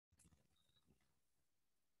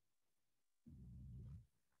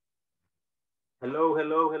Hello,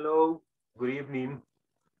 hello, hello. Good evening.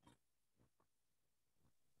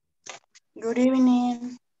 Good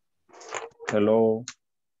evening. Hello.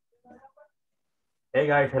 Hey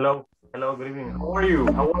guys, hello. Hello, good evening. How are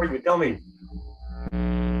you? How are you? Tell me.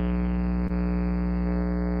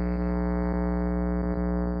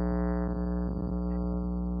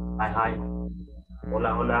 Hi, hi.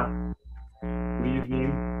 Hola, hola. Good evening.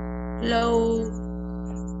 Hello.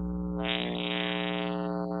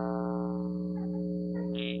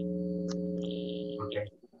 Okay.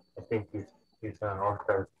 I think he's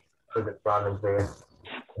Oscar with the problems there.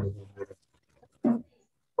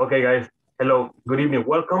 Okay, guys. Hello. Good evening.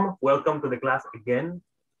 Welcome. Welcome to the class again.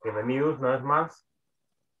 Bienvenidos una vez más.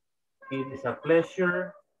 It is a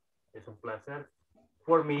pleasure. Es un placer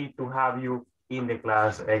for me to have you in the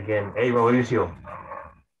class again. Hey, Mauricio.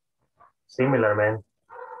 Similar, man.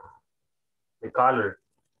 The color.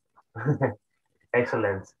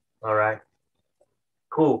 Excellent. All right.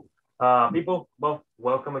 Cool. People, well,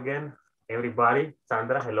 welcome again, everybody.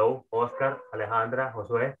 Sandra, hello. Oscar, Alejandra,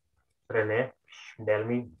 Josué, René,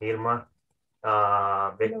 Delmi, Irma,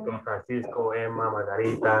 Víctor, Francisco, Emma,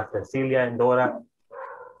 Margarita, Cecilia, and Dora.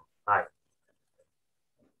 Hi.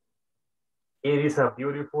 It is a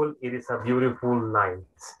beautiful night.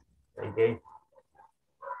 Okay.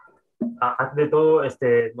 Antes de todo,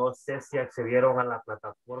 no sé si accedieron a la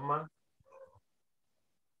plataforma.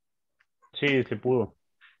 Sí, se pudo.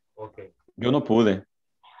 Ok. Yo no pude.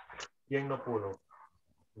 ¿Quién no pudo?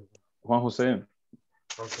 Juan José,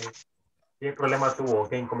 Ok. ¿Qué problema tuvo?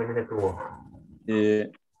 ¿Qué inconveniente tuvo?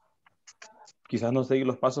 quizás no seguí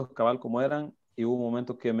los pasos cabal como eran y hubo un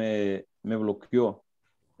momento que me bloqueó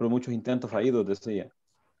por muchos intentos fallidos, decía.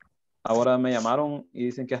 Ahora me llamaron y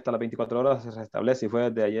dicen que hasta las 24 horas se restablece y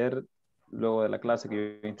fue desde ayer, luego de la clase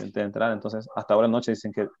que yo intenté entrar. Entonces, hasta ahora noche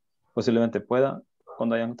dicen que posiblemente pueda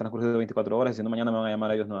cuando hayan transcurrido 24 horas y si no, mañana me van a llamar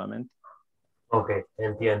a ellos nuevamente. Ok,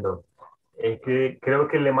 entiendo. Es que creo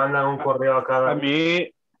que le mandan un correo a cada... A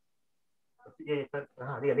mí,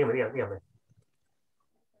 Dígame.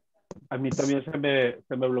 a mí también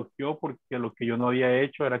se me bloqueó porque lo que yo no había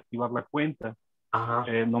hecho era activar la cuenta. Ajá.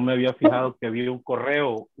 No me había fijado que había un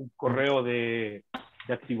correo de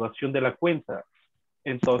activación de la cuenta.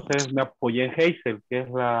 Entonces me apoyé en Hazel, que es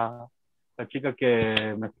la chica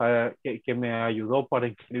que me ayudó para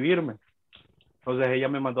inscribirme. Entonces ella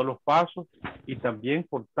me mandó los pasos y también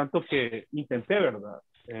por tanto que intenté, ¿verdad?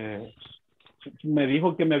 Me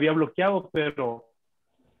dijo que me había bloqueado, pero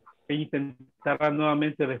que intentara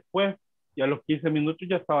nuevamente después y a los 15 minutos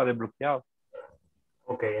ya estaba desbloqueado.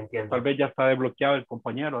 Ok, entiendo. Tal vez ya está desbloqueado el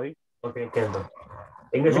compañero ahí. Ok, entiendo.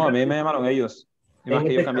 No, a mí me llamaron ellos. Y más en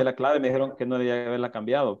que yo ese cambié caso, la clave, me dijeron que no debía haberla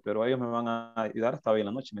cambiado, pero ellos me van a ayudar hasta hoy en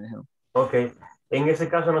la noche, me dijeron. ok, en ese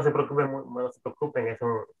caso no se preocupen, no se preocupen, es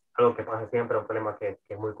algo que pasa siempre, un problema que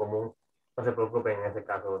es muy común. No se preocupen en ese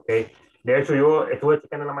caso, ok. De hecho, yo estuve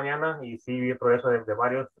checando en la mañana y sí vi el progreso de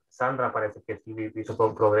varios. Sandra parece que sí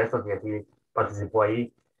hizo progreso, que sí participó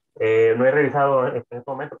ahí. No he revisado en este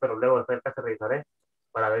momento, pero luego de cerca se revisaré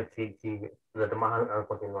para ver si los demás han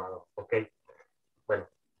continuado, ok. Bueno,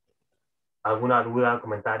 ¿alguna duda,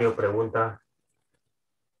 comentario, pregunta?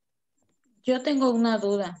 Yo tengo una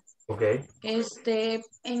duda. Ok.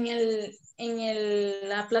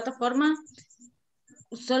 La plataforma,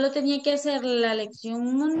 solo tenía que hacer la lección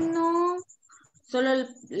uno, solo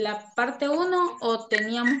la parte uno, o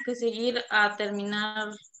teníamos que seguir a terminar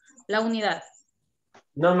la unidad.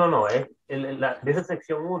 No, de esa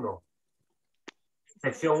sección uno.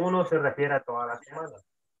 Sección uno se refiere a toda la semana.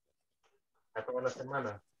 A toda la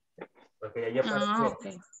semana. Porque ahí Ah, ok.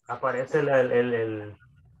 aparece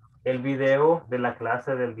el video de la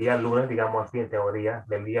clase del día lunes, digamos así, en teoría,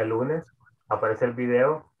 del día lunes. Aparece el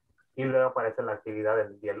video y luego aparece la actividad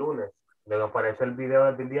del día lunes. Luego aparece el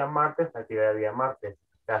video del día martes, la actividad del día martes.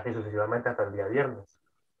 Así sucesivamente hasta el día viernes.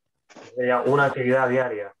 Sería una actividad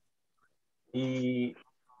diaria. Y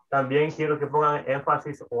también quiero que pongan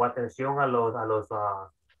énfasis o atención al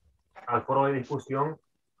foro de discusión,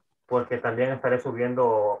 porque también estaré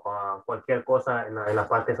subiendo cualquier cosa en la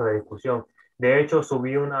parte esa de discusión. De hecho,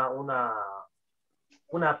 subí una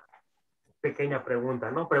pequeña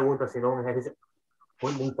pregunta, no pregunta, sino un ejercicio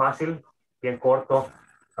muy fácil, bien corto.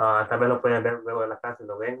 Tal vez lo pueden ver luego de la clase,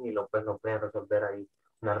 lo ven y lo pueden resolver ahí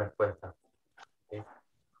una respuesta. ¿Sí?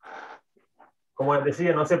 Como les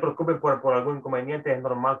decía, no se preocupen por algún inconveniente, es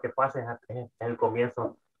normal que pase, es el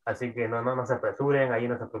comienzo, así que no se apresuren, ahí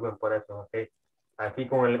no se preocupen por eso, ¿ok? Aquí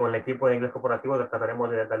con el equipo de inglés corporativo trataremos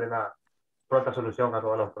de darle una pronta solución a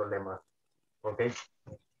todos los problemas, ¿ok?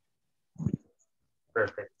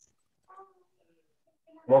 Perfect.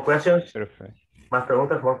 More questions? Perfecto. ¿Más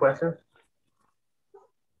preguntas? More questions?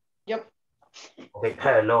 Yo, Okay,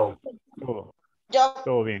 hello. yo,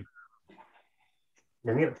 Todo bien.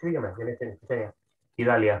 Yanir, sí, dígame, y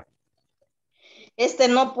Dalia.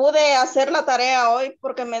 no pude hacer la tarea hoy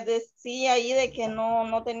porque me decía ahí de que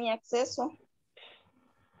no tenía acceso.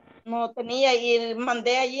 No tenía y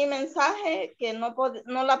mandé allí mensaje que no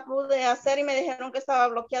la pude hacer y me dijeron que estaba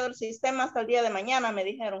bloqueado el sistema hasta el día de mañana, me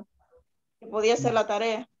dijeron que podía hacer la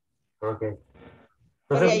tarea. Ok. Pero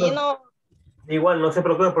Entonces, allí no. igual, no se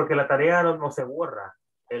preocupe porque la tarea no se borra.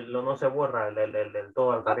 No se borra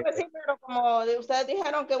toda la No, tarea. pues sí, pero como ustedes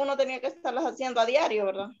dijeron que uno tenía que estarlas haciendo a diario,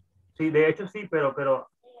 ¿verdad? Sí, de hecho sí, pero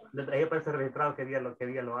ahí aparece registrado qué día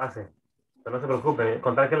lo hace. Pero no se preocupen,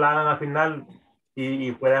 contar que la hagan al final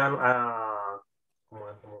y puedan,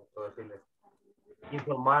 ¿cómo puedo decirles?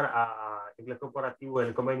 Informar a Inglés Corporativo del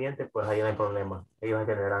inconveniente, pues ahí no hay problema. Ellos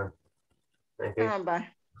entenderán. Okay.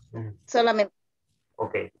 Va. Mm. Solamente.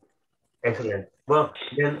 Ok, excelente. Bueno,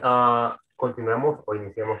 bien, continuemos o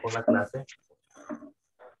iniciemos con la clase.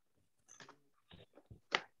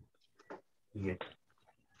 Bien.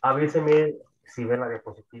 Avíseme si ven la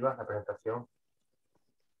diapositiva, la presentación.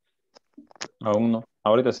 Aún no.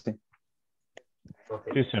 Ahorita sí.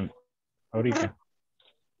 Okay. Sí, ahorita.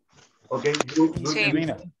 Okay. Sí.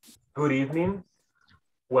 Good evening.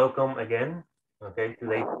 Welcome again. Okay.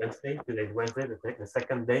 Today's Wednesday, the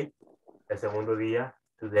second day, el segundo día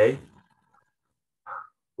today.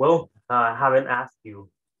 Well, I haven't asked you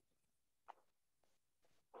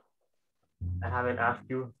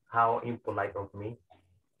how impolite of me.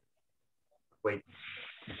 Wait.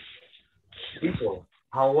 People,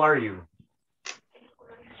 how are you?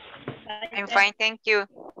 I'm fine, thank you.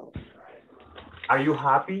 Are you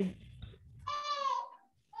happy?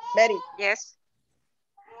 Very. Yes.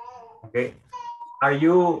 Okay. Are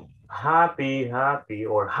you happy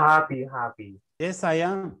or happy? Yes, I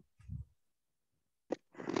am.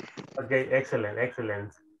 Okay, excellent.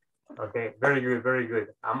 Okay, very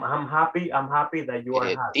good. I'm happy that you are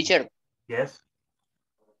happy. Teacher, Yes.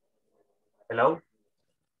 Hello?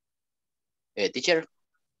 teacher,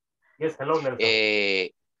 Yes, hello, Nelson.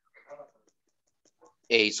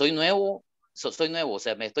 soy nuevo, soy nuevo, o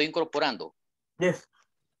sea, me estoy incorporando. Yes.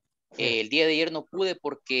 El día de ayer no pude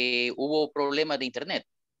porque hubo problemas de internet.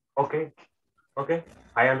 Okay,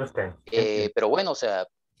 I understand. Pero bueno, o sea,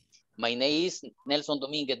 my name is Nelson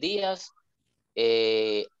Domínguez Díaz.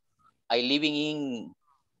 I living in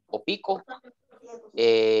Opico.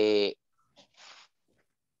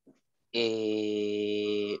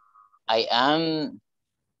 I am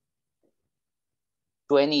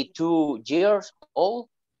 22 years old.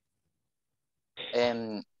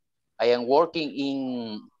 And I am working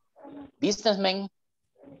in businessman.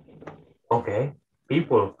 Okay,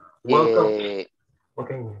 people, welcome.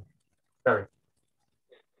 Okay, sorry.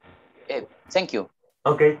 Thank you.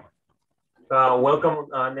 Okay, welcome,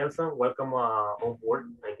 Nelson. Welcome on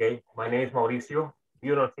board. Okay, my name is Mauricio.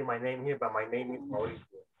 You don't see my name here, but my name is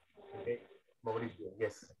Mauricio. Okay, Mauricio.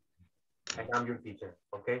 Yes, and I'm your teacher.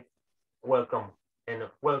 Okay, welcome and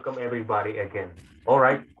welcome everybody again. All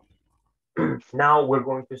right. Now we're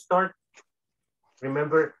going to start.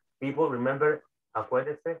 Remember, people. Remember,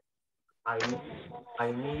 acuérdense.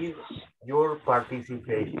 I need your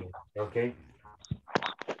participation. Okay.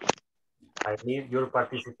 I need your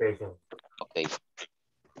participation. Okay.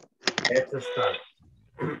 Let's start.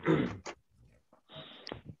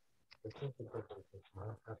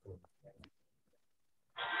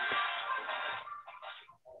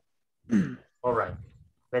 All right,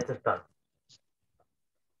 let's start.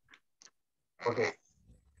 Okay.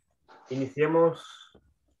 Iniciemos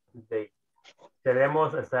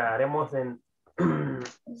haremos en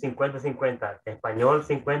 50-50, español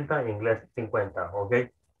 50, inglés 50, ¿ok?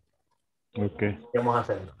 Ok. Vamos a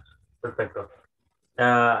hacerlo. Perfecto.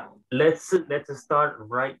 Let's start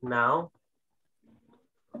right now.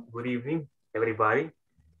 Good evening, everybody.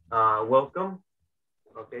 Welcome.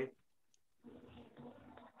 Okay.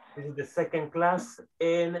 This is the second class,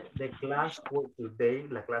 and the class for today,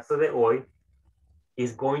 la clase de hoy,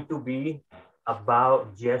 is going to be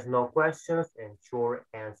about yes, no questions and short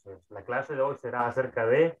answers. La clase de hoy será acerca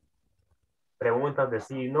de preguntas de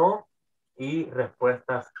sí y no y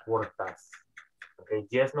respuestas cortas. Okay,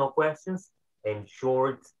 yes, no questions and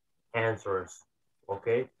short answers.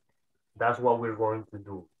 Okay, that's what we're going to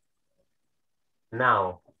do.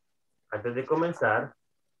 Now, antes de comenzar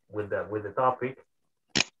with the topic,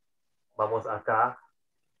 vamos acá.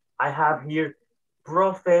 I have here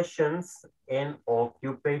professions and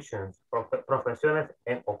occupations. Profesiones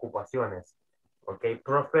and ocupaciones. Okay,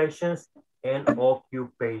 professions and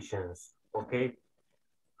occupations. Okay,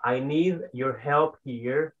 I need your help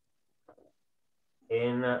here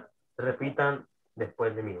in Repitan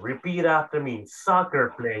después de mí. Repeat after me.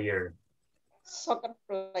 Soccer player. Soccer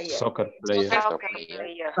player. Soccer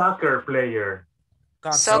player. Soccer player.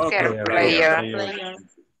 Soccer player. Player.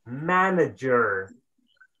 Manager.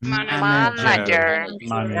 Manager.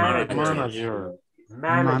 Manager.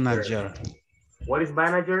 Manager. What is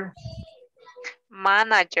manager?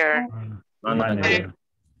 Manager. Manager.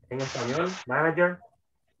 En español, manager.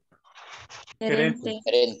 Gerente.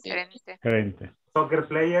 Gerente. Gerente. Soccer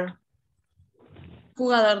player.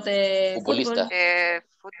 Jugador de Futbolista. fútbol.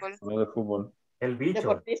 Fútbol. No de fútbol. El bicho.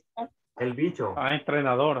 Deportista. El bicho. Ah,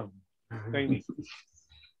 entrenador. Técnico.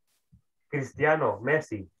 Cristiano,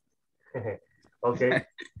 Messi. Okay.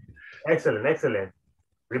 Excellent, excellent.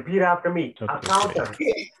 Repeat after me. Accountant.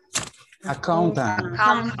 Accountant.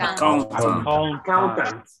 Accountant.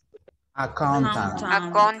 Accountant.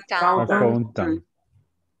 Accountant.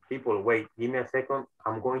 People, wait, give me a second.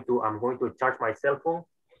 I'm going to charge my cell phone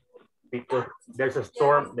because there's a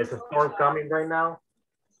storm coming right now.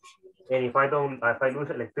 And if I lose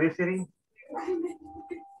electricity,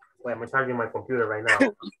 well, I'm charging my computer right now.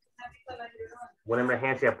 Una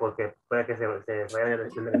emergencia porque puede que se vaya la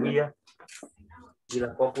energía y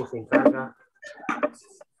la compu se encarga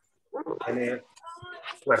de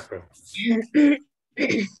fuerte.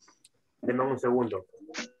 Denme un segundo.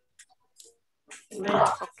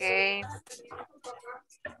 Okay.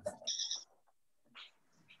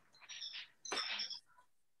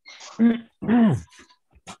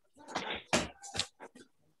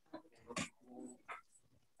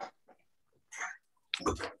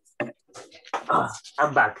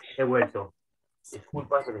 I'm back. He vuelto.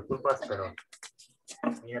 Disculpas, pero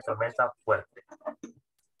viene tormenta fuerte.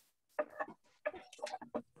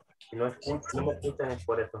 Si no me escuchan es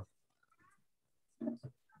por eso.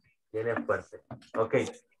 Viene fuerte. Ok.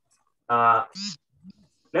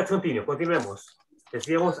 Let's continue. Continuemos.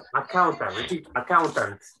 Decíamos accountant. Repeat.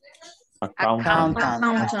 Accountant. Accountant.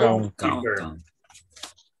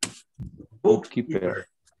 Bookkeeper.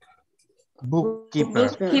 Bookkeeper.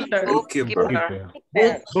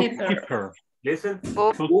 Bookkeeper. Listen.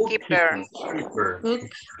 Bookkeeper.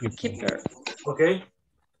 Bookkeeper. Okay.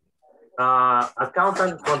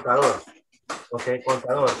 Accountant, contador. Okay,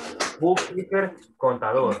 contador. Bookkeeper,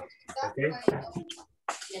 contador. Okay.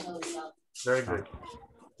 Very good.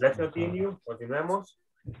 Let's continue. Continuemos.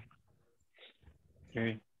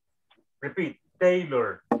 Okay. Repeat.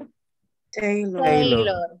 Tailor. Taylor.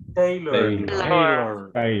 Taylor.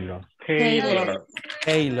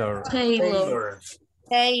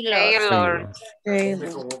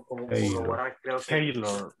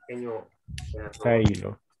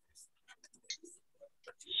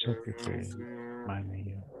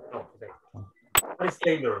 What is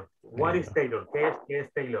Taylor? What is Taylor? ¿Qué es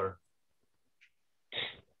Taylor?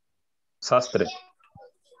 Sastre.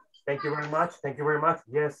 Thank you very much. Thank you very much.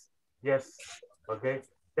 Yes. Yes. Okay.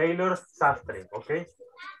 Taylor Sastre. Okay.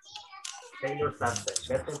 Taylor Sastre.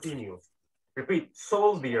 Let's continue. Repeat.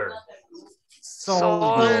 Soldier.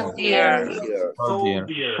 Soldier.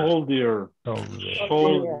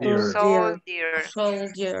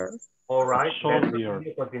 All right. Soldier.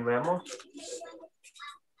 Continuemos.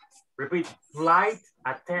 Repeat. Flight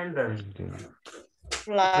attendant.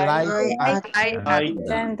 Flight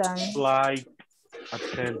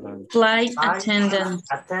Attendant.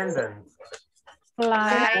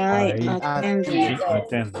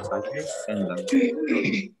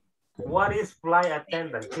 What is flight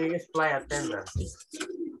attendant? ¿Qué es flight attendant?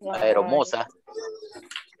 Aeromoza.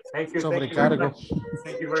 Thank you. Sobrecargo.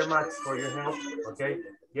 Thank you very much for your help. Okay.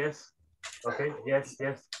 Yes. Okay. Yes.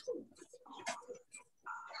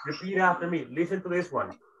 Repeat after me. Listen to this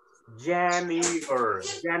one. Janitor.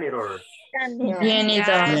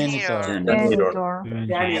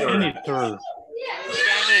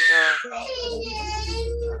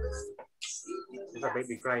 There's a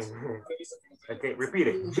baby crying. Okay, repeat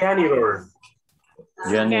it. Janitor.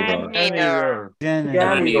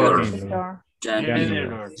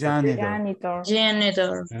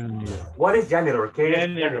 What is janitor? ¿Qué es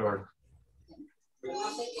janitor?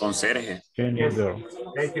 Conserje. Yes.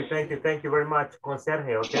 Thank you very much.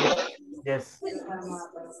 Conserje, okay? Yes.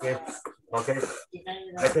 Okay.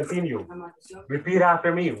 Let's continue. Repeat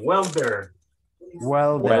after me. Welder.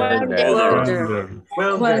 Very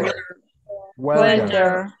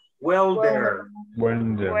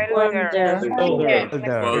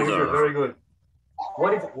good.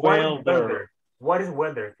 What is welder? What is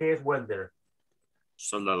welder? ¿Qué es welder?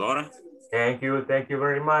 Soldadora. Thank you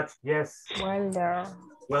very much. Yes.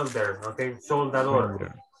 Welder, okay.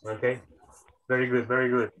 Soldador. Okay. Very good.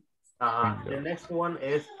 The next one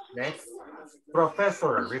is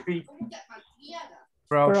professor. Repeat.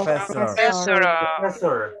 Professor.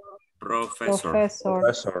 Professor. Professor.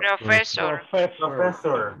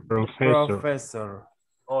 Professor. Professor.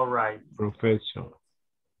 All right. Professor.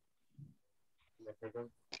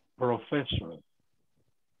 Professor.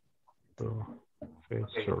 Okay.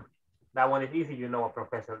 That one is easy. You know what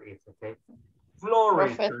professor is, okay?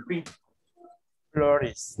 Florist. Repeat.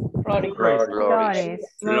 Florist. Florist. Florist.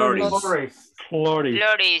 Florist.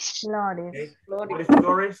 Florist. Okay. What is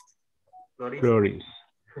florist? Florist. Florist.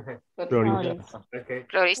 Okay.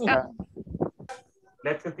 Florista.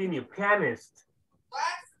 Let's continue. Pianist.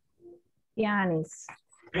 Pianist.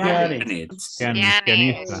 Pianist. Pianista.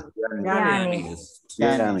 Pianist.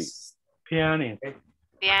 Pianist. Pianist.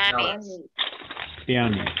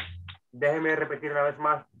 Pianist. Déjeme repetir una vez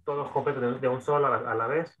más todos completos de un solo a la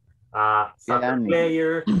vez. Soccer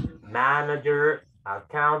player, manager,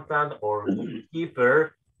 accountant or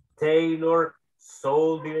bookkeeper, tailor,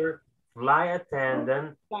 soldier, flight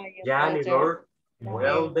attendant, janitor,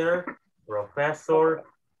 welder, professor,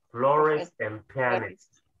 florist, and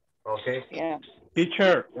pianist. Okay. Yeah.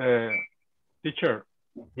 Teacher. Teacher.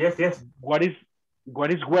 Yes, yes. What is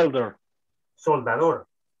welder? Soldador.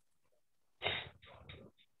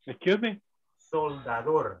 Excuse me?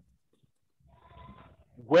 Soldador.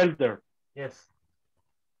 Welder. Yes.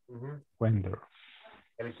 Welder.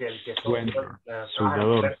 El que Welder. soldador.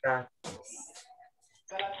 Soldador.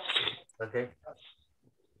 Okay.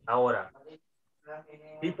 Ahora,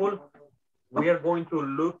 people, we are going to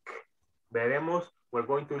look, we're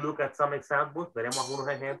going to look at some examples, veremos algunos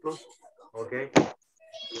ejemplos, okay.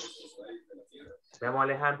 Veamos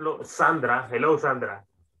el ejemplo, Sandra, hello Sandra,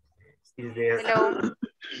 is there. Hello.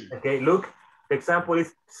 Okay, look, the example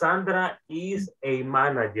is Sandra is a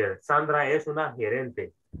manager. Sandra es una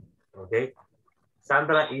gerente, okay.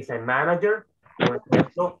 Sandra is a manager, por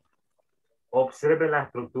ejemplo. Observen la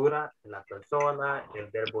estructura de la persona, el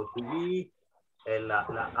verbo to be, la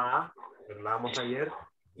A, que hablábamos ayer,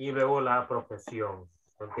 y luego la profesión.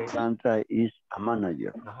 Okay. Sandra is a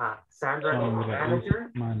manager. Ajá. Sandra is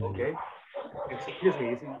manager. Okay. Excuse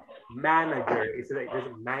me, it's manager. It's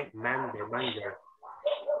manager.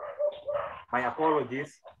 My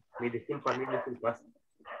apologies. Mis disculpas.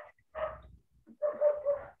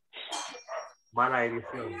 Mala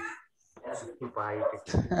edición. Disculpa ahí.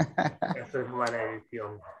 Eso es mala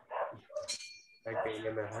edición. Okay,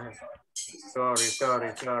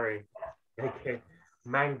 sorry. Okay.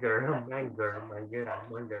 Manger,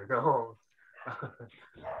 no.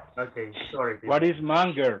 Okay, sorry. People. What is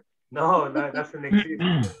manger? No, that doesn't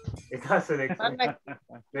exist. It doesn't exist.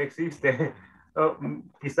 No existe. Oh,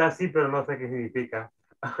 quizás sí, pero no sé qué significa.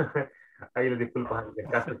 Ahí les disculpo en el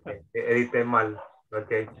caso que edité mal.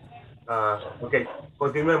 Okay. Okay,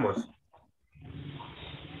 continuemos.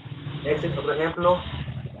 Este es otro ejemplo.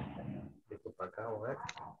 Disculpa acá, vamos a ver.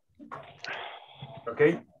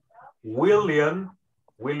 Okay. William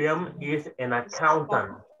is an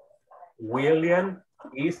accountant. William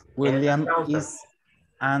is an accountant.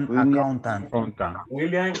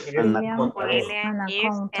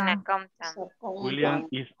 William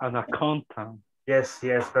is an accountant. Yes,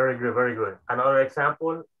 very good. Another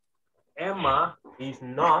example, Emma is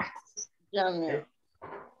not.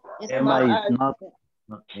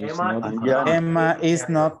 Okay. Emma is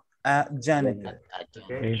not a janitor.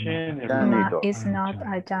 Okay. Emma is not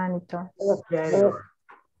a janitor.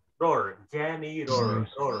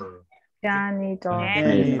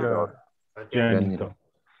 Janitor. Okay.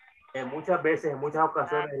 Muchas veces, en muchas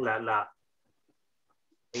ocasiones,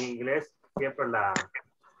 en inglés siempre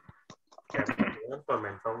un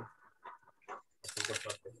tormentón.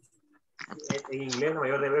 En inglés, la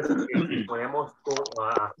mayor de veces ponemos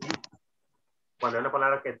aquí, cuando hay una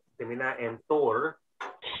palabra que termina en tor,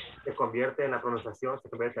 se convierte en la pronunciación, se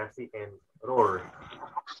convierte así en roar.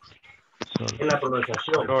 En la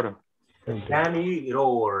pronunciación.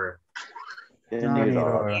 Janitor.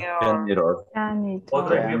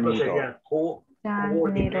 Otro ejemplo sería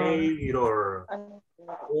coordinator.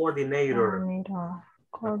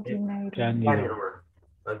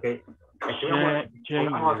 Okay.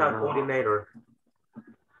 Vamos a usar coordinator.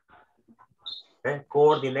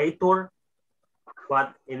 Coordinator.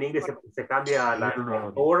 But in English se cambia la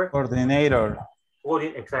coordinator.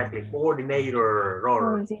 Exactly. Coordinator.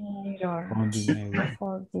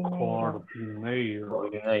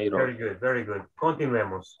 Very good.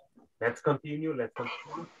 Continuemos. Let's continue.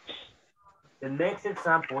 The next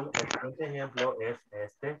example, el siguiente ejemplo es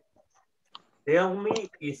este. Tell me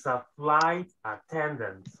is a flight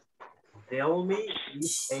attendant. Tell me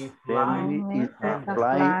is a Tell me flight is a attendant.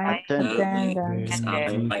 flight Tell me attendant. is a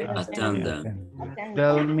flight attendant.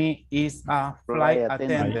 Tell me is a flight Flight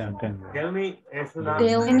attendant. attendant. Tell me es una...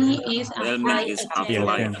 Tell me is a Tell me flight is a attendant.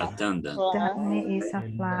 flight attendant. Tell me is a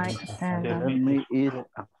flight Tell attendant. me is a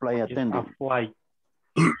flight It's a attendant. flight.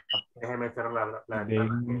 Déjeme cerrar la Tell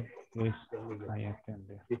ventana. me is a flight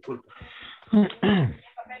attendant. Disculpe.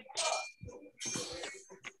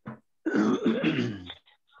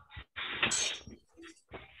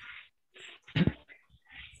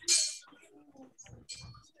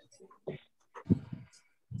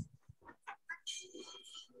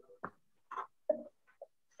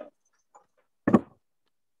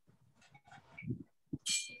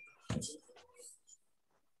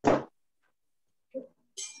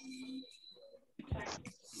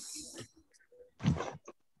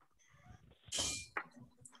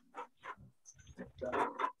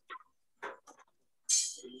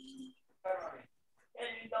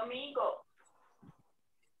 El domingo.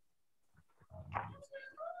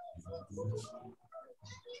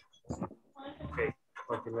 Ok,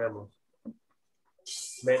 continuemos.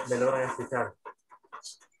 ¿Me logran escuchar?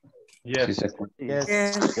 Sí, Yes. se escucha. Yes.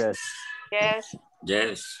 Yes.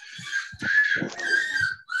 Yes.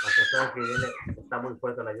 La persona que viene, está muy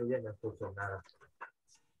fuerte la lluvia y no escucho nada.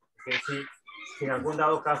 Que si en algún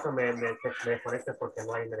dado caso me desconecte porque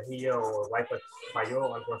no hay energía o el wifi falló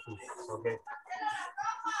o algo así. Ok.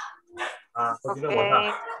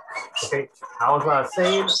 Continuemos. Okay. I was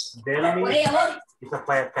saying, tell me is a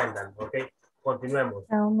flight attendant. Okay. Continuemos.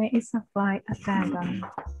 Tell me is a flight attendant.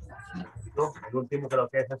 ¿No? El último que lo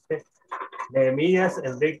que es este. Nehemias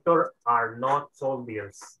and Victor are not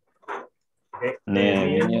soldiers. Okay.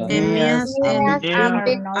 Nehemias and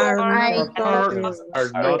Victor Are not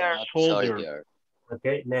soldiers.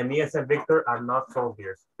 Okay. Nehemias and Victor are not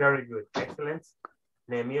soldiers. Very good. Excellent.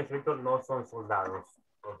 Nehemias y Victor no son soldados.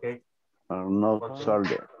 Okay. Are not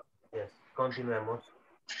soldiers. Yes. Continuemos.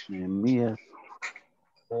 Nehemías.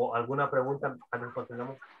 ¿O alguna pregunta antes de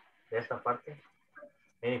continuamos de esta parte?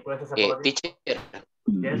 Any questions about it? Teacher,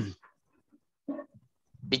 Yes.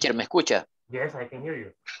 teacher, ¿me escucha? Yes, I can hear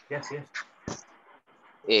you. Yes, yes.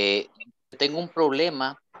 Tengo un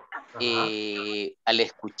problema al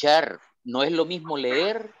escuchar. No es lo mismo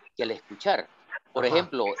leer que al escuchar. Por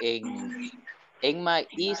ejemplo, en Emma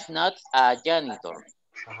is not a janitor.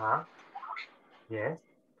 Ajá. Yes.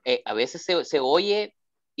 A veces se oye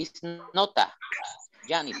is not a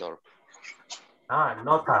janitor.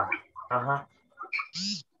 Nota. Ajá.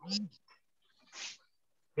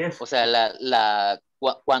 Yes. O sea,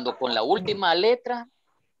 cuando con la última letra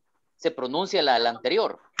se pronuncia la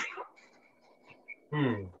anterior.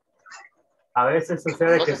 A veces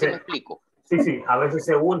sucede No que sé si me explico. Sí, a veces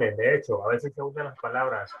se unen, de hecho, a veces se unen las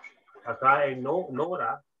palabras. Acá en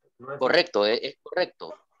Nora. No es... Correcto, es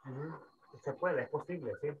correcto. Se puede, es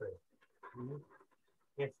posible, siempre.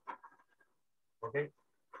 Yes. Ok.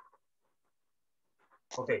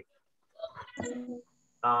 Ok.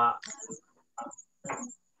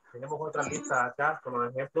 Tenemos otra lista acá con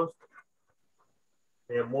los ejemplos.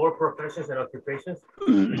 More professions and occupations.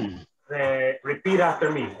 Repeat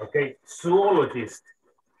after me, okay? Zoologist.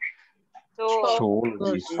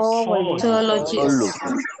 Zoologist.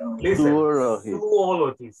 Listen.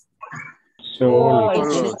 Zoologist.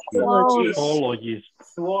 Zoologist.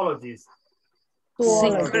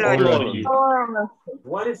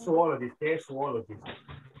 What is zoologist? ¿Qué es zoologist?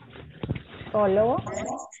 Zoólogo.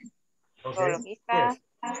 Okay.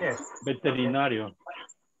 Yes. Veterinario.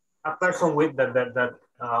 A person with that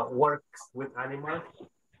works with animals.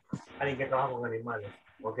 Alguien que trabaja con animales.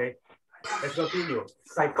 Okay. Let's continue.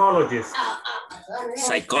 Psychologist.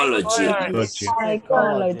 Psychologist.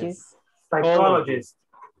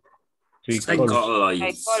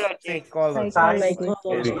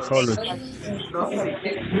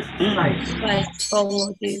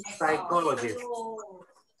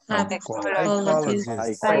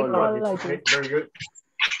 Very good.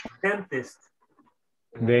 Dentist.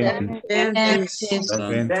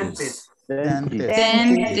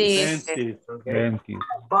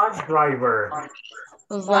 Bus driver.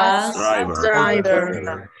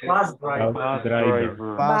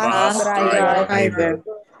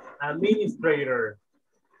 Administrator.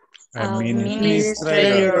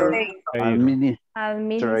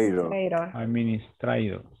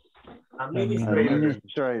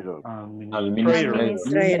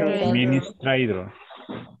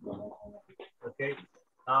 Okay.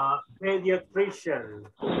 Pediatrician.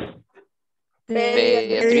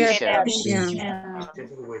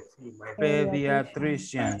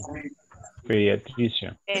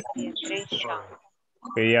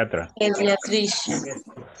 Pediatra. Pediatrician. Yes.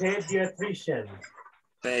 Pediatrician.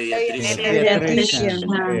 Pediatrician.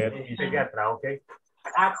 Pediatra, okay.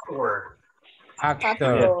 Actor.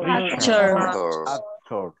 Actor. Actor.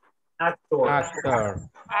 Actor. Actor. Actor.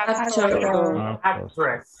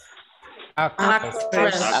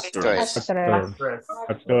 Actress. Actress.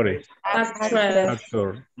 Actores. Actress.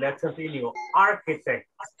 Actor. Let's continue. Architect.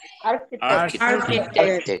 Architect. Architect.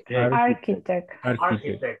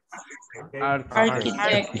 Architect. Okay.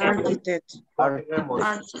 Architect. Continuemos.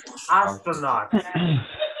 Astronaut.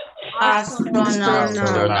 Astronaut.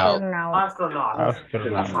 Astronaut.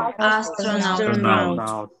 Astronaut.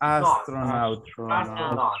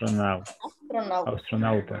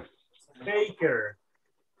 Astronauta. Baker.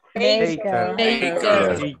 Baker.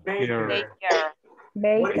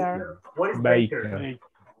 What is baker?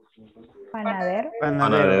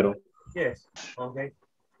 Panadero. Yes. Okay.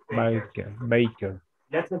 Baker.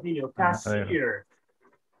 Let's continue. Cashier.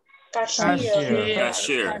 Cashier.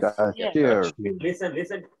 Listen.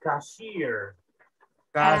 Cashier.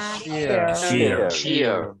 Cashier.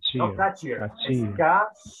 No cashier.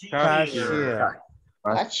 Cashier.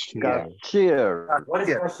 What is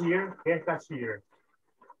cashier? ¿Qué es cashier?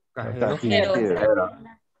 Cajera,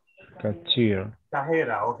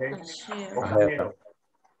 okay. O cajero.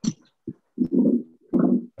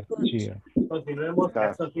 Continuemos.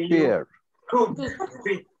 Let's continue. Cook.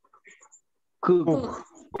 Repeat. Cook.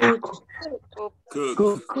 Okay.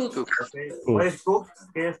 What is cook?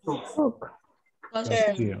 ¿Qué es cook?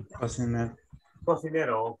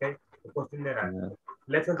 Cocinero, okay. Cocinera.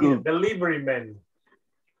 Let's continue. Delivery man.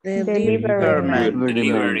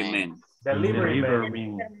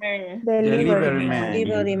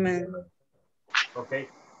 Okay.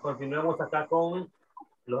 Continuemos acá con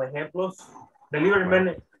los ejemplos. Delivery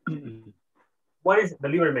man. What is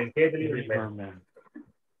delivery man? ¿Qué es delivery man?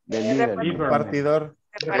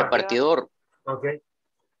 Repartidor. Okay.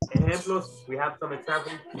 Ejemplos. We have some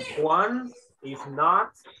examples. Juan is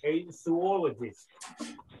not a zoologist.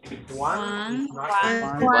 Juan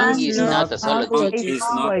is not a zoologist.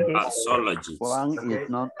 Juan is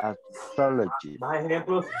not a zoologist. Más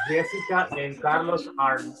ejemplos. Jessica and Carlos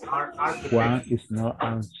are architects. Juan is not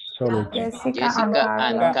a zoologist. Jessica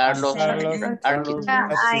and Carlos architects.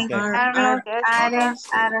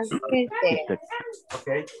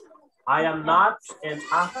 Okay. I am not an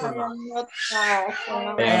astronaut. I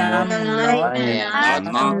am not an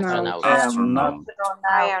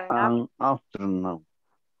astronaut.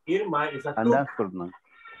 Irma is a An cook. astronaut.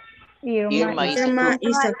 Irma is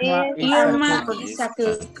a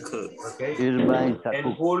cook. Okay. Irma is a And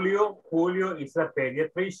cook. Julio is a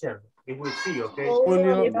pediatrician. If we see, okay.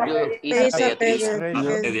 Julio is a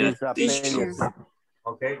pediatrician.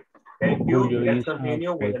 Okay. Thank you. Julio Let's is a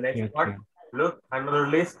continue with the next part. pediatrician. Look, another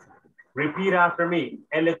list. Repeat after me.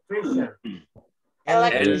 Electrician.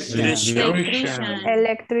 Electrician.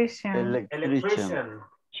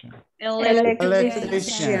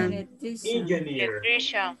 Engineer.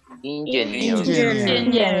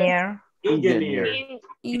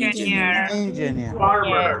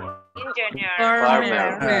 Farmer.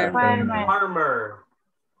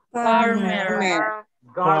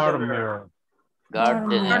 Gardener.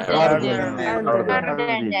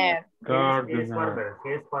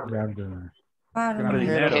 ¿Qué es farmer?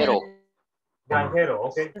 Granjero,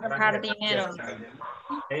 okay. Jardinero.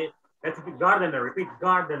 Okay. Let's repeat. Gardener. Repeat.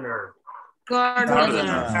 Gardener.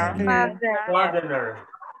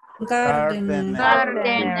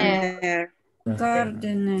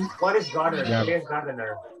 What is gardener? ¿Qué es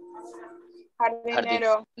gardener?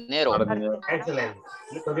 Jardinero. Excellent.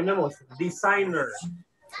 Continuemos. Designer.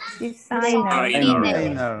 ¿Qué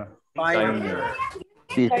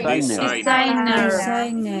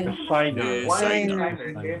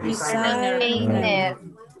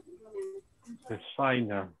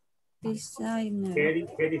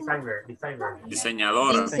designer?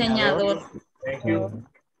 Diseñador. Thank you.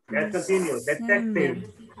 Let's continue.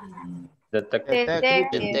 Detective.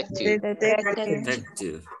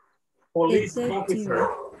 Police officer.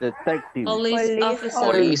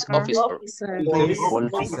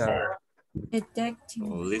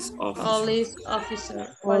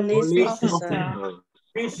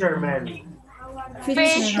 Fisherman.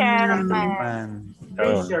 Cameraman.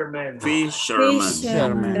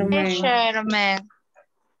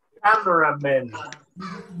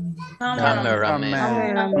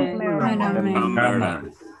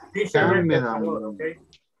 Fisherman. Okay.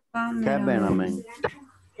 Cameraman.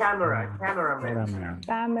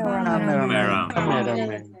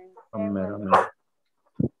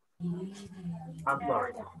 I'm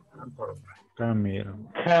sorry.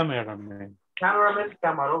 Cameraman. Cameraman,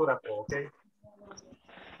 camarógrafo, okay.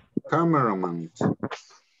 Cameraman.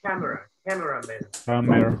 Cameraman.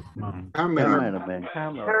 Cameraman. Cameraman.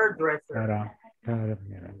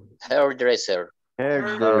 Hairdresser. Hairdresser.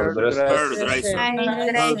 Hairdresser.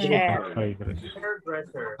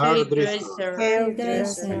 Hairdresser.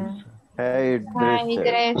 Hairdresser. Hair,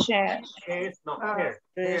 no, hair.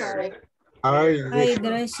 Hair.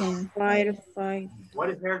 What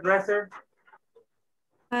is hairdresser?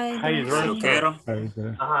 Peluquero.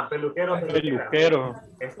 Ajá, peluquero. Peluquero.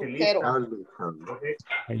 Estilista. Okay.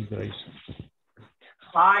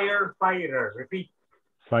 Firefighter. Repeat.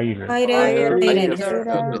 Fire. Fire. Fire.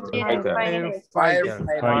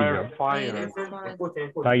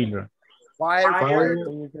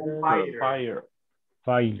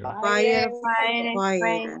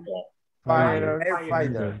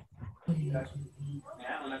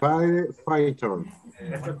 Firefighter.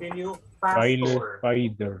 Let's continue.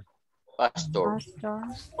 Firefighter. Pastor.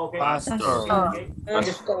 Okay. Pastor. Okay.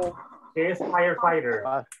 ¿Qué es firefighter?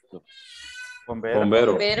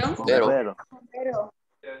 Bombero. Pero.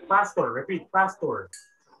 Pastor. Repeat. Pastor.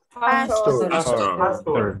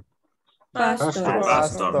 Pastor.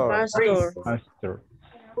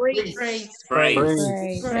 Priest.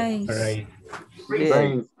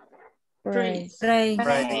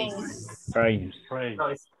 No,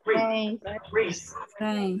 it's priest.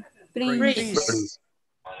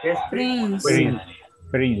 ¿Qué es priest?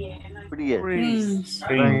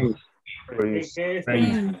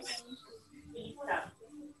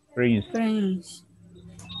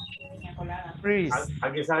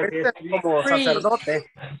 ¿Alguien sabe qué es priest? Como sacerdote.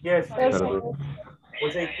 Yes.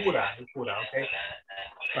 Pues el cura, ok.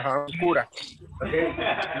 Ajá, cura. Okay.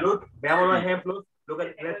 Look, veamos los ejemplos.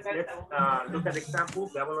 Let's look at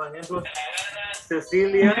examples. Veamos los ejemplos.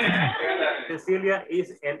 Cecilia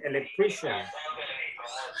is an electrician.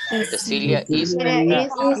 Cecilia is An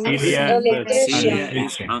electrician.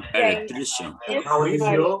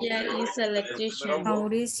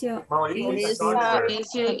 Mauricio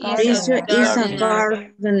is a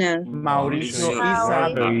gardener. Mauricio is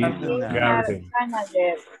a Garden.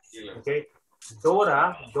 Okay.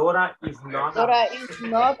 Dora is not.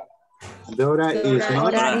 Dora is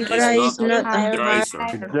not a hairdresser.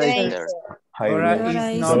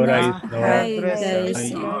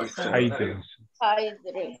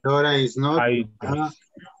 Dora is not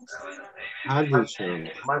hairdresser.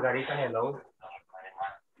 Margarita, hello.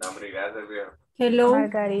 Hello.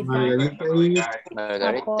 Margarita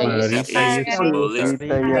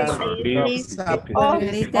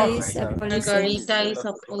is a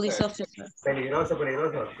police officer. Peligroso.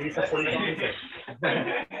 She's a police officer.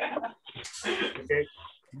 Okay.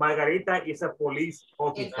 Margarita is a police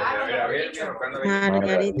officer.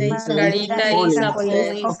 Margarita is a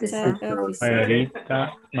police officer.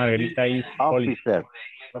 Margarita is officer.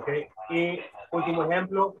 Okay. Y último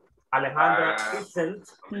ejemplo, Alejandra isn't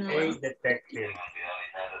a detective.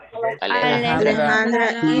 Okay.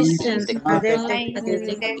 Alejandra isn't a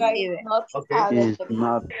detective. Okay. Is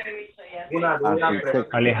not Una duda.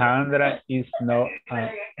 Alejandra is not a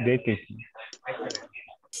detective. Excelente.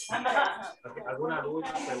 Okay. ¿Alguna duda,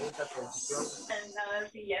 pregunta, confusión?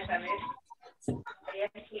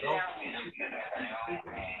 No.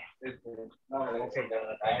 Okay.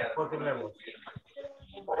 Continuemos.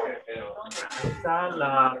 Están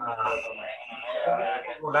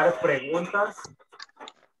las preguntas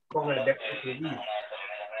con el verbo to be.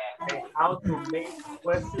 And how to make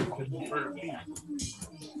questions with the verb be.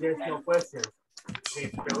 Yes, no questions.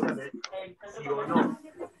 Preguntas de sí o no.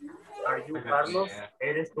 Are you Carlos?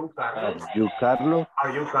 ¿Eres tú Carlos? You Carlos?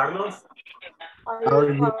 Are you Carlos? Are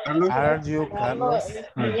you Carlos?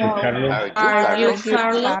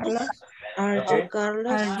 Are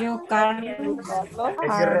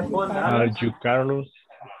you Carlos?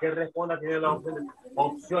 Que responda tiene la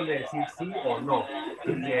opción de decir sí o no.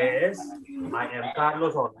 Yes, I am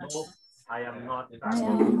Carlos, o no, I am not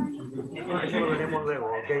Carlos. Eso lo veremos luego,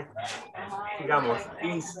 ¿ok? Digamos,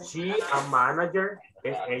 is she a manager?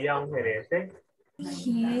 ¿Es ella un gerente?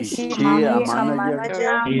 Is she a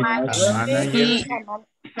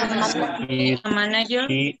manager?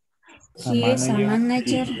 He is a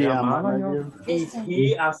manager. Is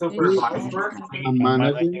he a supervisor? A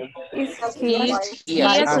manager? Is he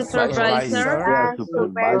a supervisor?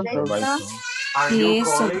 He is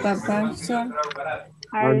supervisor.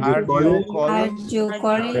 Are you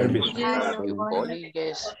calling?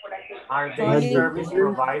 Yes. Are they service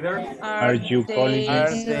providers? Are you calling?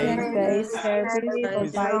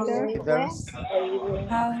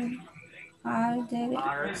 Are there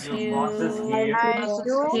Are your bosses here?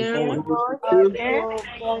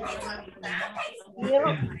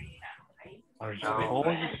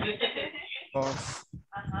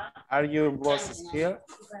 Are your bosses here?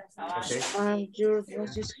 Okay. Aren't you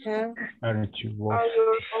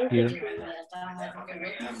here?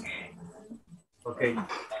 Ok.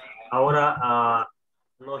 Ahora,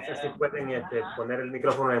 no sé si pueden poner el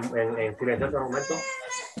micrófono en silencioso un momento.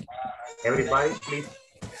 Everybody, please.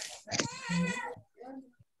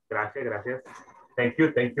 Gracias, gracias. Thank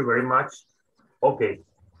you very much. Ok.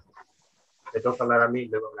 Le toca hablar a mí,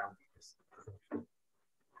 luego hablamos.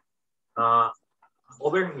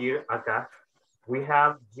 Over here, acá, we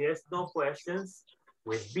have yes, no questions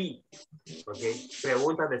with be. Okay.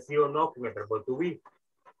 Preguntas de sí o no con el verbo to be.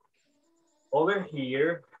 Over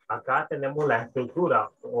here, acá tenemos la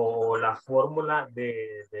estructura o la fórmula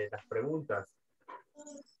de las preguntas.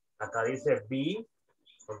 Acá dice be,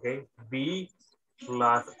 ok, be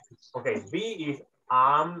plus, ok, be is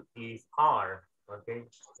is are, ok, ese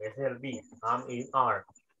es el be, is are.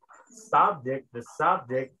 Subject, the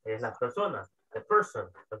subject es la persona, the person,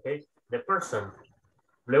 ok, the person.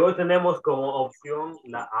 Luego tenemos como opción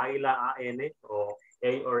la A y la AN, o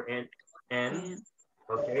A or N,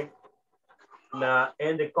 ok.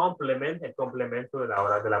 En the complement, el complemento de la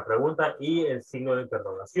hora de la pregunta y el signo de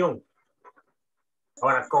interrogación.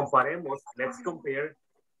 Ahora comparemos, let's compare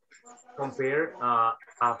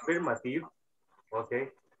affirmative, okay,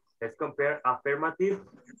 let's compare affirmative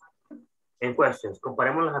and questions.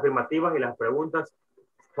 Comparemos las afirmativas y las preguntas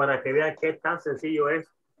para que vean qué tan sencillo es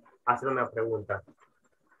hacer una pregunta.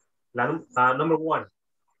 Number one,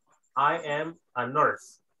 I am a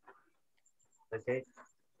nurse, okay.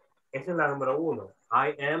 Esa es la número uno.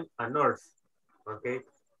 I am a nurse. Ok.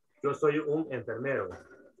 Yo soy un enfermero.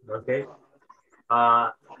 Ok.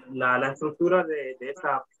 La estructura de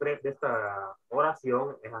esta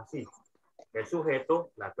oración es así. El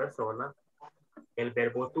sujeto, la persona, el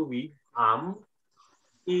verbo to be, am,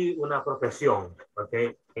 y una profesión. Ok.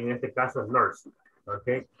 En este caso, nurse.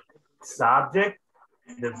 Ok. Subject,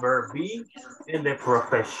 the verb be, and the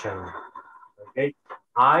profession. Ok.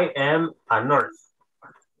 I am a nurse.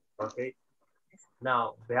 Ok.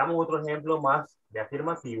 Now, veamos otro ejemplo más de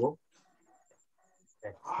afirmativo.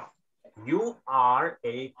 You are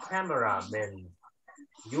a cameraman.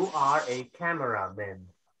 You are a cameraman.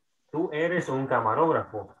 Tú eres un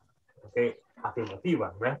camarógrafo. Ok.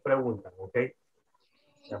 Afirmativa, no es pregunta. Ok.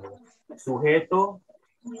 Sujeto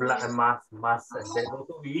más el verbo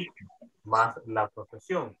to be más la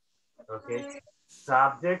profesión. Ok.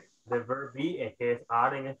 Subject, the verb be, que es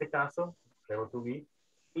are en este caso, verbo to be,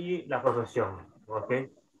 y la profesión. Ok.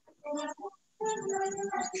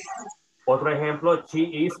 Otro ejemplo,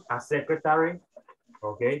 she is a secretary.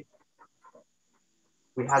 Okay.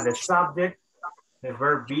 We have the subject, the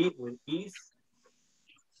verb be with is,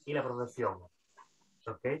 y la profesión.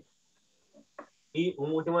 Okay. Y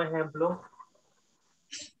un último ejemplo,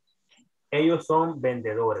 ellos son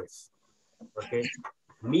vendedores. Okay.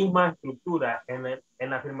 Misma estructura en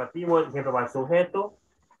el afirmativo, siempre va el sujeto,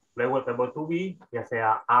 luego el verbo to be, ya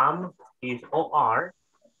sea am, is o are,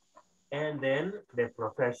 and then the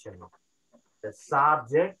profession. The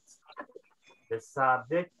subject,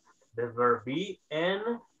 the verb be,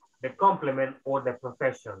 and the complement or the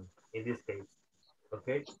profession in this case.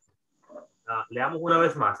 Okay. Leamos una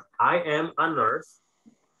vez más. I am a nurse.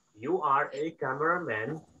 You are a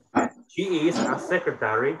cameraman. She is a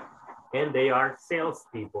secretary. And they are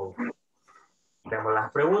salespeople. Veamos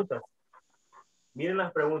las preguntas. Miren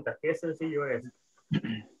las preguntas. Qué sencillo es.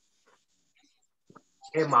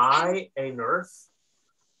 Am I a nurse?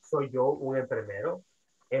 ¿Soy yo un enfermero?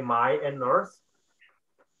 Am I a nurse?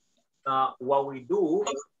 What we do,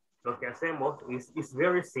 lo que hacemos is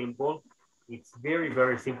very simple. It's very,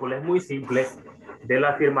 very simple. Es muy simple. De la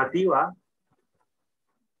afirmativa,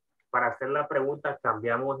 para hacer la pregunta,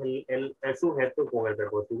 cambiamos el sujeto con el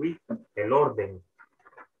verbo to be, el orden,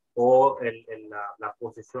 o la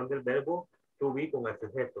posición del verbo to be con el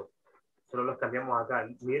sujeto. Solo los cambiamos acá.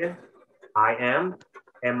 Miren, I am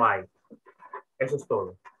I. Eso es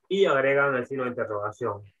todo. Y agregan el signo de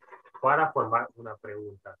interrogación para formar una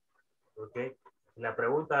pregunta. ¿Ok? La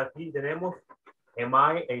pregunta aquí tenemos, am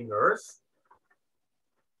I a nurse?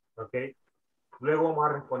 ¿Ok? Luego vamos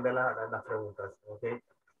a responder las preguntas. ¿Ok?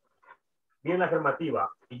 Bien, la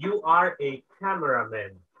afirmativa. You are a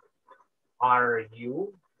cameraman. Are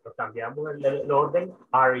you? Lo cambiamos el orden.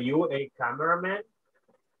 Are you a cameraman?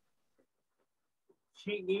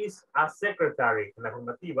 She is a secretary. En la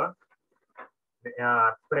afirmativa.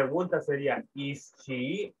 Pregunta sería, is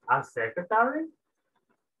she a secretary?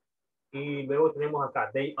 Y luego tenemos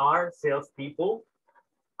acá, they are salespeople.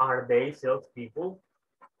 Are they salespeople?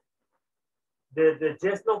 The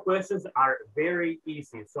just no questions are very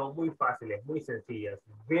easy. Son muy fáciles, muy sencillas.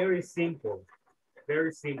 Very simple.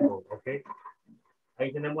 very simple, okay?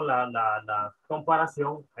 Ahí tenemos la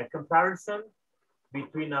comparación, a comparison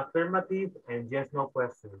between affirmative and yes, no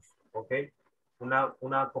questions, okay?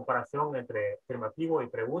 Una comparación entre afirmativo y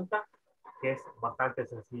pregunta que es bastante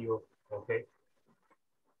sencillo, okay?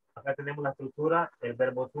 Acá tenemos la estructura, el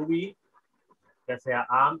verbo to be, ya sea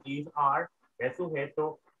am, is, are, el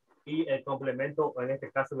sujeto y el complemento, en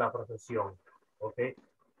este caso la profesión, okay?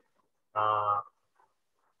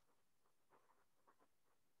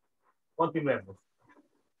 Continuemos.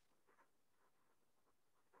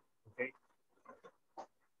 Okay.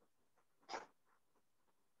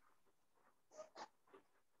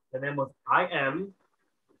 Tenemos I am,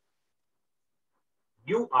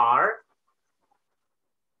 you are,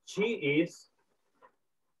 she is,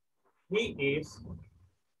 he is,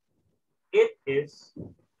 it is,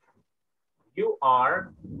 you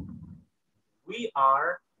are, we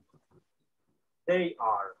are, they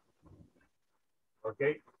are.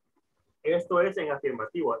 Okay. Esto es en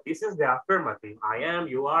afirmativo. This is the affirmative. I am,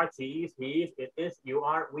 you are, she is, he is, it is, you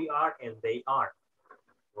are, we are, and they are.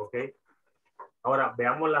 Okay. Ahora,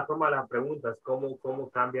 veamos la forma de las preguntas,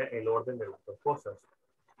 cómo cambia el orden de las dos cosas.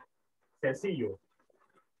 Sencillo.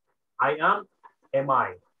 I am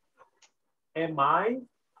I? Am I?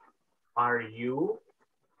 Are you?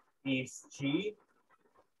 Is she?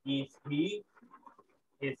 Is he?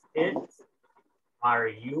 Is it? Are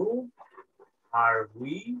you? Are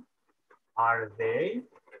we? Are they?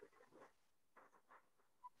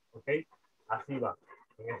 Ok, así va,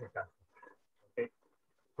 en ese caso. Ok,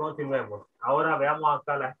 continuemos. Ahora veamos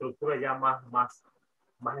acá la estructura ya más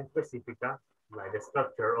específica, like the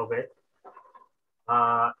structure of it.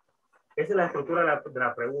 Esa es la estructura de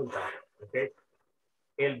la pregunta. Ok,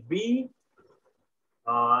 el be,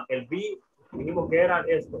 dijimos que era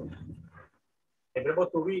esto. El verbo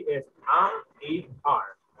to be es am, is,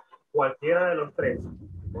 are. Cualquiera de los tres.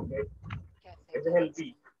 Ok, ese es el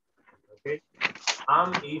be. Ok,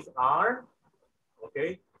 am, is, are. Ok,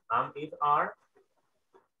 am, is, are.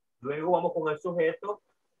 Luego vamos con el sujeto.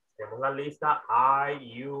 Tenemos la lista I,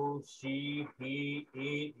 you, she, he,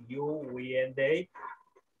 it, you, we, and they.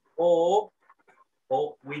 O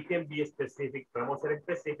we can be specific. Podemos ser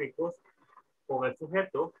específicos con el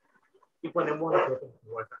sujeto y ponemos las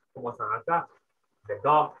cosas como están acá. The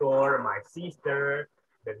doctor, my sister,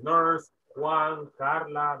 the nurse, Juan,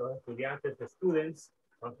 Carla, los estudiantes, the students.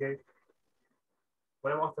 Ok.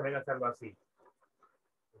 Podemos también hacerlo así.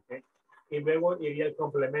 Okay. Y luego iría el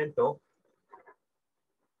complemento.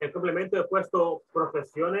 El complemento he puesto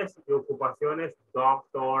profesiones y ocupaciones,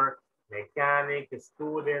 doctor, mechanic,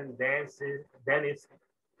 student, dentist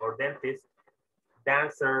or dentist,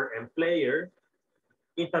 dancer and player.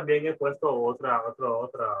 Y también he puesto otra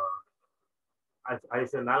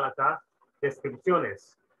adicional acá,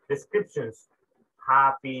 descripciones. Descriptions,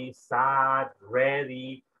 happy, sad,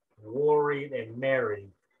 ready, worried and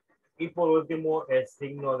married. Y por último, el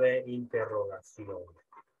signo de interrogación.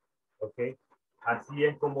 ¿Ok? Así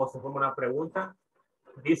es como se forma una pregunta.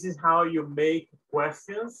 This is how you make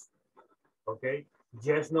questions. ¿Ok?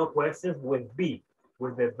 Yes, no questions with be,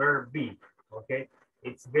 with the verb be. ¿Ok?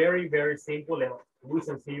 It's very, very simple. Es muy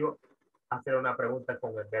sencillo hacer una pregunta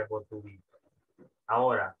con el verbo to be.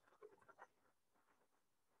 Ahora,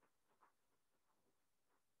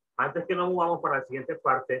 antes que nos movamos para la siguiente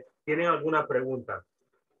parte, ¿tienen alguna pregunta?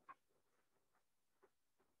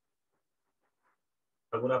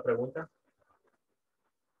 ¿Alguna pregunta?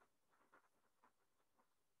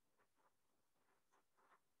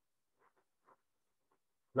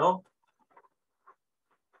 ¿No?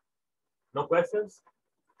 ¿No questions?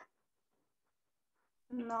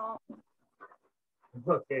 No.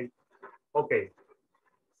 Ok. Ok.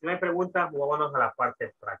 Si no hay preguntas, movámonos a la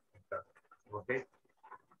parte práctica. Ok.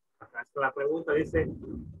 Acá está la pregunta. Dice,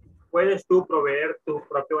 ¿puedes tú proveer tus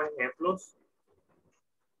propios ejemplos?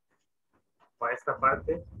 Para esta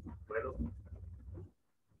parte. Bueno.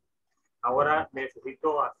 Ahora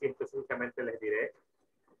necesito, así específicamente les diré,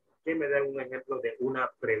 que me den un ejemplo de una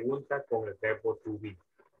pregunta con el verbo to be.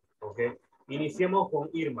 Ok. Iniciemos con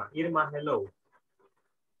Irma. Irma, hello.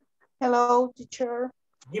 Hello, teacher.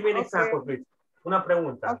 Give me an example, please. Una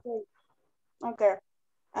pregunta. Okay. Okay.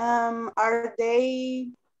 Are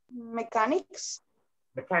they mechanics?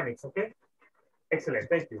 Mechanics, okay? Excellent,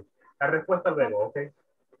 thank you. La respuesta luego, okay?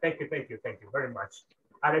 Thank you very much.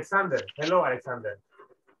 Alexander, hello, Alexander.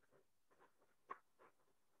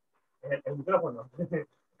 El micrófono. Okay.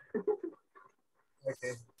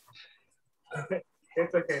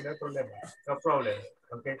 It's okay, no problem. No problem.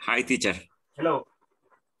 Okay. Hi, teacher. Hello.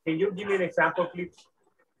 Can you give me an example, please?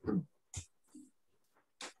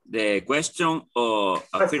 The question or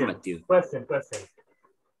affirmative? Question.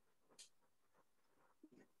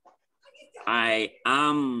 I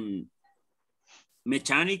am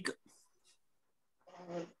mechanic.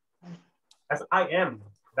 That's I am.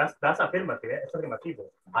 That's affirmative. Es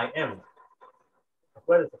afirmativo. I am.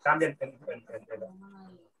 Acuérdense, cambian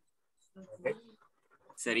okay.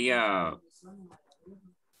 Sería.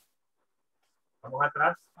 Vamos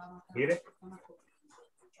atrás. Mire.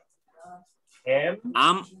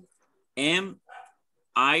 Am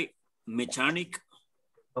I mechanic?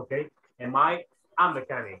 Okay. Am I a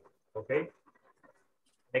mechanic? Okay.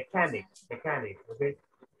 Mechanic. Okay.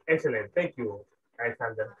 Excellent. Thank you,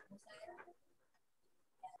 Alexander.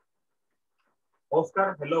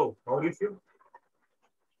 Oscar, hello. Mauricio.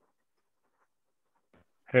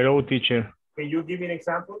 Hello, teacher. Can you give me an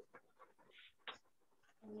example?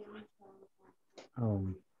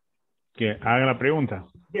 Que haga la pregunta.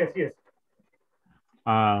 Yes.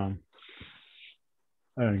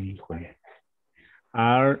 Híjole.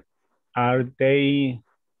 Are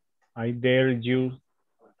there your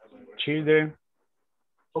children?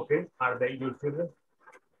 Okay. Are they your children?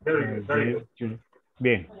 Very good.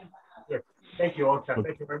 Bien. Yes. Thank you, Oscar.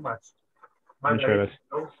 Thank you very much. Muchas gracias.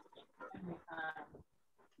 Hello.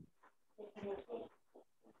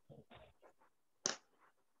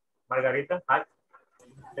 Margarita, hi.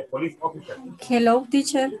 The police officer. Hello,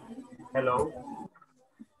 teacher. Hello.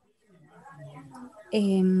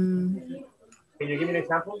 Um, Can you give me an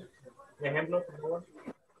example? Un ejemplo, por favor.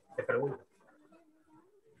 Te pregunto.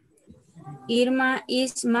 Irma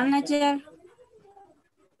is manager.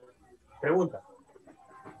 Pregunta.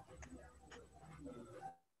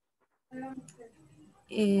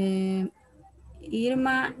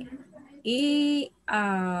 Irma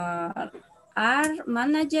are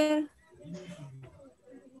manager.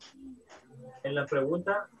 En la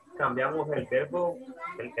pregunta cambiamos el verbo,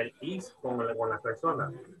 el is con la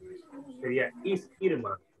persona. Sería is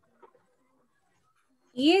Irma.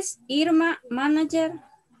 Is Irma manager?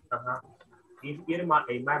 Ajá. Is Irma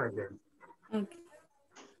a manager? Okay.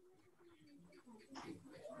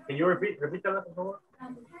 Can you repítala, por favor?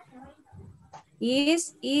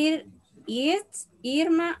 Is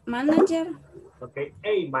Irma manager? Okay,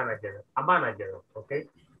 a manager, okay?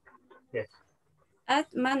 Yes.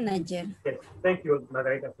 At manager. Yes. Thank you,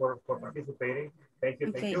 Margarita, for participating. Thank you,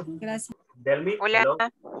 Okay, thank you. gracias. Delmi, Hola. hello.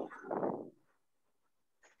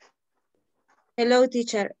 Hello,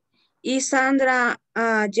 teacher. Is Sandra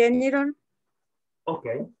janitor?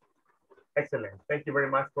 Okay, excellent. Thank you very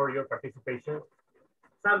much for your participation.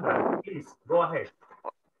 Sandra, please, go ahead.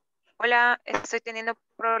 Hola, estoy teniendo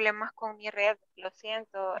problemas con mi red, lo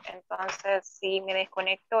siento. Entonces, si me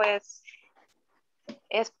desconecto es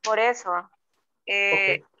por eso.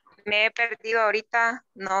 Okay. Me he perdido ahorita,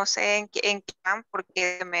 no sé en qué plan,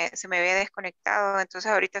 porque se me había desconectado.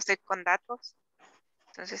 Entonces, ahorita estoy con datos.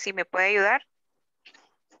 Entonces, si me puede ayudar.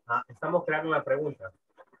 Estamos creando una pregunta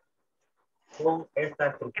con esta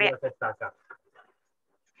estructura que está acá.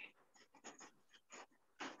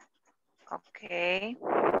 Ok.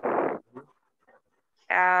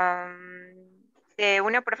 De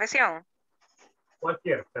una profesión.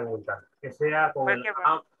 Cualquier pregunta, que sea con el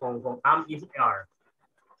am, is, are.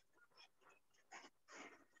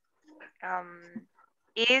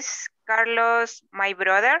 Is Carlos my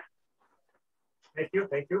brother? Thank you.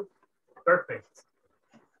 Perfect.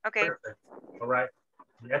 Okay. Perfect. All right.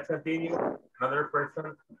 Let's continue. Another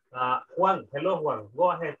person. Juan. Hello, Juan.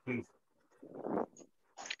 Go ahead, please.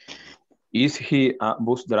 Is he a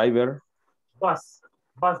bus driver? Bus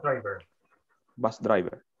driver. Bus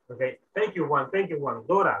driver. Okay. Thank you, Juan.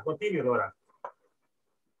 Dora, continue, Dora.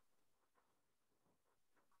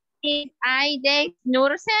 Is I the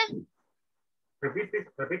nurse?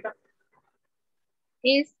 Repita.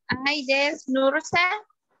 Is I the nurse?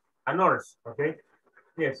 A nurse, okay.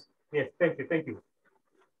 Yes. Thank you.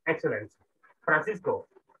 Excellent. Francisco.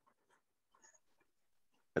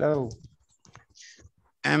 Hello.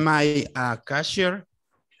 Am I a cashier?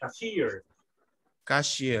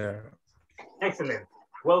 Cashier. Excellent.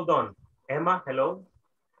 Well done. Emma, hello.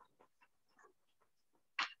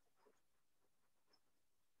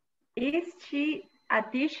 Is she a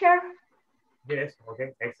teacher? Yes,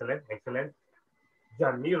 okay. Excellent.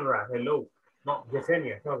 Janira, hello. No,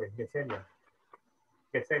 Yesenia, sorry, Yesenia.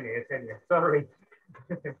 Sorry.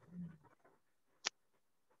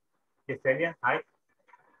 Yesenia, hi.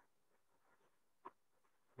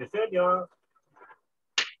 Yesenia.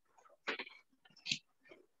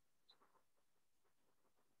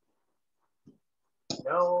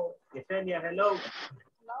 No, Yesenia, hello.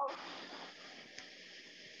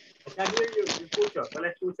 I can't hear you. No la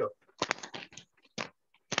escucho.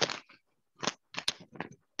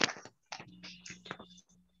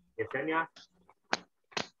 Yesenia.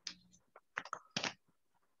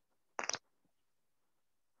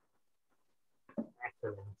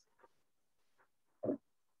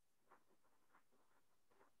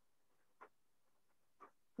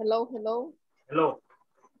 Hello, hello. Hello.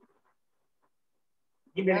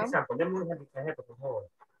 Give me an Yeah. example. Deme un ejemplo, por favor.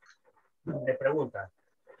 De pregunta.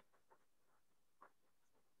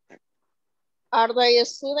 Are they a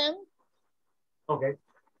student? Okay.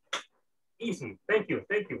 Easy. Thank you.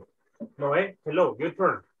 Thank you. Noé, hello. Your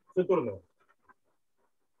turn. Su turno.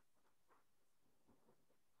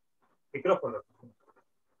 Micrófono.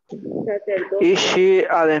 Is she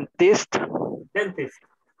a dentist? Dentist.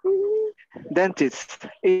 Dentist.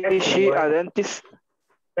 Is she a dentist?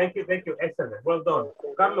 Thank you. Thank you. Excellent. Well done.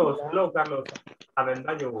 Carlos. Hello, Carlos.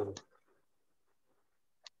 Avendaño.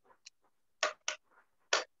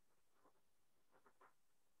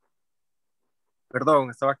 Perdón,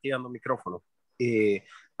 estaba activando el micrófono.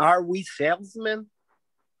 Are we salesmen?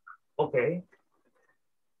 Okay.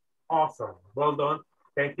 Awesome. Well done.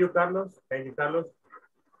 Thank you, Carlos. Thank you, Carlos.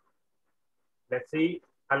 Let's see.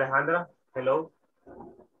 Alejandra. Hello.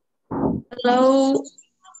 Hello.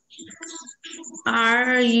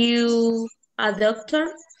 Are you a doctor?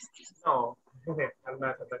 No, I'm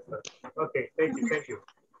not a doctor. Okay. Thank you. Thank you.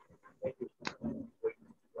 Thank you. Wait,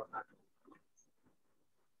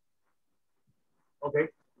 okay.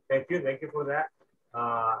 Thank you. Thank you for that.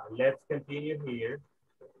 Let's continue here.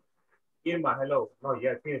 Irma, hello. No,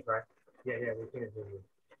 yeah, finished, right? Yeah, we finished with you.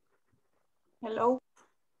 Hello.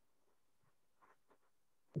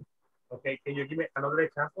 Okay, can you give me another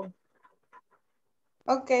example?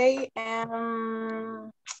 Okay.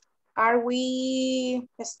 Are we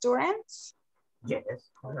students?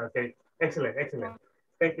 Yes. Okay. Excellent. Excellent.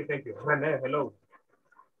 Thank you. Thank you. René, hello.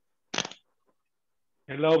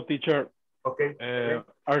 Hello, teacher. Okay.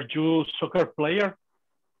 Are you soccer player?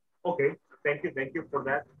 Okay. Thank you. Thank you for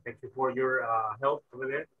that. Thank you for your help over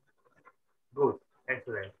there. Good.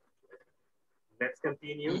 Excellent. Let's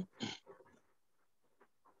continue.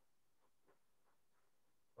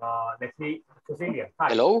 Let's see. Cecilia. Hi.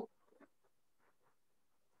 Hello.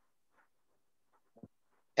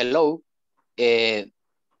 Hello.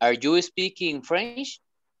 Are you speaking French?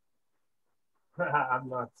 I'm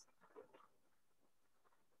not.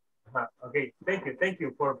 Okay. Thank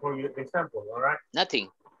you for your example. All right. Nothing.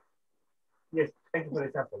 Yes. Thank you for the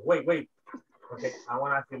example. Wait. Okay. I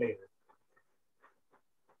want to ask you later.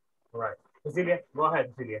 All right. Cecilia, go ahead,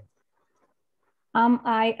 Cecilia. Am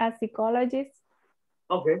I a psychologist?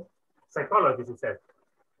 Okay. Psychologist, you said.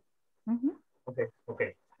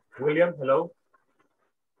 Okay. William, hello.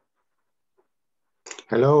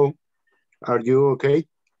 Hello. Are you okay,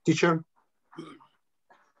 teacher?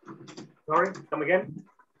 Sorry, come again.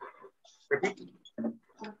 Repeat.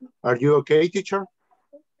 Are you okay, teacher?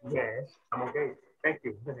 Yes, I'm okay. Thank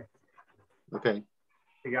you. Okay.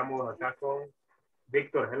 Sigamos acá con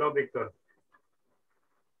Víctor. Hello, Víctor.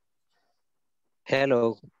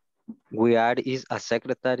 Hello. We are is a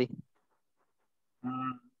secretary.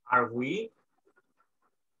 Are we?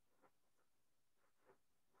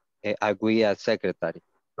 Are we a secretary?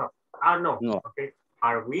 No. No. Okay.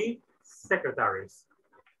 Are we secretaries?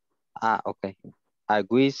 Okay. Are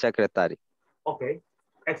we secretary? Okay.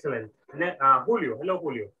 Excellent. Julio. Hello,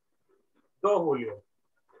 Julio. Go, Julio.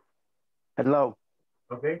 Hello.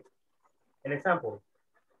 Okay. An example.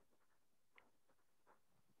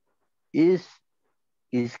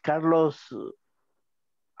 Is Carlos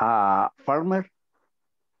a farmer?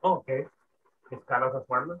 Okay. Is Carlos a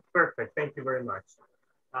farmer? Perfect. Thank you very much.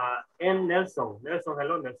 And Nelson. Nelson,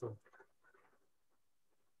 hello, Nelson.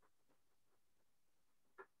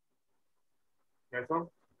 Nelson.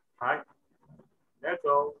 Hi.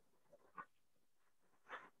 Nelson.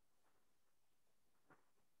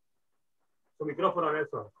 Su micrófono,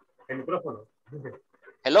 Nelson. El micrófono.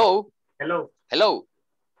 Hello. Hello. Hello.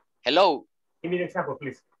 Hello. Give me an example,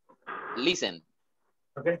 please. Listen.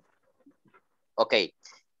 Okay. Okay.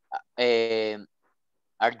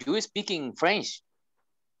 Are you speaking French?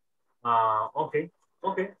 Okay.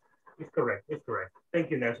 It's correct.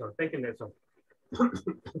 Thank you, Nelson.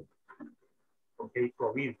 Okay,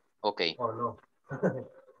 COVID. Okay. Oh, no.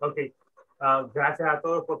 Okay. Gracias a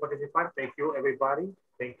todos por participar. Thank you, everybody.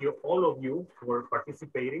 Thank you, all of you, for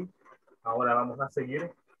participating. Ahora vamos a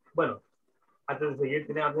seguir. Bueno, antes de seguir,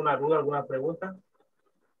 ¿tienen alguna duda, alguna pregunta?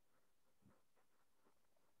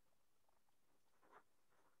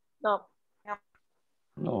 No.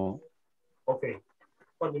 No. Ok.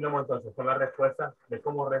 Continuamos entonces con la respuesta de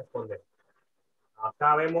cómo responder.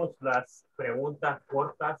 Acá vemos las preguntas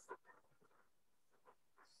cortas,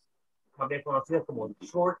 más bien conocidas como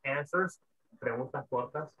short answers, preguntas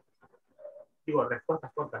cortas. Digo,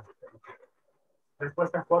 respuestas cortas.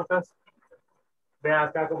 Respuestas cortas. Vean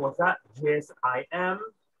acá cómo está. Yes, I am.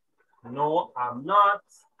 No, I'm not.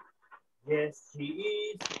 Yes,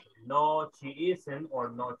 she is. No, she isn't, or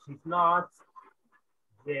no, she's not.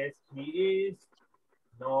 Yes, he is.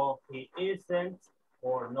 No, he isn't,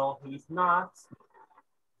 or no, he's not.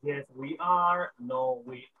 Yes, we are. No,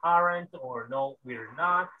 we aren't, or no, we're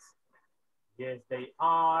not. Yes, they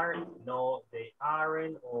are. No, they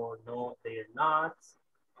aren't, or no, they're not.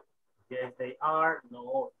 Yes, they are.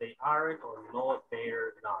 No, they aren't, or no,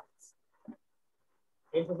 they're not.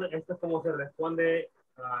 Esto es como se responde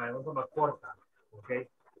en forma corta, ¿ok?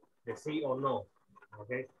 De sí o no,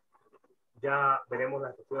 ¿ok? Ya veremos la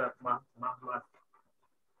estructura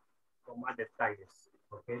con más detalles,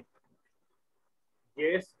 ¿ok?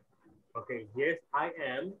 Yes, okay, yes, I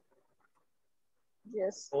am.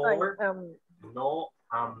 Yes, Or I am. no,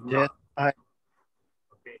 I'm Yes, not.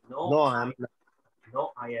 Okay, no, no, I'm not.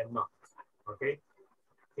 no, I am not. Okay,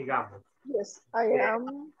 sigamos. Yes, I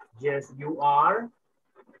am. Yes, you are.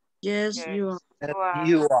 Yes, you are. Yes,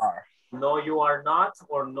 you are. No, you are not,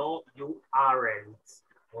 or no, you aren't.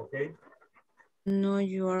 Okay. No,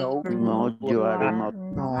 you are No, not. you are not.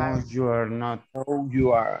 No, you are not. No,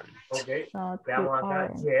 you are. Okay. Not you Veamos acá.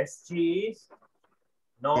 aren't. Yes, she is.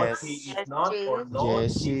 No, Yes. she is not, or no,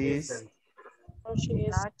 Yes, she she is. isn't. No, she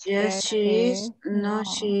is. Yes, she is. No,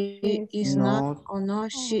 she is not. No, Or no,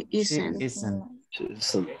 she she isn't. isn't. She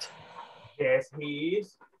isn't. Yes, he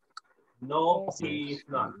is. No, Yes. he is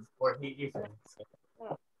not, or he isn't. Yes.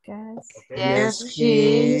 Okay. Yes, Yes, he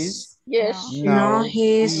he is. is. Yes, she No, No, is.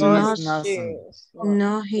 he is he not. is not. She is not.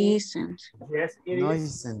 No, he isn't. Yes, it No, he is.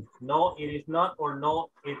 isn't. No, it is not, or no,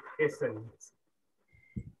 it isn't.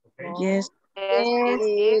 Okay. Yes. It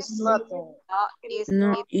is nothing.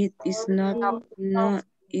 No, it is not. No,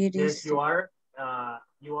 it Yes, is. you are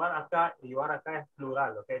acá es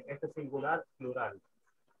plural, okay. Este es singular, plural,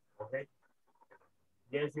 okay.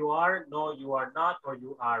 Yes, you are. No, you are not, or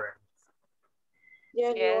you aren't.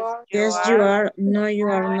 Yes, you are. Yes, you are. No, you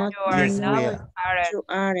are not. Yes, No, we are. you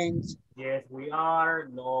aren't. Yes, we are.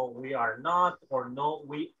 No, we are not, or no,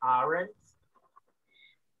 we aren't.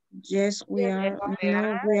 Yes, we Yes, are.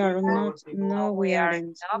 No, we are not. No, we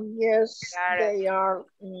aren't. yes, they are.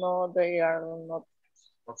 No, they are not.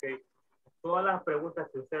 Okay. Todas las preguntas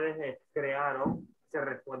que ustedes crearon se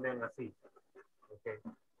responden así. Okay.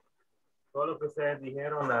 Todo lo que ustedes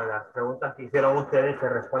dijeron, las preguntas que hicieron ustedes se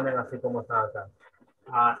responden así como están acá.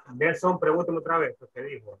 Nelson, pregúntame otra vez lo que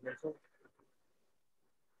dijo. Nelson.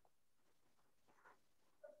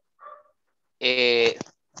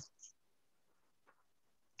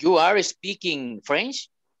 You are speaking French?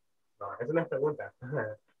 No, esa no es pregunta.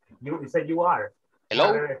 You said you are.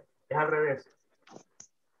 Hello? Es al revés.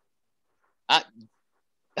 Ah,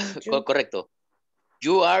 correcto.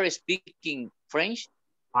 You are speaking French?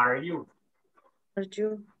 Are you? Are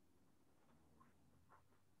you?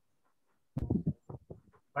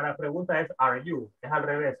 Para pregunta es are you. Es al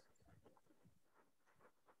revés.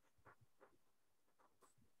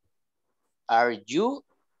 Are you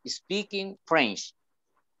speaking French?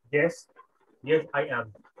 Yes. Yes, I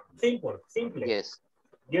am. Simple. Simple. Yes.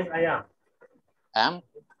 Yes, I am. Am?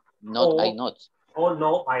 Not, I not. Oh,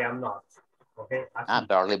 no, I am not. Okay. Así.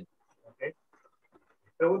 Barely. Okay.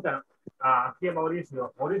 Pregunta aquí a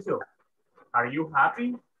Mauricio. Mauricio, are you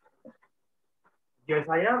happy? Yes,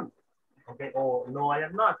 I am. Okay. Oh, no, I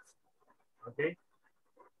am not. Okay.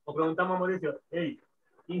 O preguntamos a Mauricio, hey,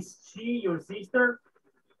 is she your sister?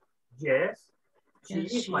 Yes, she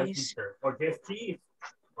Yes, is she my is. sister. Or yes, she is.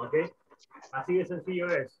 Okay. Así de sencillo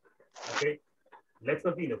es. Okay. Let's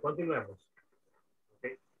continue. Continuemos.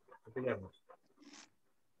 Okay. Continuemos.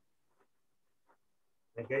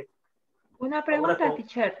 Okay. Una pregunta, Ahora,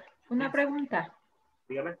 teacher. Una pregunta.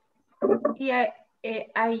 dígame. Y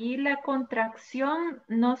allí la contracción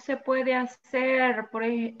no se puede hacer, por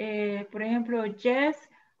ejemplo, yes,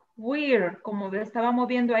 we're, como estábamos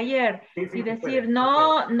viendo ayer, Sí, y decir puede,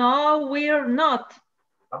 no, no, we're not.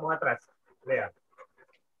 Vamos atrás. Vea.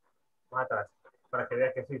 Vamos atrás. Para que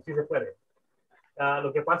vea que sí, sí se puede.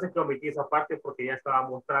 Lo que pasa es que omití esa parte porque ya estaba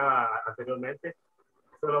mostrada anteriormente.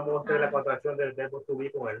 Solo mostré la contracción del verbo to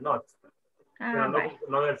be con el not. Pero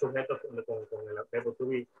no del sujeto con el verbo to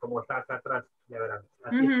be, como está acá atrás, ya verán.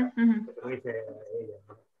 Aquí está. Lo dice ella.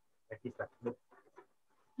 Aquí está.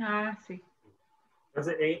 Sí.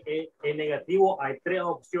 Entonces, en negativo hay tres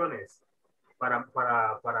opciones para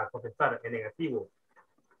contestar en negativo.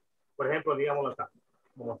 Por ejemplo, digámoslo acá.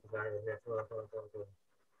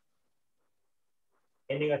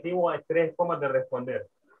 En negativo hay tres formas de responder.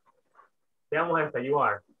 Veamos esta, you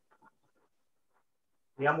are.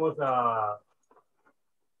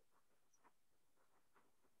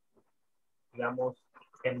 Digamos,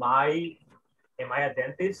 am I a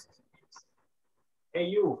dentist?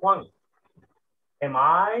 Hey, you, Juan. Am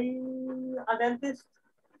I a dentist?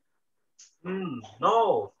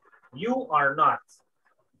 No, you are not.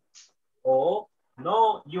 O,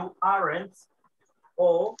 no, you aren't.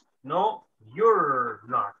 O, no, you're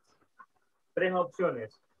not. 3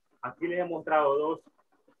 opciones. Aquí les he mostrado dos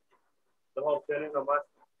opciones nomás.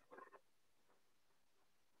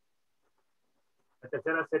 La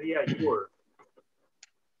tercera sería your.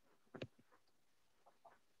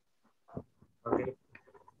 Okay.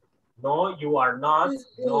 No, you are not.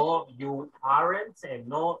 No, you aren't. And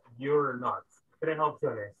no, you're not. 3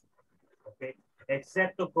 opciones. Okay.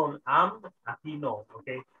 Excepto con am, aquí no.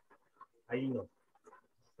 Okay. Ahí no.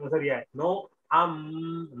 Entonces sería no,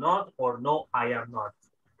 I'm not, or no, I am not.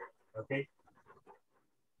 Okay.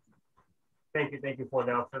 Thank you for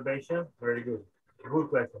the observation. Very good. Good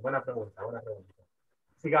question. Buena pregunta.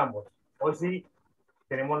 Sigamos. Hoy sí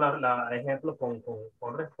tenemos la ejemplo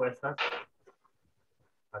con respuestas.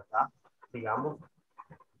 Acá. Sigamos.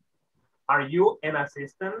 Are you an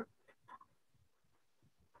assistant?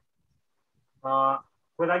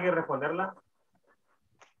 ¿Puede alguien responderla?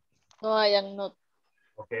 No, I am not.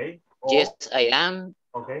 Okay. Yes, I am.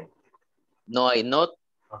 Okay. No, I not.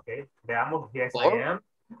 Okay. Veamos. Yes, Or, I am.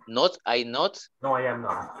 Not, I not. No, I am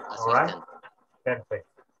not. Assistant. All right. Perfect.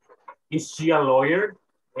 Is she a lawyer?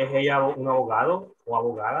 ¿Es ella un abogado o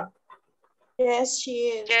abogada? Yes, she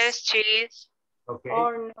is. Yes, she is. Okay.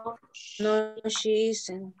 Or no. No, she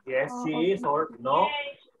isn't. Yes, she is, or no,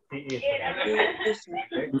 she isn't.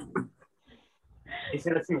 Okay. Is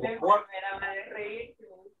it a chihuahua?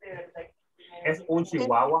 Es un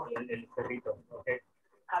chihuahua, el perrito. Okay.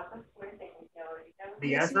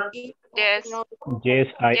 The answer? Yes. Yes,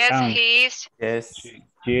 I Yes, am. he is. Yes.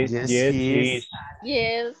 Yes, she is.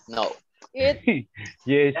 Yes. No. It.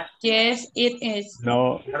 Yes. Yes, it is.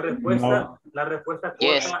 No. La respuesta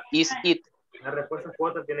Yes, corta. is it. La respuesta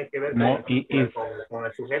corta tiene que ver No, it is. con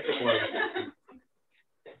el sujeto y con el...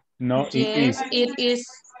 No, it Yes, is. it is.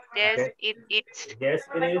 Yes, Okay. it is. Yes,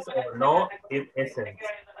 it is, or no, it isn't.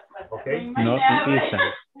 Okay. No, it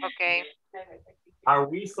isn't. Okay. Are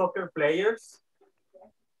we soccer players?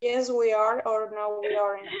 Yes, we are, or no, we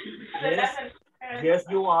aren't. Yes. Yes,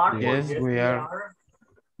 you are. Yes, we are.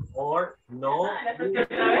 Or no, you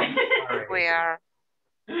aren't. We are.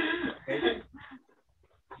 Okay.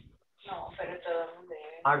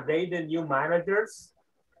 Are they the new managers?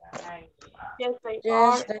 Yes, they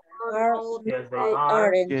Yes, are. they or are. no, Yes, they They are.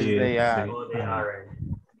 aren't. Yes, they are. No, they aren't.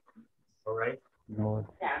 All right. No.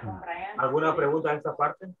 ¿Alguna pregunta en esta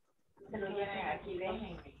parte?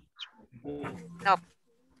 No.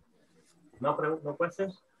 No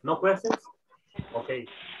questions? No questions? Okay.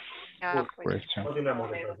 No. Question.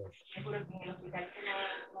 Continuemos entonces.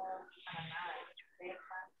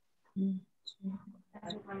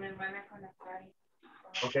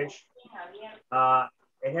 Okay.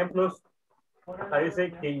 Ejemplos. Acá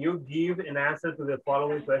dice, can you give an answer to the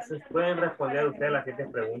following questions? ¿Pueden responder ustedes las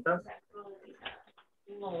siguientes preguntas?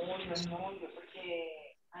 No, yo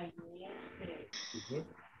porque ayer...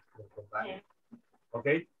 Ok.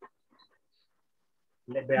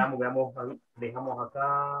 Veamos, dejamos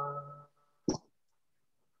acá.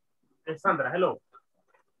 Sandra, hello.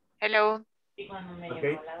 Hello.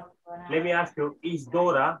 Okay. Let me ask you, is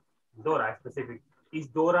Dora specific, is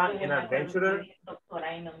Dora an adventurer?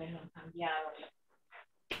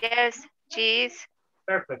 Yes, she is.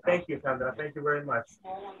 Perfect. Thank you, Sandra. Thank you very much.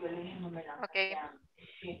 Okay.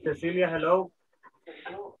 Cecilia, hello.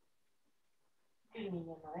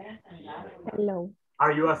 Hello.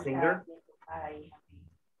 Are you a singer?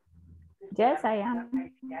 Yes, I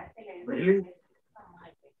am. Really?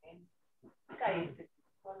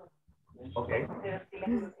 Okay.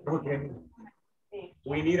 Okay.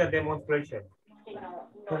 We need a demonstration.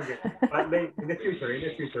 Okay. But in the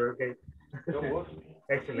future, okay.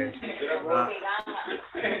 Excellent.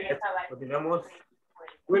 Continuamos.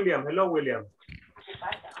 William, hello, William.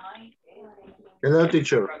 Hello,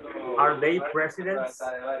 teacher. Are they presidents?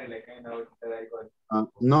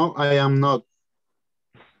 No, I am not.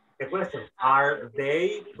 The question, are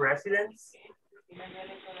they presidents?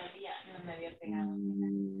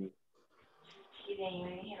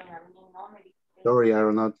 Sorry, I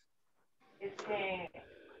am not.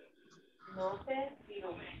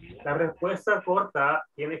 La respuesta corta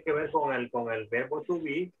tiene que ver con el verbo to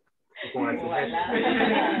be y con el sujeto.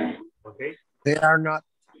 Okay. They are not.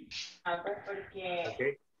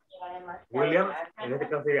 Okay. William, en este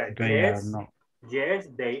caso sería yes, yes,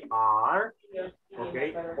 they are.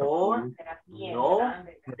 Okay. Or no,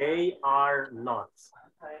 they are not.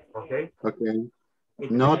 Okay. Okay.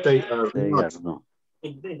 No, they are not. No.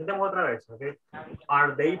 Intentemos otra vez. Okay.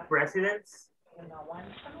 Are they presidents?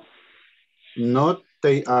 Not,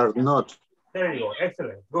 they are not. There you go.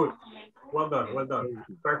 Excellent. Good. Well done. Well done.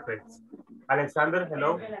 Perfect. Alexander,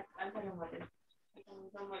 hello.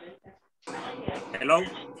 Hello.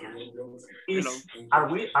 Is,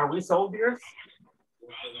 are we soldiers?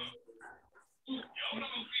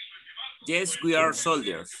 Yes, we are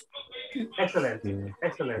soldiers. Excellent.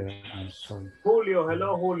 Excellent. Julio,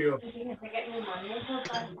 hello, Julio.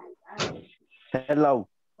 Hello.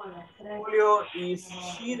 Julio, is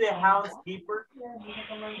she the housekeeper?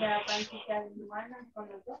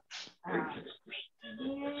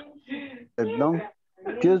 Perdón.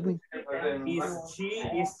 Excuse me. Is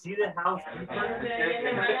she the housekeeper?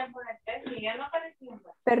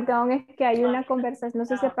 Perdón, es que hay una conversación, no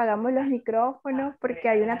sé si apagamos los micrófonos porque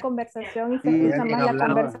hay una conversación y se Sí, escucha más la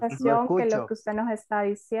conversación no que lo escucho. que usted nos está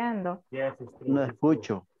diciendo. Yes, No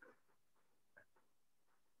escucho.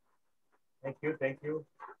 Thank you, thank you.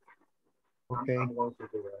 Okay. I'm going to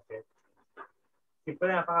do it, okay. Si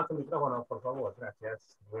pueden apagar su micrófono, por favor.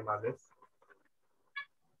 Gracias. Muy amables.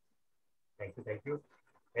 Thank you, thank you.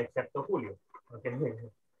 Excepto Julio. Okay.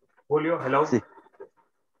 Julio, hello. Sí.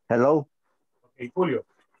 Hello. Okay, Julio.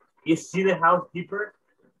 Is she the housekeeper?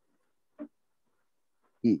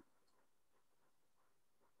 Y.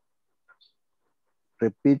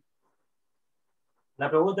 Repeat. La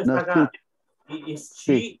pregunta No está acá.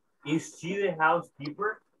 escucho. Is she the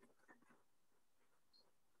housekeeper?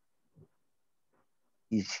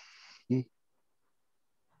 Is she?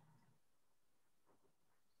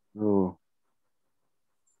 Oh.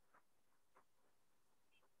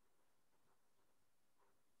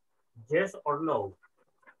 Yes or no?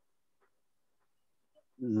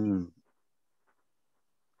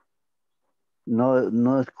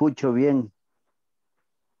 No escucho bien.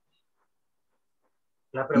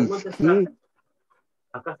 La pregunta está.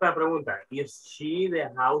 Acá está la pregunta. Is she the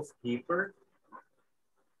housekeeper?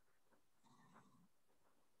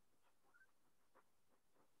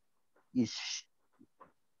 Is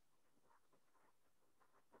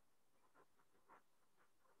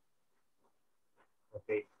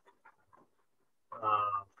Okay.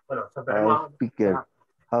 Bueno, sabemos.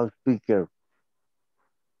 house speaker.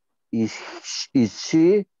 Is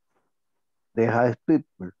she the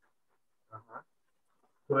housekeeper? Ajá.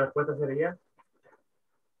 ¿Tu respuesta sería?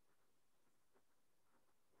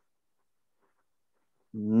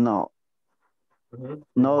 No.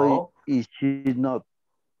 No. Is she not?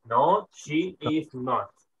 No, she is not.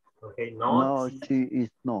 Okay, No, she is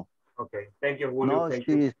not. Okay, thank you, Julio. No, thank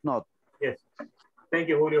she you. is not. Yes. Thank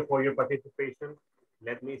you, Julio, for your participation.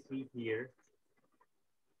 Let me see here.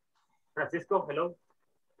 Francisco, hello.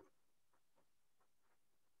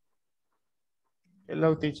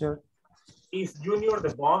 Hello, teacher. Is Junior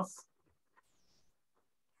the boss?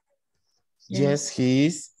 Yes, he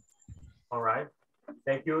is. All right.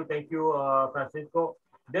 Thank you, Francisco.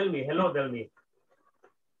 Delmi, hello, Delmi.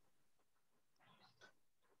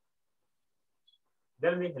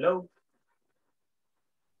 Delmi, hello.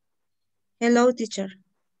 Hello, teacher.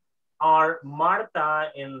 Are Marta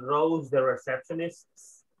and Rose the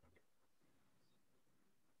receptionists?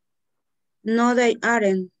 No, they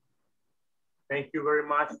aren't. Thank you very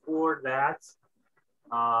much for that.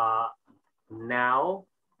 Now,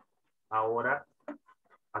 ahora,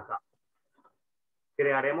 acá.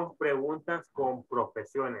 Crearemos preguntas con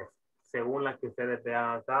profesiones, según las que ustedes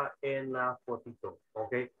vean acá en la fotito,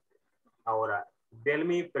 ¿ok? Ahora,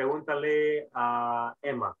 Delmi, pregúntale a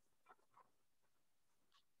Emma.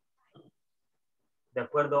 De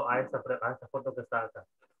acuerdo a esta foto que está acá.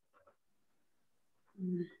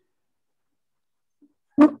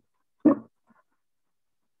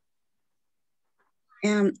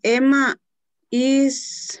 Emma,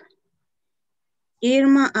 is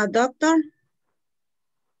Irma a doctor?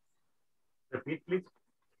 Repeat, please.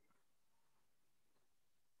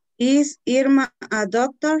 Is Irma a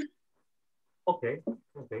doctor? Okay,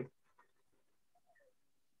 okay.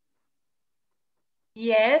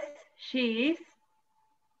 Yes, she is.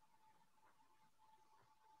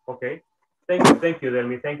 Okay. Thank you,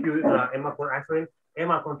 Delmi. Thank you, Emma, for answering.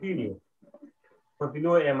 Emma, continue.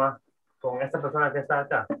 Continúe, Emma, con esta persona que está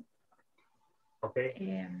acá. Okay.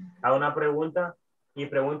 Haga una pregunta y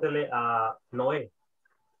pregúntele a Noé.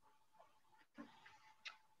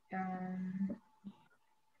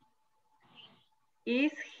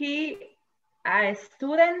 Is he a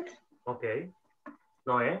student? Okay.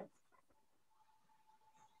 Noé.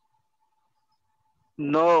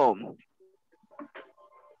 No.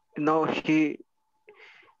 No, he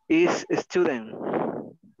is a student.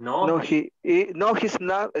 No, he's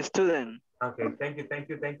not a student. Okay, thank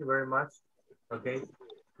you very much. Okay,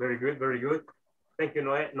 very good. Thank you,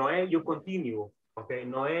 Noé. Noé, you continue. Okay,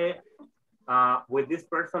 Noé, With this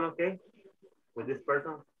person, okay? With this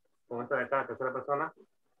person, con esta de acá, tercera persona.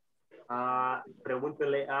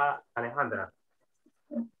 Pregúntele a Alejandra.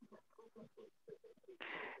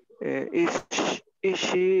 Is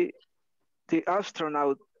she the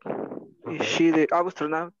astronaut? Okay. Is she the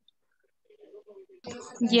astronaut?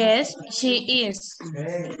 Yes, she is.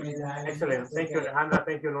 Excellent. Thank you, Alejandra.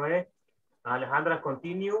 Thank you, Noé. Alejandra,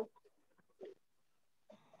 continue.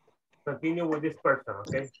 Continue with this person,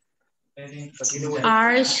 okay? Continue with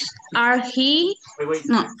Are he? wait.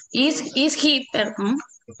 No, is he? Perdón.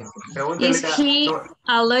 Pregúntele Is he no,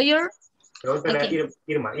 a lawyer? pregúntele Okay. a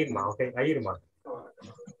Irma, okay? A Irma.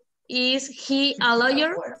 Is he a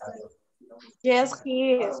lawyer? Yes,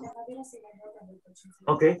 he is.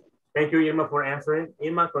 Okay. Thank you, Irma, for answering.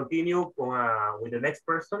 Irma, continue con, with the next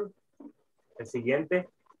person. El siguiente.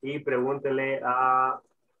 Y pregúntele a...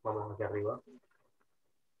 Vamos hacia arriba.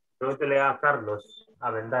 Pregúntele a Carlos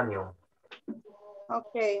Avendaño.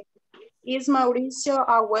 Okay. Is Mauricio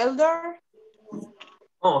a welder?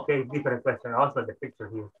 Oh, okay. Different question. Also the picture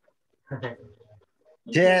here.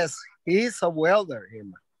 Yes, he's a welder,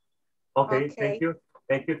 Irma. Okay, Okay. thank you.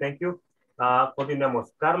 Thank you, thank you.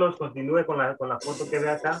 Continuamos. Carlos, continúe con la foto que ve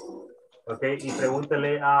acá. Ok, y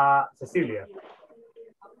pregúntele a Cecilia.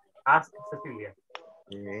 Ask Cecilia.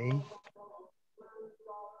 Okay.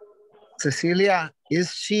 Cecilia,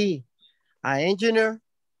 is she an engineer?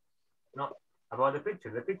 No, about the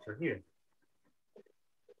picture here.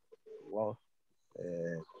 Well,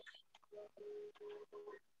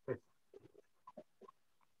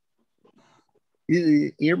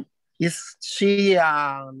 is she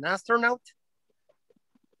an astronaut?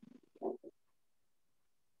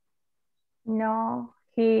 No,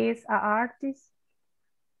 he is an artist.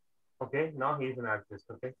 Okay, no, he's an artist.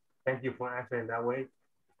 Okay, thank you for answering that way.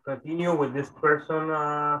 Continue with this person,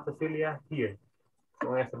 Cecilia, here.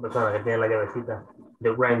 Con esta persona que tiene la llavecita,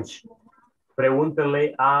 the wrench.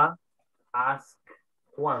 Pregúntele a Ask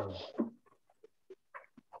Juan.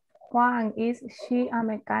 Juan, is she a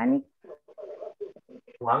mechanic?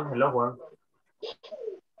 Juan, hello, Juan.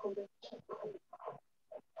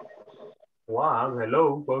 Juan,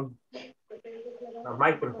 hello, Juan. A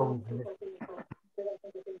microphone.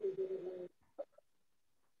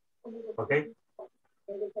 Okay.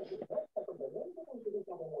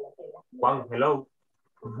 Juan, hello.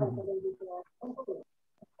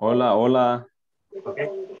 Hola, hola. Okay.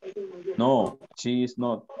 No, she is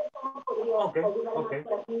not. Okay, okay.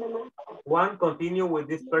 Juan, continue with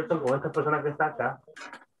this person, con esta persona que está acá,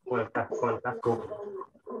 con el casco.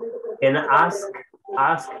 And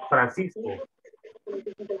ask Francisco.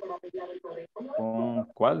 ¿Con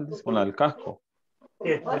cuál? Con la del casco.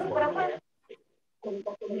 Yes, this one.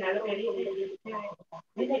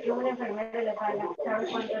 Dice que una enfermera le paga,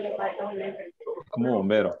 ¿sabe cuánto le paga una enfermera? Como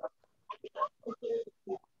bombero.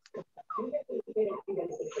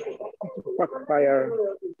 Fire.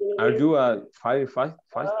 Are you a firefighter?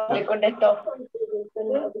 Le contestó.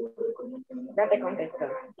 Ya te contestó.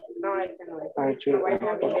 No, este no es. Are you a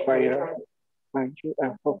fire? Are you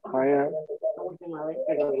a fire? La última vez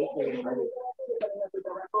que lo dije.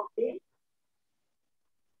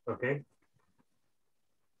 Okay.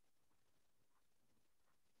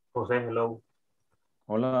 Jose, hello.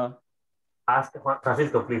 Hola. Ask Juan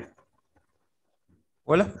Francisco, please.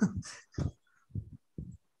 Hola.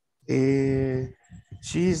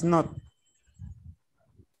 She is not.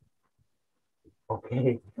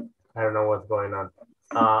 Okay. I don't know what's going on.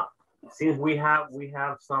 Since we have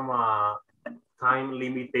some time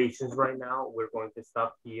limitations right now, we're going to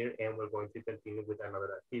stop here and we're going to continue with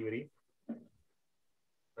another activity.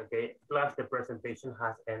 Okay. Plus the presentation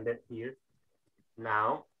has ended here.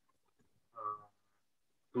 Now,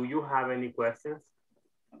 do you have any questions?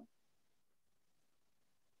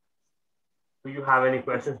 Do you have any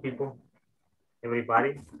questions, people?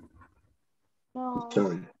 Everybody? No.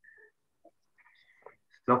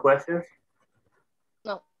 No questions?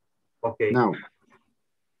 No. Okay. No.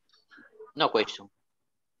 No question.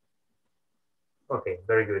 Okay,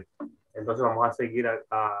 very good. Entonces vamos a seguir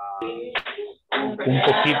Un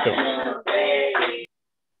poquito.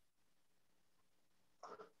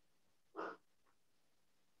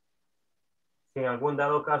 Si en algún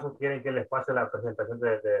dado caso quieren que les pase la presentación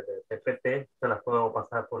de PPT, se las puedo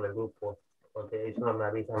pasar por el grupo, porque ellos no me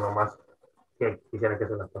avisan nomás que quisieran que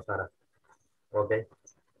se las pasara. Ok.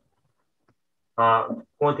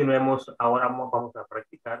 Continuemos. Ahora vamos a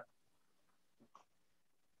practicar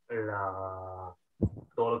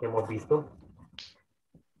todo lo que hemos visto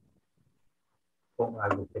con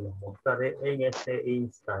algo que les mostraré en este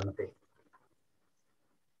instante.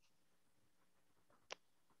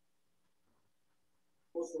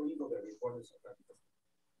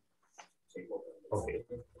 Okay.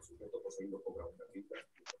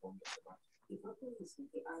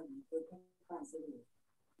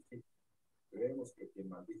 Creemos que quien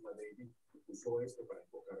maldijo a David usó esto para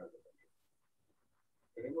invocar a Dios.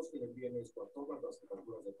 Queremos que le envíen esto a todas las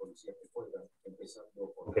jefaturas de policía que puedan,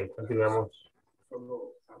 empezando por... Ok, continuamos.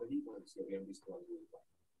 Solo averigüen si habían visto algo igual.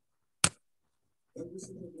 Tal vez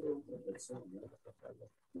se me dio otra persona.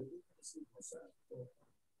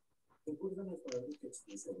 ¿Recuerdan el padre que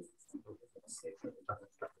expuso a los discípulos de la secta de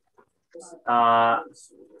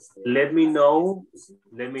let me know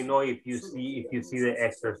if you see the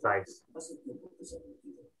exercise.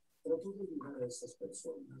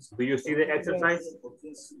 Do you see the exercise?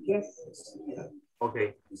 Yes.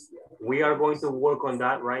 Okay. We are going to work on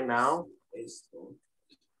that right now.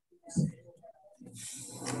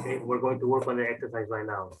 Okay, we're going to work on the exercise right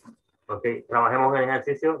now. Okay, trabajemos en el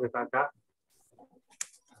ejercicio que está acá.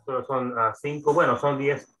 Solo son 5, bueno, son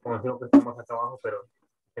 10, como digo que estamos acá abajo, pero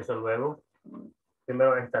eso luego.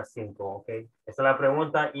 Primero estas 5, ok. Esa es la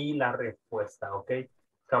pregunta y la respuesta, ok.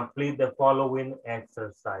 Complete the following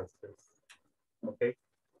exercises, ok.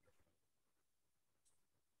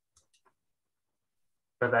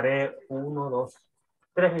 Trataré 1, 2,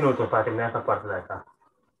 3 minutos para terminar esta parte de acá,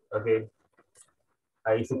 ok.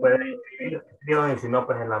 Ahí se puede escribir, y si no,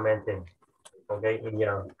 pues en la mente, ok. In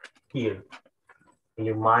your here, in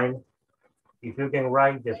your mind. If you can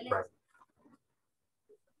write, just write.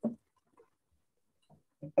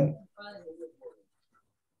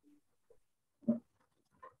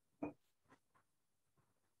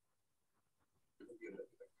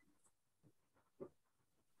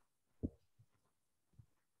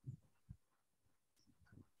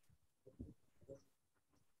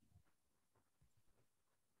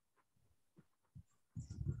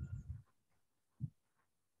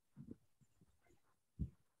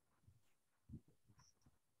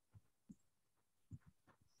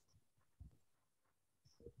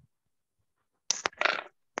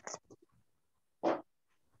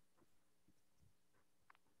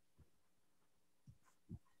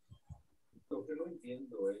 Lo que no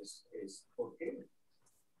entiendo es por qué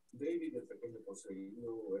David, el pequeño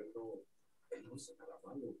poseído, él no hizo nada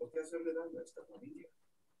malo. ¿Por qué hacerle daño a esta familia?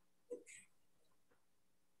 ¿Por qué?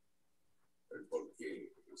 El por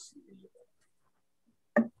qué decide llevar.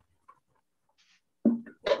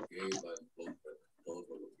 El por qué va en contra de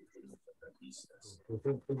todo lo que creen los satanistas.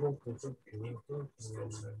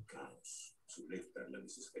 Causa el caos, suelta la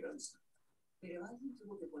desesperanza. Pero alguien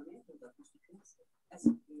tuvo que ponerlo bajo su casa.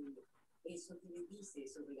 Así que eso que le dice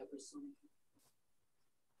sobre la persona que...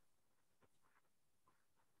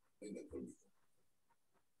 Venga conmigo.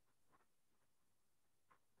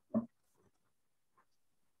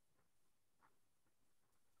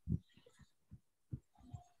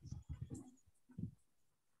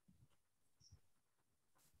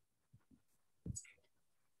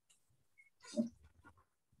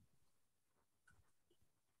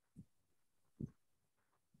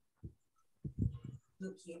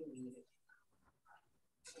 No quiero ir.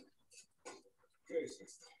 ¿Qué es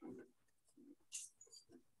esto?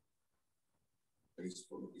 Es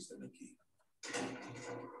por lo que están aquí.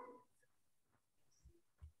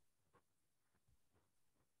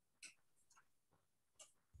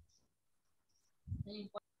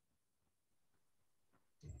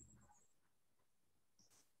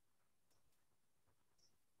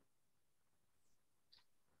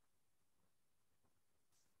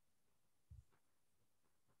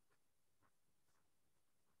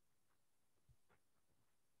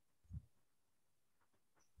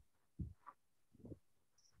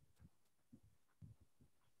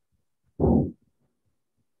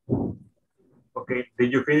 Okay,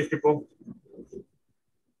 did you finish, people?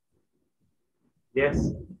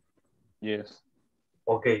 Yes? Yes.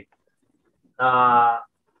 Okay.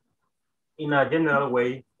 In a general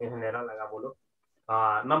way, en general, hagámoslo.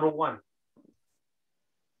 Number 1.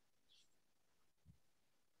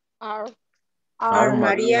 Are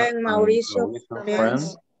Maria and Mauricio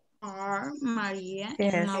friends? Are Maria and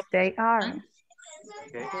Yes, Mauricio. they are.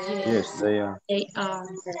 Okay. Yes, they are. They are.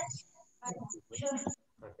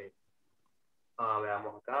 Okay.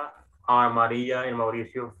 Veamos acá. Are Maria and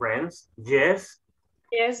Mauricio friends? Yes.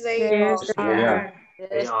 Yes, they Yes, are. they are.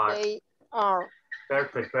 They are. They are.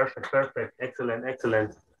 Perfect, perfect, perfect. Excellent,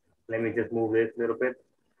 excellent. Let me just move this a little bit.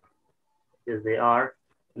 Yes, they are.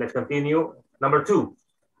 Let's continue. Number 2.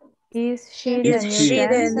 Is she Is the she new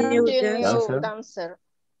the new dancer? Dancer.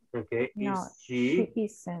 Okay. No, Is she?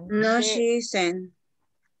 isn't. No, she isn't.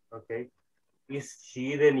 Okay. Is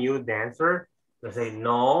she the new dancer? Let's say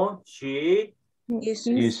no, she Is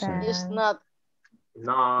Is not.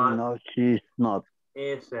 Not. No, she's not.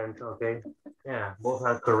 Isn't. Okay. Yeah, both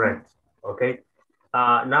are correct. Okay.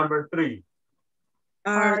 Number 3.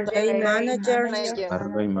 Are they managers? Are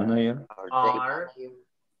they manager? Are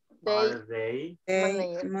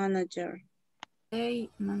They manager. They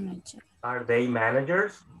manager. Are they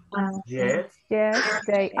managers? Yes. Yes,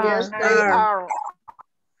 they are. Yes, they are.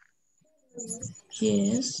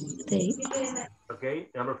 Yes, they. Okay.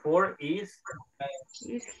 Number 4 is.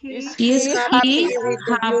 Is he? Is he happy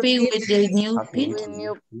with the new Happy pet? with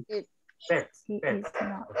New kid. Pets. He Pets. is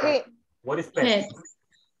not. Okay. What is pets? Pet.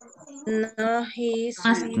 No, he is.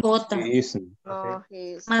 Mascota. He isn't. No,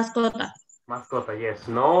 he's Mascota. Mascota. Yes.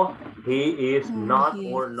 No, he is not,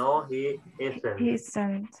 he or no, he isn't.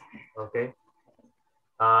 Isn't. Okay.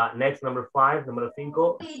 Next, number 5, number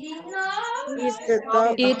 5. Is the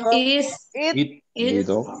dog It a dog? is. Eat the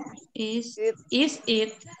dog. Is it.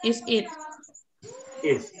 it? Is it?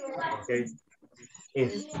 Is. Okay.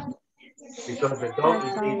 Is. Because the dog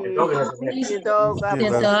is it. The dog has a head. Is The dog the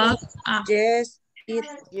apple. dog? Yes, it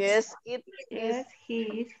Yes, it is. Yes, he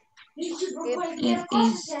is. It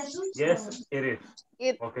is. Yes, it is.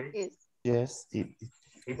 It Okay. is. Yes, it is.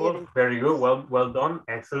 People, very good. Well done.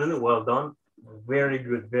 Excellent. Well done. Very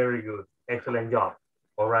good. Very good. Excellent job.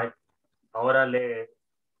 All right. Ahora le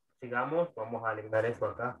sigamos. Vamos a eliminar esto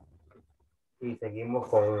acá. Y seguimos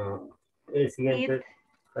con el siguiente.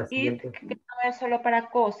 La It, siguiente. que no es solo para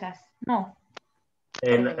cosas. No,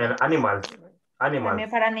 En animals. Animals. también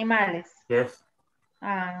para animales. Yes.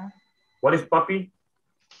 Ah, What is puppy?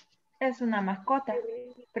 es una mascota.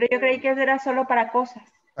 Pero yo creí que era solo para cosas.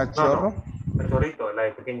 Cachorro. Cachorrito,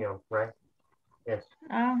 like pequeño, right? Yes.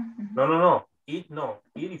 Ah, No. It, no.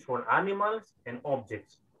 It is for animals and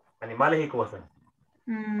objects. Animales y cosas.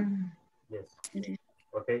 Yes.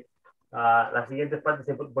 Okay. La siguiente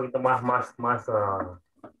parte es un poquito más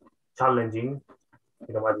challenging,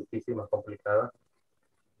 sino más difícil, más complicada.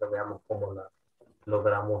 Pero veamos cómo la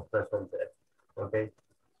logramos resolver. Okay.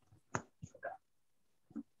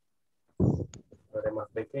 Lo más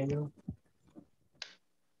pequeño.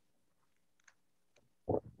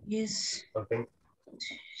 Yes. Okay.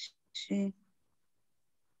 Sí.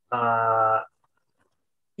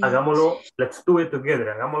 Hagámoslo, let's do it together,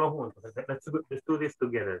 hagámoslo juntos. Let's do this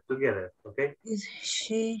together, okay? Is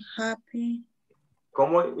she happy?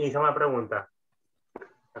 ¿Cómo iniciamos la pregunta?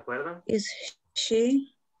 ¿Se acuerdan? Is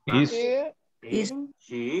she? Is.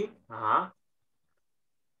 She, ajá.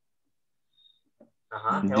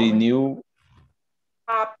 Ajá. The new.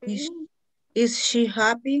 Happy. Is she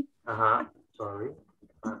happy? Ajá. Sorry.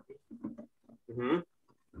 Happy.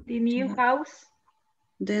 The new house.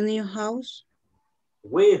 The new house.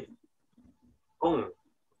 With. Con.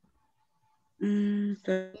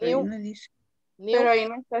 Pero ahí no dice. Pero ahí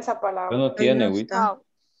no está esa palabra. Pero no tiene no with. está.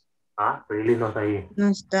 Really no está ahí. No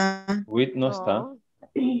está. With no está.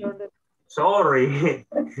 Sorry.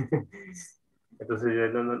 Entonces yo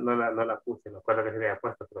no la puse, no acuerdo que se había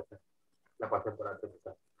puesto, pero la pasé por alto.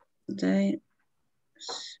 They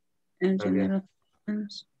engineer.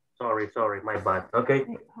 Sorry, my bad. Okay.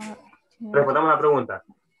 Respondamos la pregunta.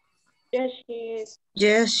 Yes, she is.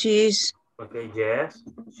 Yes, she is. Okay, yes,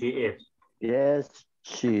 she is. Yes,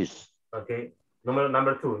 she is. Okay.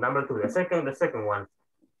 Number two. The second one.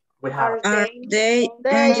 We have. Are they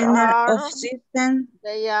engineer of system?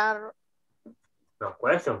 They are. No,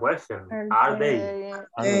 question. Are they?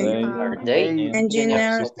 Are they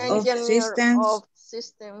engineer of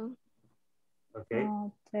systems? Okay.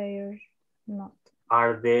 No, they're not.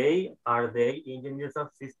 Are they engineers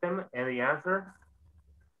of system? Any answer?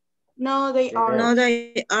 No, they are. No,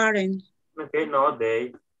 they aren't. Okay, no,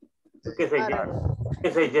 they. You can say yes. You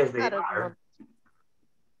can say yes, they are.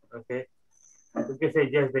 Okay. You can say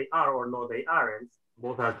yes, they are, or no, they aren't.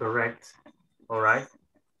 Both are correct. All right.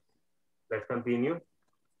 Let's continue.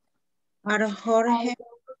 Are Jorge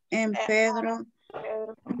and Pedro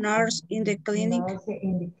nurse in the clinic?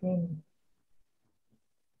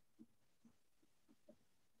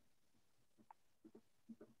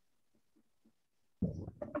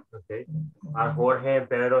 Okay. Are Jorge and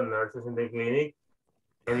Pedro nurses in the clinic?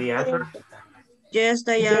 Any answer? Yes,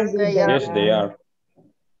 they are. Yes, they are.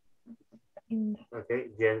 Okay.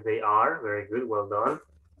 Yes, they are. Very good. Well done.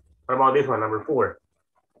 What about this one, number 4?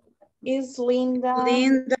 Is Linda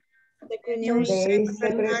the new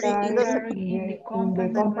secretary in the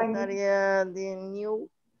company? The new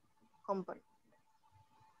company.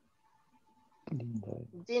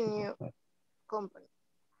 The new company.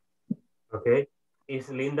 Okay. Is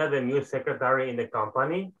Linda the new secretary in the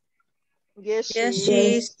company? Yes, she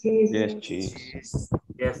is. Yes, she is.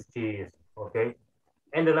 Yes, she is. Okay.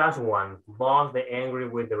 And the last one, boss, the angry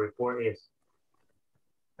with the report is?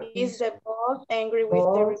 Is the boss angry with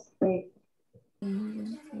the report?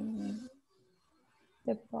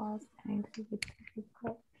 The boss angry with the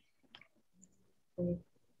report.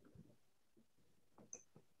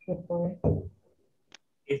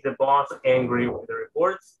 Is the boss angry with the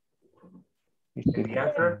reports? Is the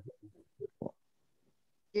answer?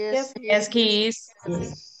 Yes. Yes, he is.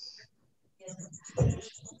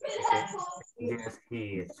 Yes,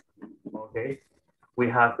 he is. Okay. We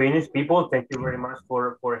have finished, people. Thank you very much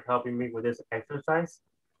for helping me with this exercise.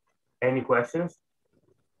 Any questions?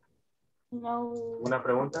 No. ¿Una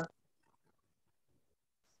pregunta?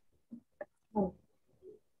 No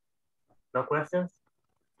questions?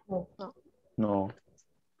 No.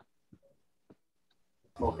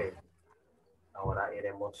 Ok. Ahora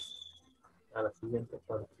iremos a la siguiente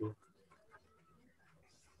parte.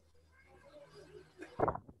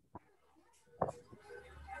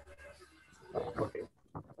 Ok.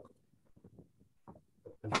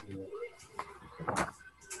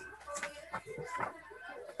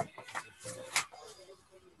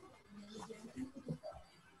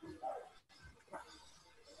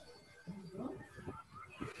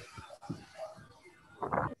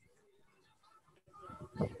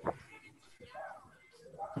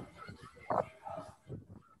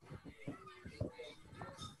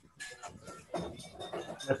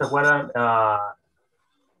 ¿No se acuerdan?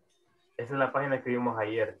 Esa es la página que vimos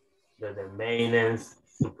ayer. Desde maintenance,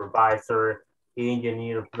 supervisor,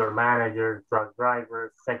 engineer, floor manager, truck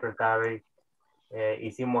driver, secretary.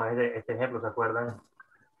 Hicimos este ejemplo, ¿se acuerdan?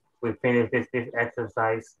 We finished this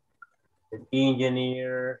exercise. The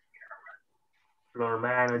engineer, floor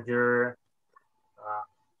manager,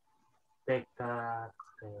 secretary,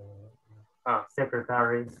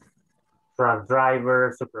 truck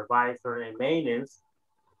driver, supervisor, and maintenance.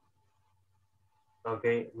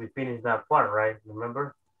 Okay, we finished that part, right?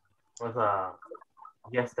 Remember? It was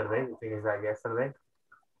yesterday. We finished that yesterday.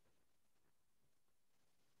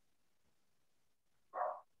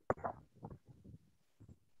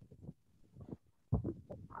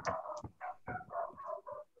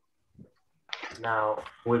 Now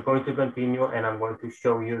we're going to continue, and I'm going to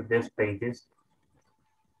show you these pages.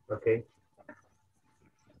 Okay.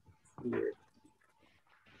 Here.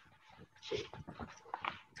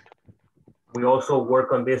 We also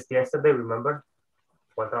worked on this yesterday, remember?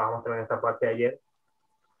 Cuando trabajamos también esta parte ayer.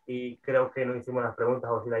 Y creo que no hicimos las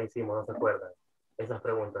preguntas, o si las hicimos, no se acuerdan. Esas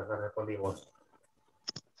preguntas las respondimos.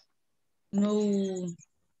 No.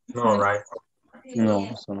 No, right? No,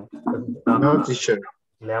 eso no. No, teacher.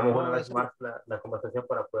 Leamos una vez más la conversación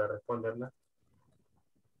para poder responderla.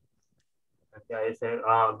 Aquí dice,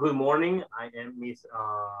 good morning, I am Miss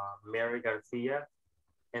Mary Garcia,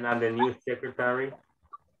 and I'm the new secretary.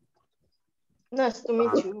 Nice to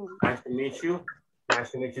meet you. Nice to meet you.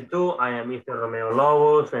 Nice to meet you too. I am Mr. Romeo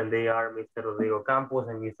Lobos, and they are Mr. Rodrigo Campos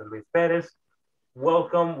and Mr. Luis Perez.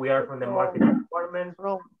 Welcome. We are from the marketing department.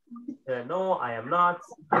 No, I am not.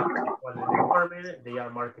 I'm from the department. They are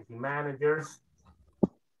marketing managers.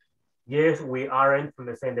 Yes, we aren't from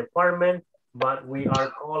the same department, but we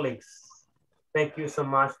are colleagues. Thank you so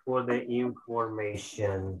much for the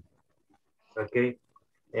information. Okay,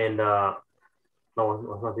 and no, it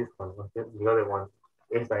was not this one. It was the other one.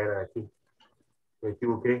 Esta era aquí. Me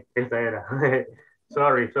equivoqué. Esta era.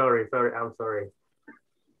 sorry. I'm sorry.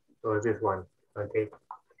 It was this one. Okay.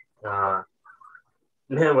 Voy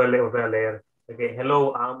a leer. Okay.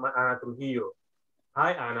 Hello, I'm Ana Trujillo.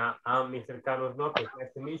 Hi, Ana. I'm Mr. Carlos Lopez.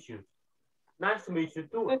 Nice to meet you. Nice to meet you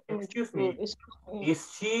too. Excuse me.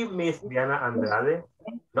 Is she Miss Diana Andrade?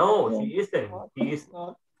 No, she isn't. She is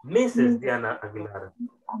Mrs. Diana Aguilar.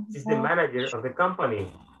 She's the manager of the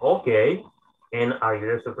company. Okay. And are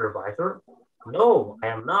you the supervisor? No, I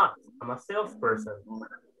am not. I'm a salesperson.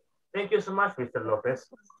 Thank you so much, Mr. Lopez.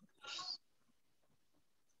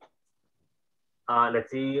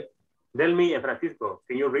 Let's see. Delmi and Francisco,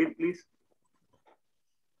 can you read, please?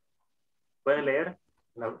 ¿Pueden leer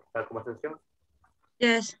la conversación?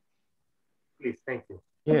 Yes. Please, thank you.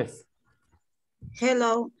 Yes.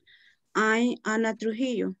 Hello, I'm Ana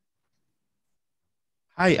Trujillo.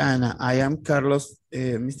 Hi, Ana. I am Carlos,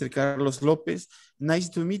 Mr. Carlos Lopez. Nice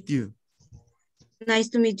to meet you. Nice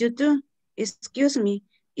to meet you too. Excuse me,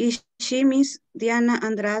 is she Miss Diana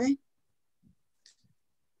Andrade?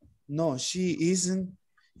 No, she isn't.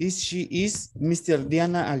 She is Mr.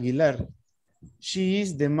 Diana Aguilar. She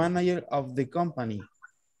is the manager of the company.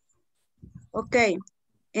 Okay.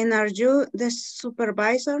 And are you the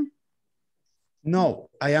supervisor? No,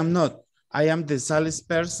 I am not. I am the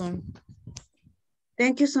salesperson.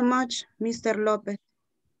 Thank you so much, Mr. Lopez.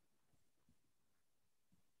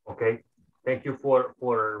 Okay. Thank you for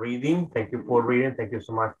reading. Thank you for reading. Thank you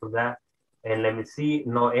so much for that. And let me see.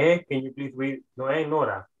 Noé, can you please read? Noé,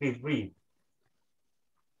 Nora, please read.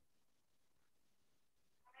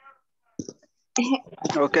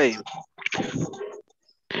 Okay.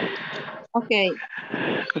 Okay.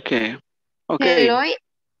 Okay. Okay. Hello.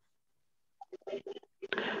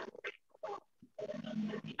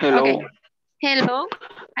 Hello. Okay. Hello.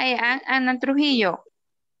 I am Ana Trujillo.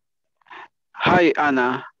 Hi,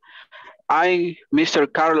 Anna. I'm Mr.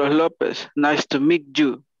 Carlos Lopez. Nice to meet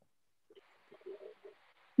you.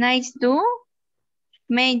 Nice to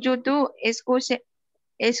meet you too. Excuse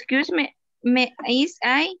me. Is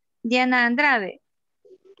I Diana Andrade?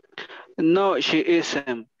 No, she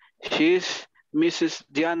isn't. She's Mrs.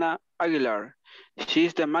 Diana Aguilar.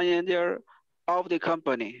 She's the manager of the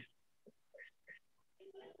company.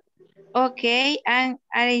 Okay, and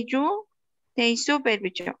are you the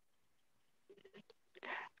supervisor?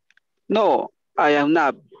 No, I am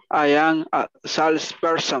not. I am a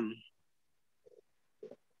salesperson.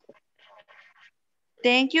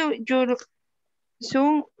 Thank you, your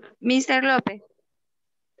son, Mr. Lopez.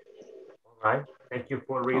 All right. Thank you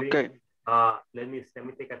for reading. Okay. Let me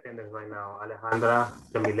take attendance right now. Alejandra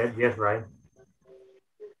Camilet, yes, right?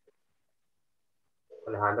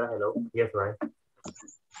 Alejandra, hello. Yes, right?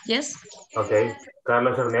 Yes. Okay.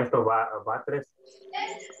 Carlos Ernesto Batres,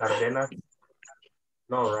 Cardenas.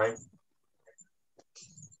 No, right?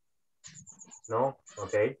 No?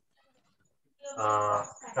 Okay.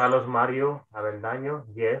 Carlos Mario Avendaño,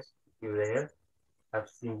 yes, you there. I've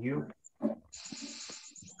seen you.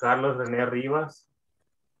 Carlos René Rivas.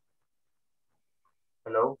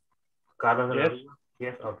 Hello. Carlos René Yes. Rivas.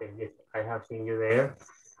 Yes, okay, yes, I have seen you there.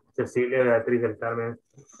 Cecilia Beatriz del Carmen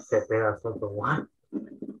Cepeda Soto. What?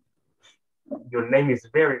 Your name is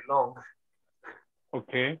very long.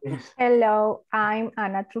 Okay. Hello, I'm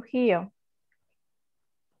Ana Trujillo.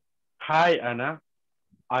 Hi, Anna.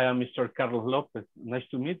 I am Mr. Carlos Lopez. Nice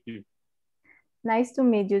to meet you. Nice to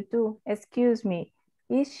meet you too. Excuse me,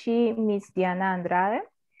 is she Miss Diana Andrade?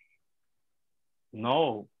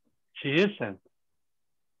 No, she isn't.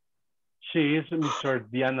 She is Mr.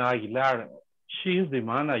 Diana Aguilar. She is the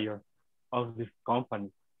manager of this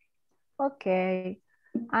company. Okay,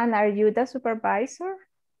 and are you the supervisor?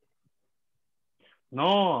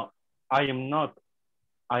 No, I am not.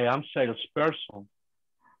 I am salesperson.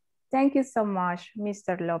 Thank you so much,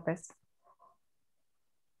 Mr. Lopez.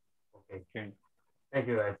 Okay. Thank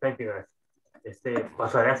you, guys. Thank you, guys.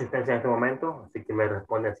 Pasaré asistencia en este momento, así que me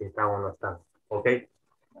responden si están o no están. Ok.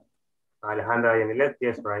 Alejandra Yanilet,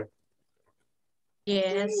 yes, right?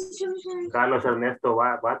 Yes. Carlos Ernesto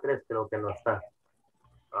Batres, creo que no está.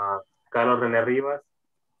 Carlos René Rivas.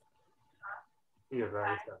 Sí,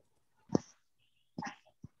 right, está.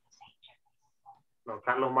 No,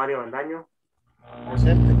 Carlos Mario Bandaño.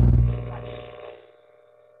 Presente.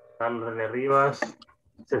 Carlos René Rivas.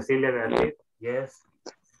 Cecilia Beatriz, yes.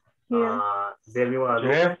 Delvio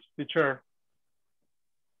Guadalupe. Yes, teacher.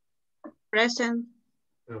 Present.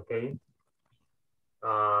 Okay.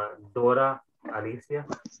 Dora Alicia.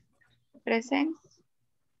 Present.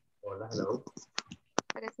 Hola, hello.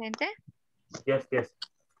 Presente. Yes, yes.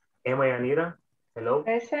 Emma Yanira, hello.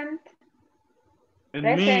 Present. And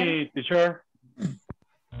Present. me, teacher.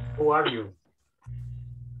 Who are you?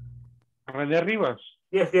 René Rivas.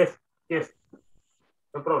 Yes, yes, yes.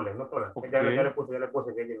 No problem, no problem. Okay. Ya le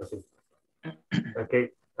puse que no sé.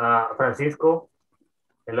 Okay. Francisco,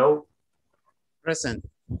 hello. Present.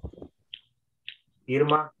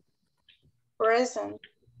 Irma. Present.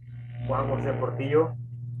 Juan José Portillo.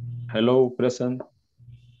 Hello, present.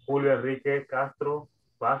 Julio Enrique Castro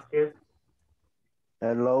Vázquez.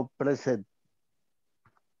 Hello, present.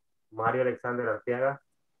 Mario Alexander Arteaga.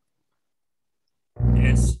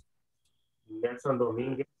 Yes. Nelson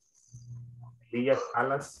Domínguez Díaz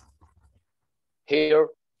Alas. Here.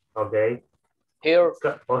 Okay. Here.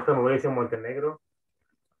 Oscar Mauricio Montenegro.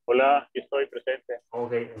 Hola, yo estoy presente.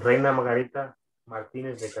 Okay. Reina Margarita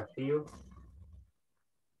Martínez de Castillo.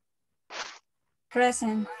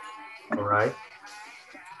 Present. All right.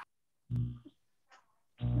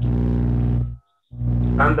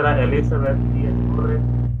 Sandra Elizabeth Díaz Torres.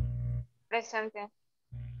 Presente.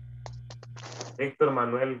 Víctor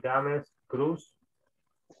Manuel Gámez Cruz.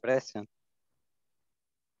 Present.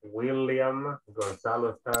 William Gonzalo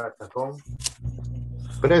Estrada Chacón.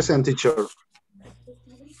 Present, teacher.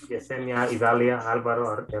 Yesenia Idalia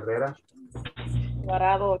Álvaro Herrera.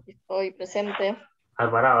 Alvarado, aquí estoy presente.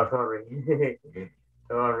 Alvarado, sorry.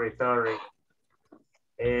 sorry.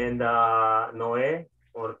 And Noé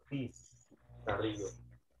Ortiz Carrillo.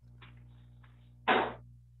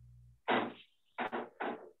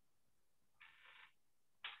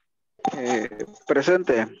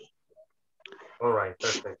 Presente. All right,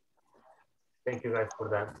 perfect. Thank you guys for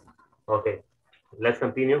that. Okay, let's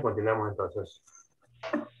continue. Continuamos entonces.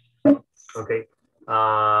 Okay.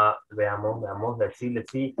 Veamos. Let's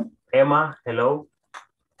see. Emma, hello.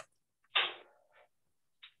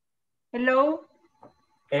 Hello.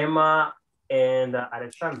 Emma and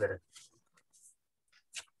Alexander.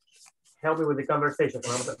 Help me with the conversation.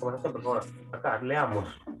 Conversación, por favor. Acá, leamos.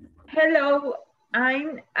 Hello,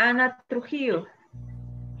 I'm Ana Trujillo.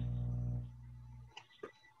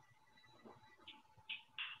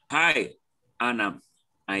 Hi, Anna.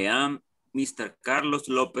 I am Mr. Carlos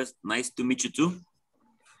Lopez. Nice to meet you too.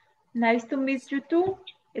 Nice to meet you too.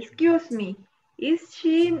 Excuse me, is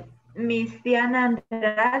she Miss Diana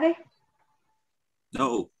Andrade?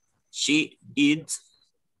 No, she is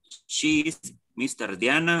Mr.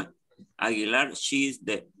 Diana Aguilar. She is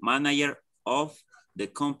the manager of the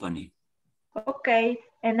company. Okay,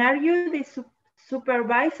 and are you the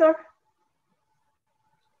supervisor?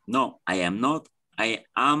 No, I am not. I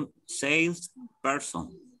am sales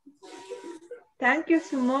person. Thank you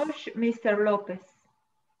so much, Mr. Lopez.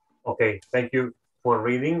 Okay, thank you for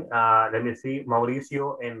reading. Let me see,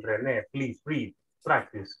 Mauricio and Rene, please read,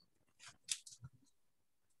 practice.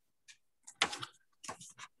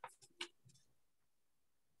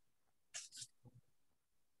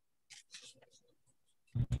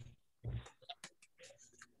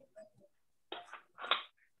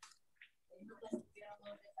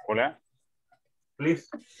 Hola. Please.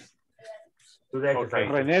 Do the exercise. Okay.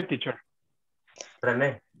 René, teacher.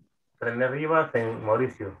 René Rivas and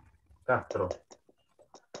Mauricio Castro.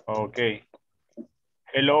 Okay.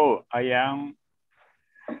 Hello, I am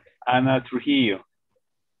Ana Trujillo.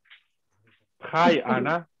 Hi,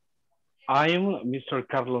 Ana. I am Mr.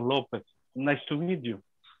 Carlos Lopez. Nice to meet you.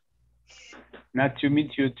 Nice to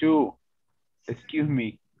meet you too. Excuse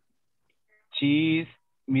me. She's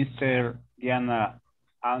Mr. Diana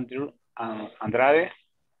Andrade?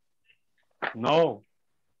 No,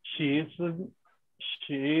 she is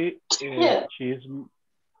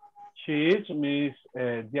Miss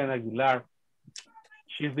Diana Aguilar.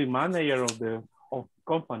 She's the manager of the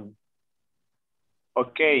company.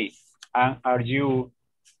 Okay, and are you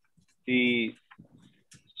the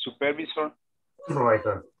supervisor?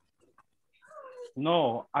 Supervisor.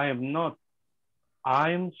 No, I am not.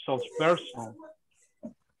 I'm salesperson.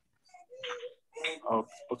 Oh,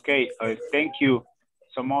 okay, thank you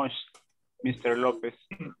so much, Mr. Lopez.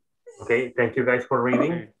 Okay, thank you guys for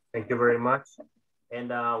reading. Okay. Thank you very much. And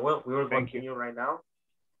well, we will continue right now.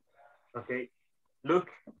 Okay, look,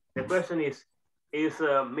 the question is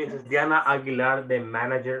Mrs. Diana Aguilar the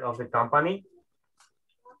manager of the company?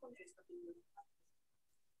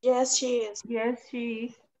 Yes, she is. Yes, she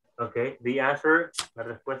is. Okay, the answer, la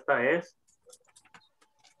respuesta es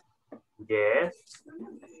yes,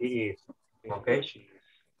 she is. Okay,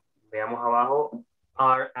 veamos abajo.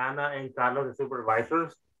 Are Ana and Carlos the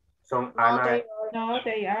supervisors? Son No, Ana. No,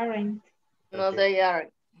 they aren't. No, Okay. they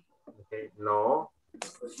aren't. Okay, no,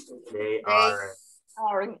 they are.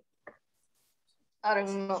 Aren't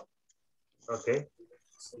not. Okay,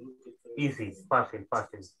 easy, fácil,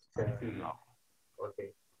 sencillo.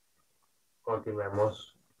 Okay,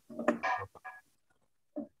 continuemos.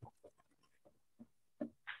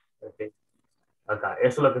 Okay. Acá,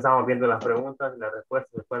 eso es lo que estamos viendo en las preguntas y las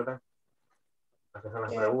respuestas, ¿recuerdan? Esas son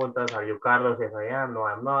las preguntas. Are you Carlos? Yes, I am. No,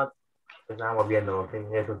 I'm not. Estábamos viendo, ok,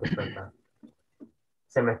 eso se trata.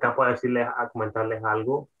 Se me escapa a comentarles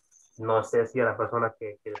algo. No sé si a la persona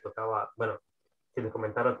que le tocaba, bueno, si les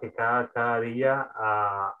comentaron que cada día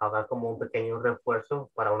haga como un pequeño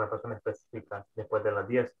refuerzo para una persona específica después de las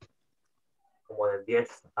 10. Como de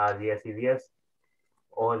 10 a 10 y 10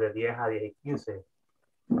 o de 10 a 10 y 15.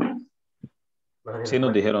 No sé si Sí,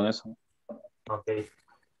 nos dijeron eso. Ok.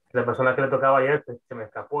 La persona que le tocaba ayer se me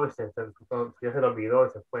escapó, ya se lo olvidó y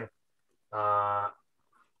se fue. No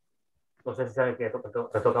sé si saben que le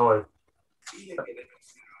toca hoy.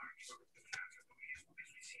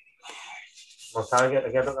 ¿No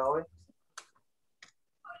saben qué toca hoy?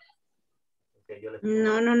 Okay,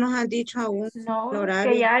 No nos han dicho aún No, el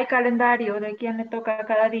horario. que ya hay calendario de quién le toca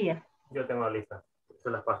cada día. Yo tengo la lista. Se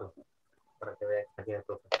las paso para que vean a quién le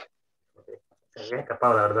toca. Okay. Se me había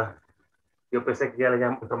escapado, la verdad. Yo pensé que ya le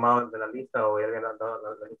habían tomado de la lista o ya le habían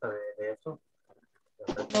dado la lista de eso.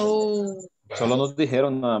 Solo nos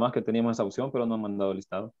dijeron nada más que teníamos esa opción, pero no han mandado el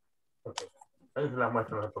listado. Okay. Entonces las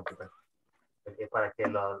muestro, no se preocupen. Okay, para que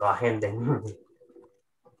lo agenden.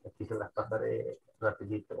 Aquí se las pasaré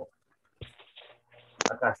rapidito.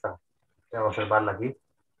 Acá está. Vamos a observarla aquí.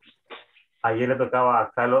 Ayer le tocaba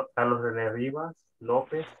a Carlos René Rivas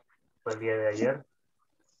López. Fue el día de ayer.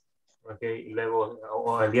 Ok, y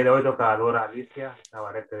luego el día de hoy toca Dora Alicia,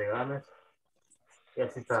 Navarrete de Gámez. Y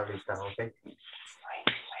así está la lista, ok.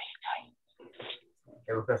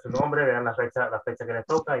 Le busca su nombre, vean la fecha que le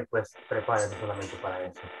toca y pues prepárense solamente para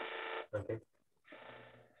eso. Ok.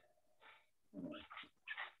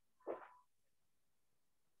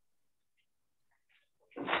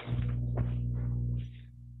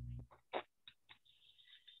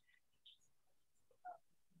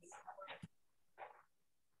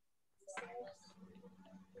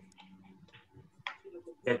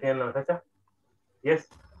 ¿Ya tienen la fecha? Yes.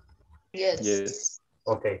 Yes.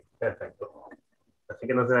 Ok, perfecto. Así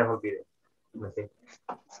que no se les olvide. Así.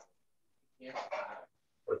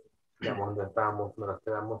 Pues, ya donde estábamos, nos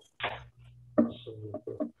quedamos.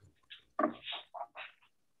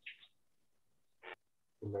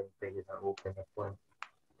 Pages are open as well.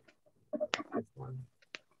 This one.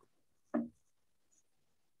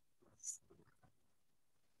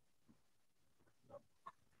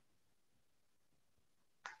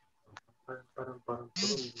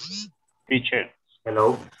 Teacher,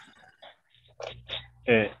 Hello.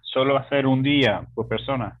 solo va a ser un día por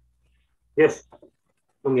persona. Yes.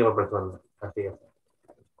 Un día por persona. Así es.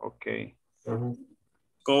 Ok.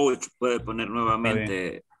 Coach, puede poner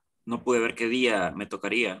nuevamente. No pude ver qué día me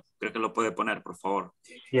tocaría. Creo que lo puede poner, por favor.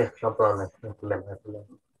 Yes, no problem. No problema, no problema.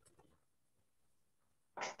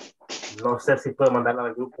 No sé si puedo mandarla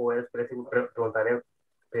al grupo, preguntaré,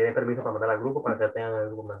 pediré permiso para mandar al grupo para que tengan el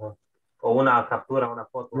grupo mejor. O una captura, una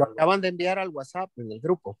foto. Lo acaban de enviar al WhatsApp en el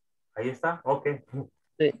grupo. Ahí está, ok.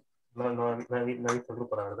 Sí. No he visto el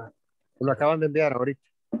grupo, la verdad. Lo acaban de enviar ahorita.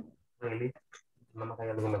 Really? No me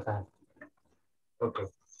caiga ningún mensaje. Ok,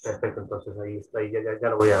 perfecto, entonces ahí está, ya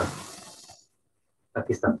lo voy a...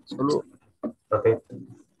 Aquí está. Solo... Ok.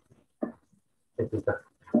 Aquí está.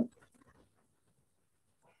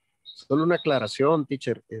 Solo una aclaración,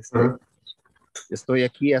 teacher. Estoy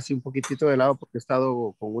aquí así un poquitito de lado porque he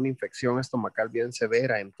estado con una infección estomacal bien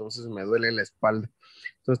severa, entonces me duele la espalda.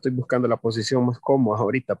 Entonces estoy buscando la posición más cómoda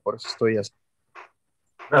ahorita, por eso estoy así.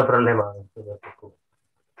 No hay problema.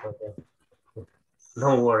 Okay.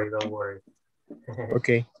 Don't worry.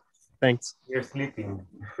 Okay, thanks. You're sleeping.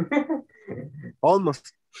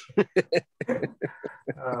 Almost.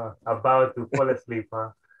 About to fall asleep,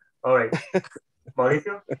 huh? All right.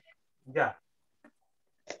 Mauricio? Yeah.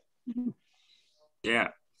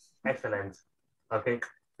 Yeah. Excellent. Okay,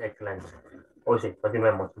 excellent. Oh, sí,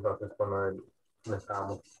 continuemos entonces con donde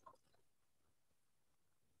estábamos.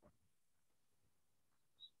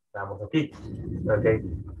 Estamos aquí. Ok.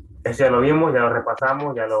 Eso ya lo vimos, ya lo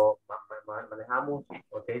repasamos, ya lo manejamos.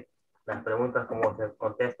 Ok. Las preguntas, cómo se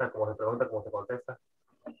contesta, cómo se pregunta, cómo se contesta.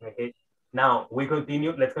 Okay. Now,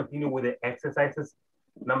 let's continue with the exercises.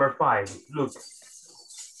 Number 5. Look.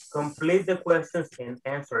 Complete the questions and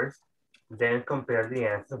answers, then compare the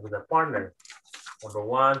answers with a partner. Number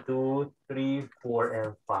 1, 2, 3, 4,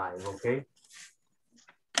 and 5. Okay.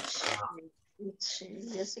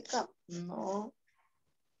 Jessica, no.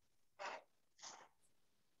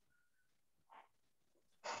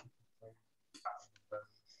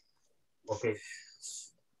 Okay.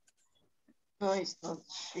 No, it's not.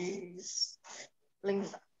 She's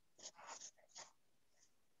Linda.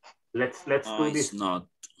 Let's do this. It's not.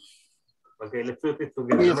 Okay, let's do this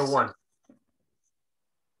together. Number 1.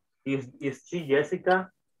 Is she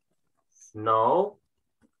Jessica? No.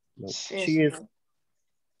 She is.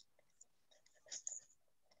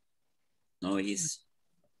 No, it's.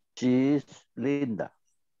 She is Linda.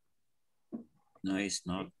 No, it's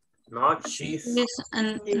not. Not she's. Yes,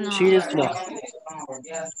 no. She is not.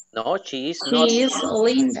 No, she is not. She is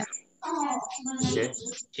Linda. Okay.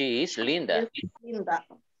 She is Linda. Linda.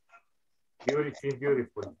 She's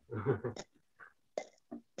beautiful.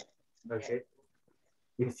 Okay.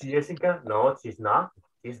 Is she Jessica? No, she's not.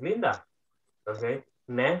 She's Linda. Okay.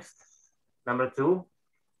 Next. Number 2.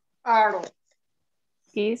 Aaron.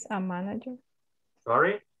 Is a manager.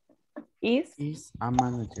 Sorry? Is a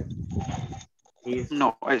manager.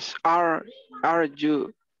 No, it's are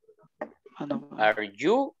you?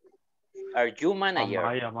 Are you manager? Am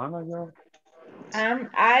I a manager? Am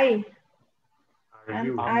I Are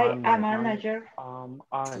you? a manager? You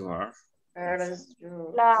are.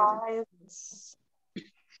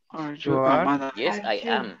 Are you You a are? manager? Yes, I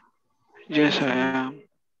am. Yes, I am.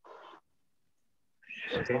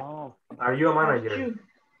 Okay. Oh, Are you a manager?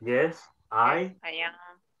 Yes, I. I am.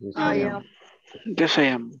 Yes, I I am. am. Yes, I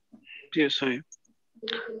am. Yes, I am.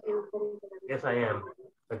 Yes, I am.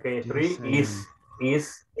 Okay. 3 Yes, I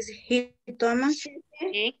is. Is he Thomas?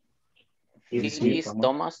 He Is He is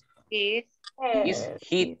Thomas. is. Is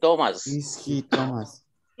he Thomas? Is he Thomas?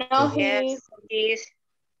 No, Yes, he is.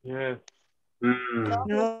 Yes. Mm,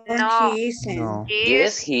 No, No. he isn't. No.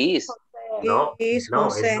 Yes, he is. no, He is no,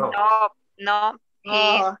 it's Jose. not. No.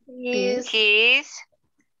 No, he's He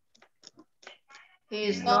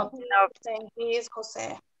is. not. No. He is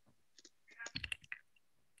Jose.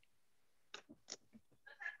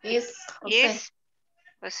 Is Jose. Is.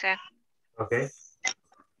 Jose. Okay.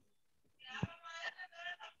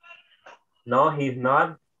 No, he's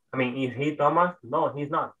not. I mean, is he Thomas? No, he's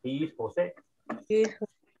not. He is Jose. He is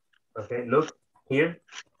Okay, look here.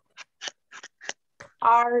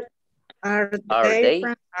 Are Are Are they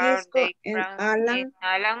they? Francisco and Alan?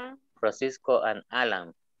 Alan? Francisco and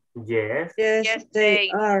Alan. Yes. Yes, Yes, they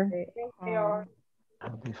are. they are.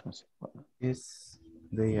 Yes,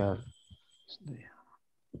 they are.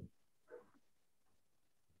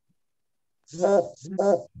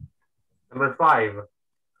 Number 5.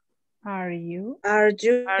 Are you? Are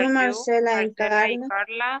you Are you Marcela and Marcela y Carla?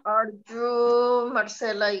 Carla? Are you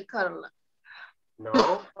Marcela y Carla? No.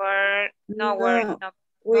 Or no, No, we're not.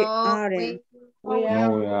 we No, aren't. We No,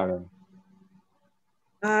 are. we aren't.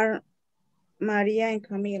 Are Maria and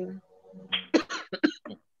Camila?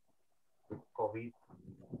 COVID.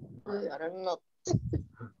 we are not.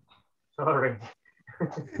 Sorry.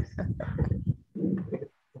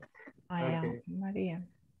 I Okay. am Maria.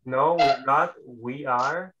 No, we're not. We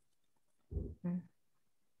are. Mm.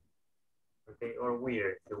 Okay, or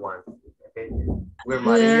we're the ones. Okay. We're We're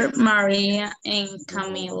Maria. Maria and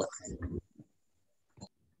Camila.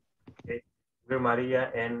 Okay. We're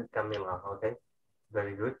Maria and Camila. Okay.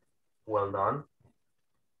 Very good. Well done.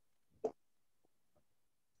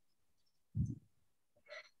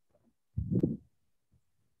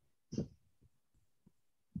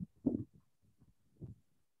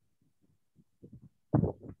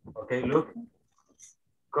 Okay, look.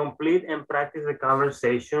 Complete and practice the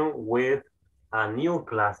conversation with a new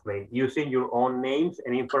classmate using your own names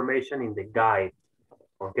and information in the guide.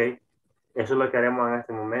 Ok. Eso es lo que haremos en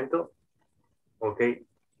este momento. Ok.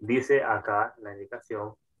 Dice acá la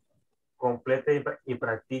indicación. Complete y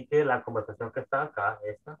practique la conversación que está acá,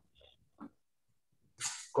 esta,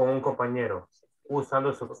 con un compañero,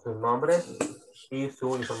 usando sus nombres y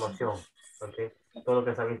su información. Ok. Todo lo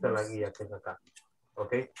que se ha visto en la guía que es acá.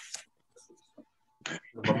 Ok.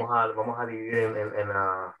 Vamos a dividir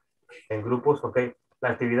en grupos, ok. La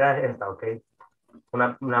actividad es esta, ok.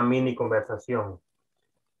 Una mini conversación,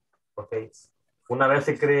 ok. Una vez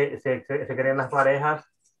se creen las parejas,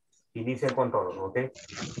 inicien con todos, ok.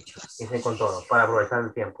 Inicien con todos para aprovechar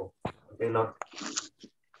el tiempo. Okay.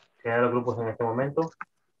 Crear los grupos en este momento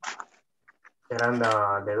serán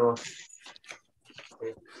de 2.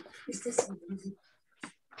 Okay.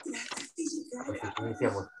 Okay,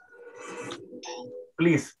 iniciamos.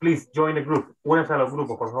 Please join the group. Únanse a los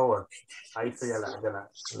grupos, por favor. Ahí está ya la.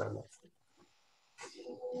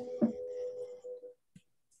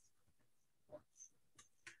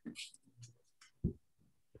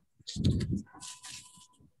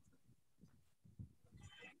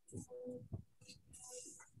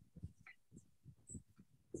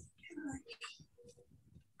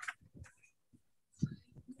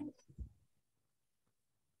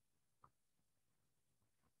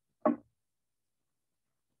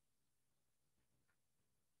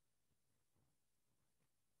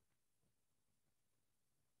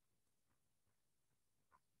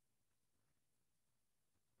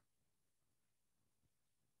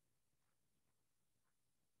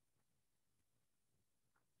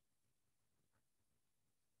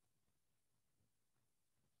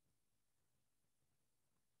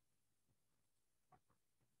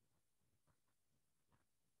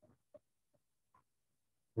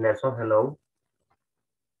 Nelson, hello.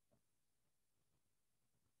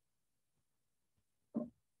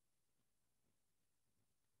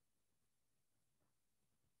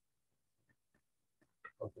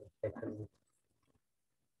 Okay, excellent.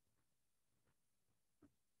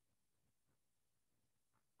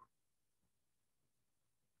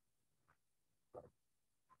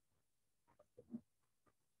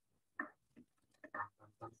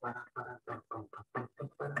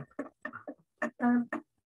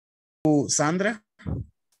 Sandra.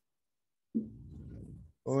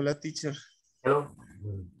 Hola, teacher. Hello.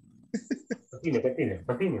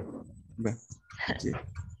 Continue. Okay.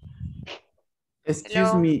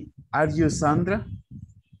 Excuse me, are you Sandra?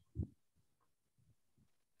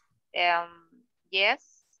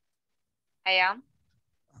 Yes, I am.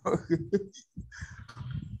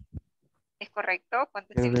 ¿Es correcto?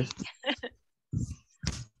 Contésteme.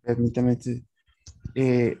 Permítame.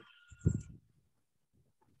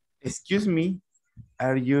 Excuse me,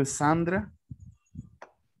 are you Sandra?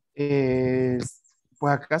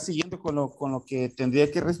 pues acá siguiendo con lo que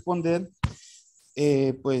tendría que responder,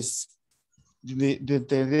 pues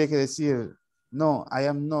tendría que decir, no, I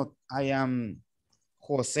am not, I am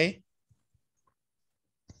José.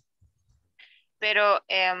 Pero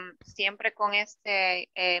siempre con esta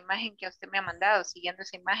imagen que usted me ha mandado, siguiendo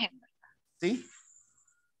esa imagen. ¿Sí?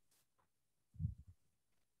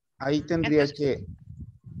 Ahí tendría Entonces, que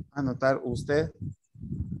anotar usted.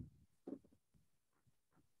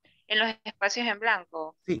 en los espacios en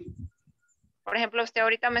blanco. Sí. Por ejemplo, usted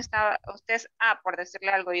ahorita usted es A, por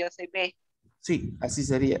decirle algo, yo soy B. Sí, así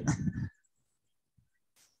sería.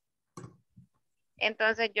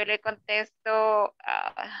 Entonces yo le contesto,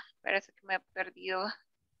 parece que me he perdido.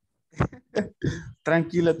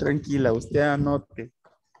 Tranquila, tranquila, usted anote.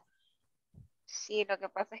 Sí, lo que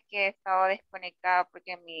pasa es que he estado desconectada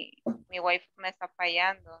porque mi wifi me está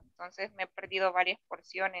fallando. Entonces me he perdido varias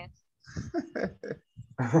porciones.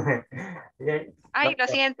 Ay, lo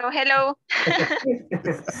siento, hello.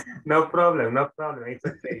 No problem, no problem. It's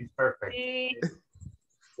okay, it's perfect. Sí.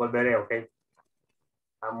 Volveré, okay?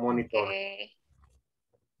 I'm monitoring. Okay.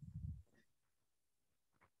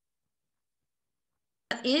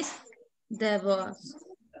 Is the boss.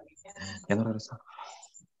 Ya no regresa.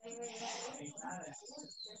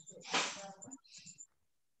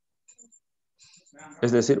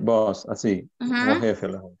 Es decir, boss, así, como jefe.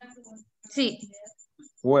 Sí.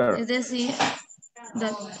 Where? Es decir,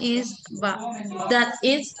 that is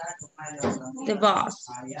the boss.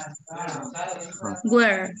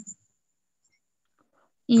 Where?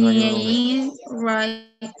 Y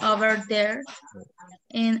right over there.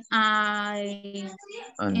 And are you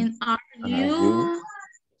a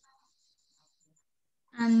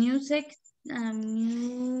new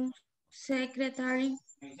secretary?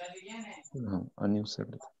 No, a new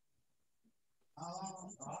secretary.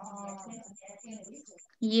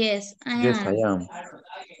 Yes, I am. Yes, I am.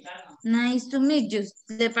 Nice to meet you.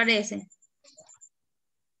 ¿Le parece?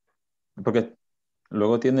 Porque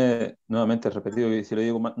luego tiene nuevamente repetido y si le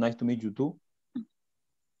digo nice to meet you too.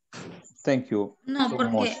 Thank you. No, so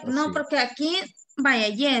porque, much, no, así. porque aquí, vaya,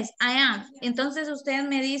 yes, I am. Entonces usted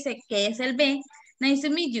me dice que es el B, nice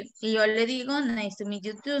to meet you. Y yo le digo, nice to meet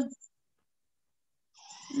you too.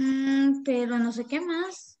 Pero no sé qué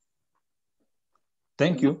más.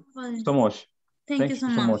 Thank you so much. Thank you so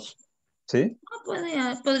so much. ¿Sí?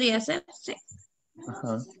 Podría ser, sí.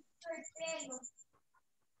 Ajá.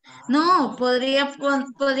 No,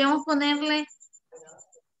 podríamos ponerle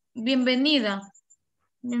bienvenida.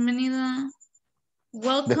 Bienvenida.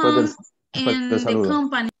 Welcome después del in the saludo.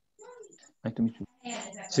 company. Nice to meet you.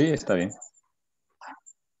 Sí, está bien.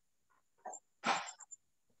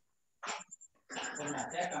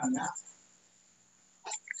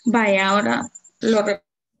 Vaya, ahora lo repito.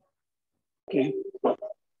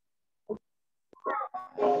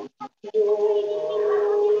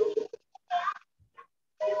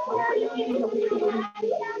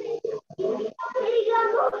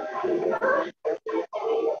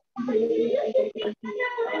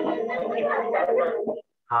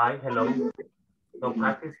 Hi, hello. No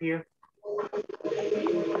practice here.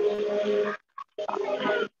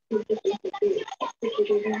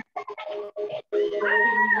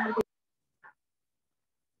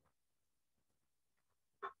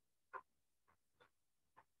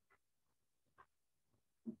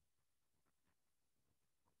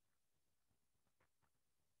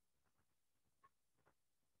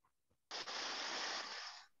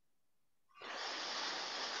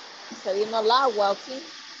 Se vino al agua, ¿sí?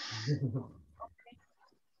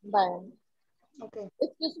 Vale. Okay.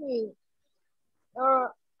 Excuse me.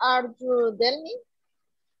 Are you Delmi?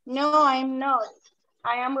 No, I'm not.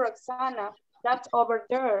 I am Roxana. That's over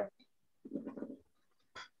there.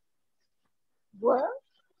 Where?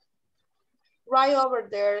 Right over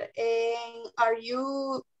there. And are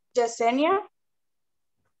you Yesenia?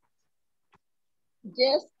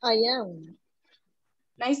 Yes, I am.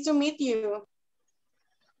 Nice to meet you.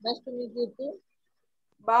 Nice to meet you too.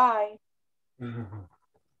 Bye.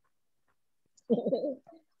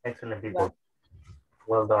 Excellent people.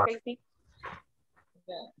 Well done. Okay.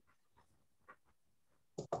 Yeah.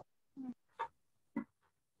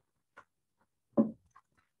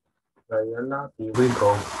 Here we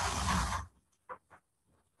go.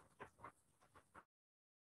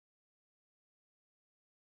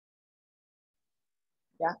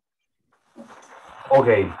 Yeah.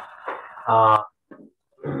 Okay.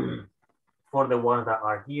 For the ones that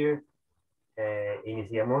are here,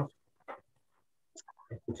 iniciemos.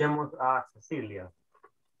 Escuchemos a Cecilia.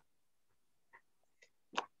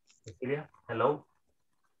 Cecilia, hello.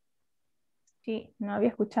 Sí, no había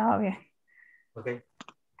escuchado bien. Okay.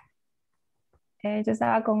 Yo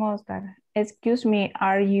estaba con Oscar. Excuse me,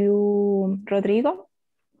 are you Rodrigo?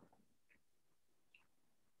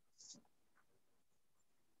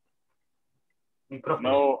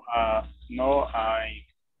 No, no,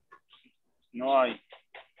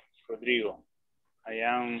 Rodrigo. I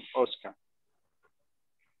am Oscar.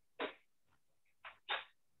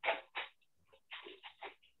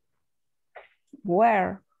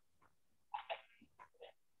 Where?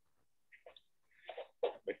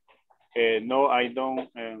 No, I don't.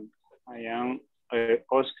 I am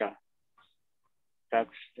Oscar.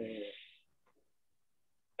 That's.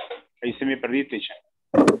 Ahí se me perdí, teacher.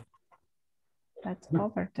 That's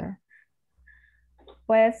over there.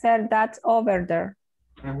 Puede ser that's over there.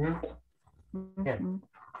 Yeah.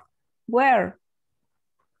 Where?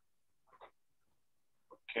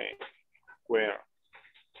 Okay. Where?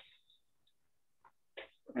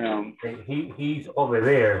 He's over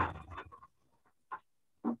there.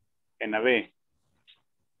 En la B.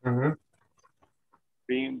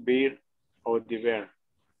 Beer or the bear.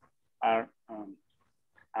 Are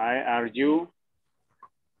you?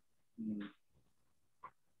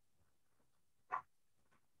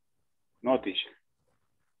 No, teacher.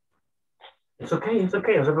 It's okay, no se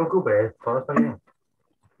preocupe, todo está bien.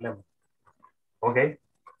 Okay.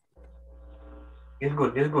 It's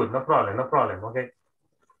good, no problem, okay.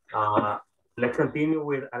 Let's continue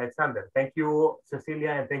with Alexander. Thank you,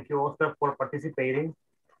 Cecilia, and thank you, Oscar, for participating.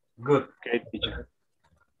 Good. Okay, teacher.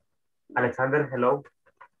 Alexander, hello.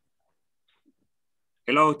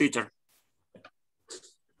 Hello, teacher.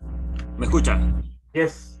 ¿Me escucha?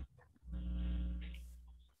 Yes.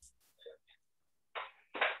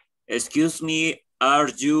 Excuse me, are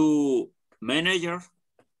you manager?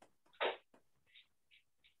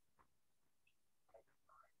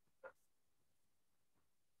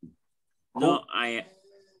 No,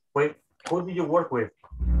 Wait, who did you work with?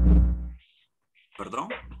 ¿Perdón?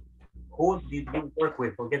 Who did you work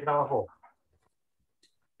with? ¿Con qué trabajó?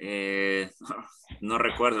 No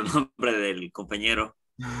recuerdo el nombre del compañero.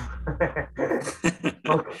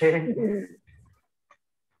 Okay.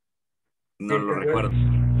 No lo recuerdo.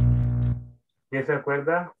 ¿Quién se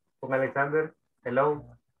acuerda? Con Alexander. Hello.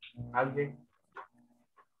 ¿Alguien?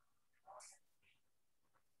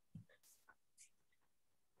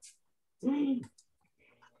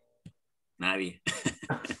 Nadie.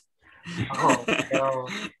 Oh, no.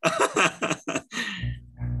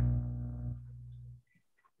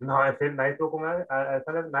 No, es decir, nadie estuvo con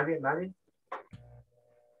Alexander. Nadie.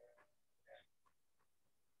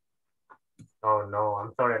 Oh, no.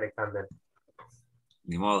 I'm sorry, Alexander.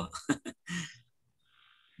 Ni modo.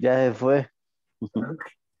 Ya se fue.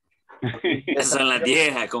 Esas son las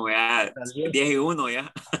 10, como ya 10:01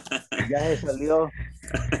 ya. Ya se salió.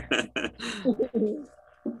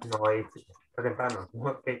 No, ahí está temprano.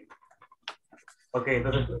 Ok,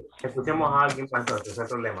 entonces escuchemos a alguien más entonces, no hay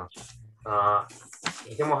problema.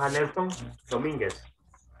 Escuchemos a Nelson Domínguez.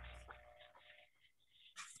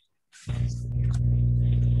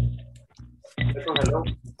 Nelson, hello.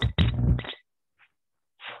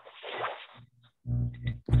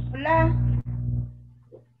 Hola.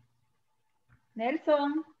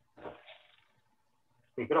 Nelson.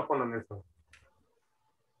 Micrófono, Nelson.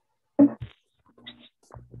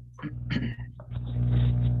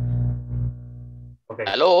 Okay.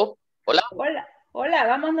 ¿Aló? ¿Hola? Hola,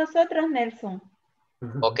 vamos nosotros, Nelson.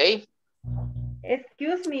 Ok.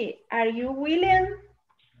 Excuse me, are you William?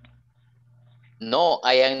 No,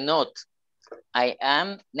 I am not. I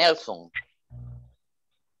am Nelson.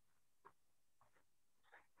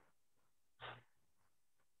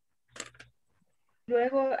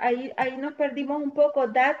 Luego ahí nos perdimos un poco.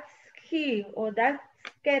 That's he o that's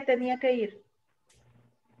que tenía que ir.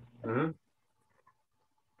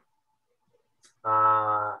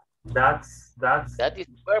 That is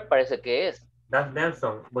where parece que es. That's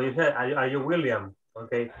Nelson. But you said, are you William?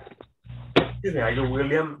 Okay. Excuse me, are you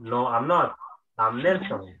William? No, I'm not. I'm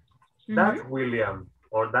Nelson. That's William.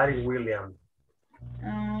 Or that is William.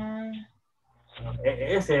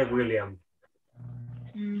 Ese es William.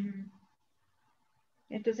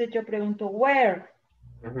 Entonces yo pregunto, where?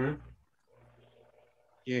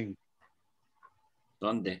 ¿Quién?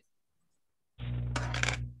 ¿Dónde?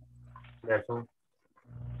 Nelson.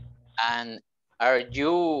 And are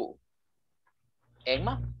you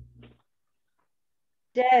Emma?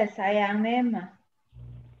 Yes, I am Emma.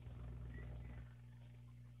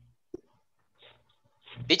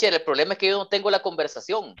 Teacher, el problema es que yo no tengo la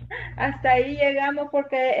conversación. Hasta ahí llegamos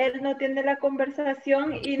porque él no tiene la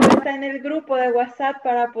conversación y no está en el grupo de WhatsApp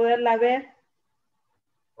para poderla ver.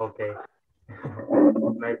 Ok.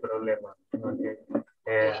 No hay problema. Okay.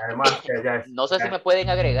 Además, No sé si me pueden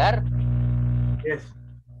agregar. Yes.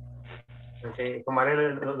 Okay.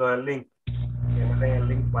 Tomaré lo del link. Que me den el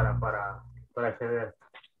link para acceder.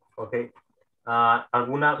 Ok.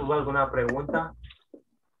 ¿Hubo alguna pregunta?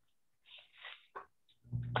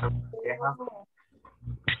 ¿Queja?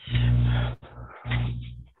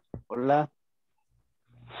 Hola.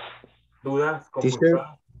 ¿Dudas? Teacher.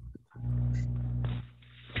 ¿Confusión?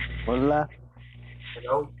 Hola.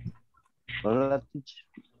 Hello. Hola, teacher.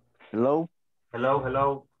 Hello. Hello,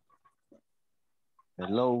 hello.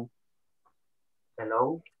 Hello.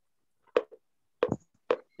 Hello.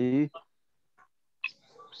 Sí.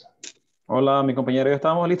 Hola, mi compañero, ya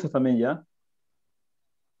estábamos listos también ya.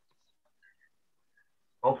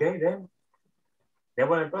 Ok, bien. Ya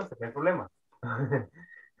bueno, entonces, no hay problema.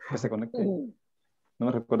 Que se conecte. No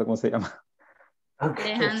me recuerdo cómo se llama.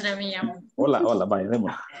 Okay. Alejandra me llamo. Hola, vaya,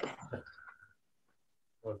 démosle.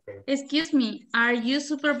 Okay. Excuse me, are you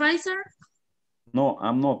supervisor? No,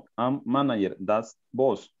 I'm not. I'm manager. That's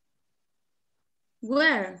boss.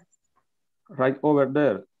 Where? Right over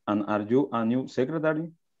there. And are you a new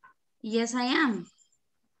secretary? Yes, I am.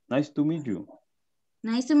 Nice to meet you.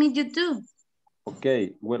 Nice to meet you too.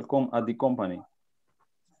 Okay, welcome at the company.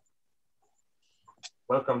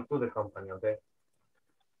 Welcome to the company, okay?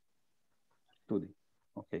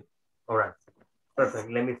 Okay. All right. Perfect.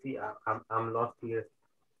 Let me see. I'm lost here.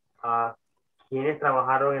 ¿Quiénes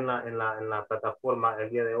trabajaron en la plataforma el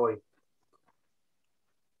día de hoy?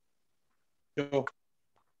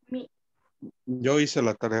 Yo hice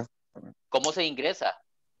la tarea. ¿Cómo se ingresa?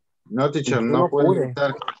 No, teacher, Yo no no puede pude.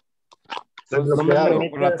 entrar. Estoy No me bloqueado. permite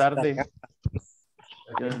Por la tarde. descargar.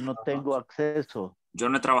 Yo no tengo acceso. Yo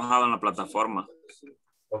no he trabajado en la plataforma.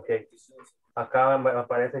 Ok. Acá me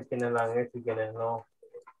aparece quienes la han hecho y quienes no.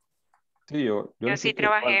 Sí, yo Yo le sí expliqué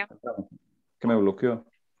igual, trabajé. que me bloqueó.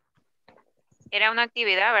 Era una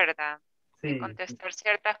actividad, ¿verdad? De Sí, contestar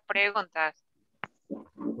ciertas preguntas.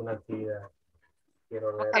 una actividad.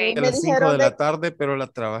 Quiero ver. A mí A me las 5 dijeron de de, la tarde, pero la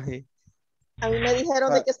trabajé. a mí me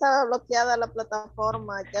dijeron de que estaba bloqueada la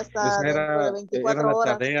plataforma, que hasta Esa dentro de era 24 la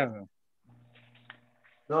horas. tarea.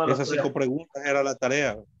 No, Esas 5 preguntas era la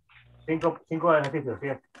tarea. cinco ejercicios, sí.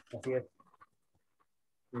 Así es.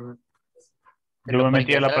 Ujú. Yo me Para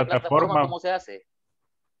metí a la ingresar a la plataforma, plataforma. ¿cómo se hace?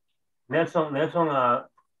 Nelson,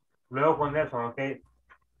 luego con Nelson, ok.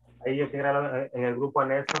 Ahí yo quiero en el grupo a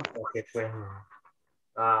Nelson, porque pues,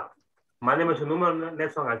 mándeme su número,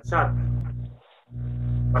 Nelson, al chat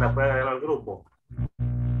para poder agregar al grupo.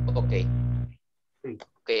 Ok. Sí.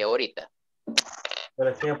 Ok, ahorita.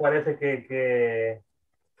 Pero sí me parece que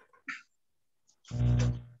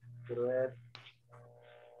quiero ver.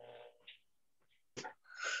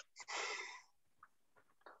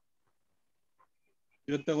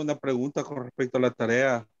 Yo tengo una pregunta con respecto a la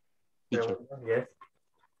tarea. teacher. Yes.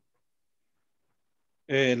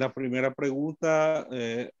 La primera pregunta,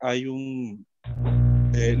 hay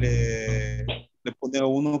le pone a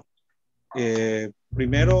uno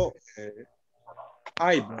primero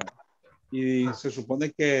I, y se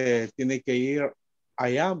supone que tiene que ir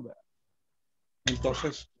I am.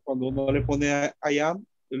 Entonces, cuando uno le pone I am,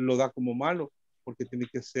 lo da como malo, porque tiene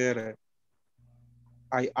que ser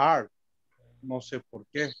I are. No sé por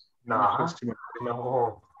qué. No, sé si me...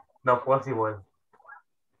 no possible.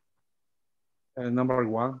 Number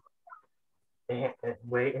one.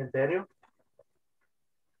 Güey, ¿en serio?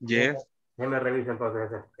 Yes. Déjame revisar entonces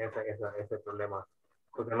ese problema.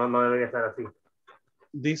 Porque no debería estar así.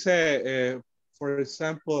 Dice, for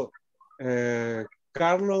example,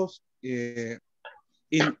 Carlos in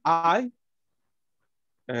I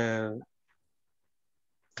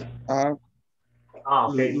are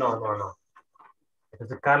Ok, no.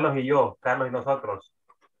 Entonces Carlos y yo, Carlos y nosotros.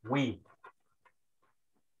 We.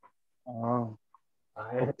 En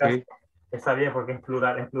este caso, está bien porque es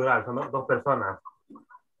plural, son dos personas.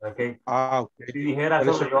 Okay. Ok. Si dijera Por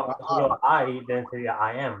eso solo yo I, entonces sería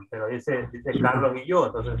I am, pero dice Carlos y yo,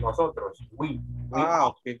 entonces nosotros, we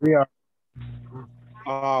ok.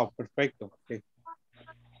 are. Perfecto. Okay.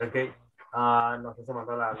 Ok. No sé si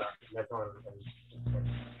mandó el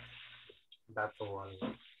dato o algo.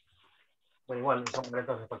 Bueno, igual,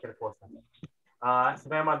 entonces cualquier cosa. Si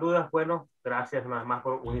no hay más dudas, bueno, gracias más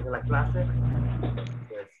por unirse a la clase.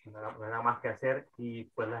 Pues nada más que hacer y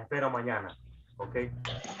pues las espero mañana. Ok.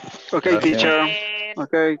 Okay, teacher.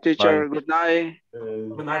 Okay, teacher. Bye. Good night.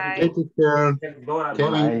 Good night, Hey, teacher. Dora,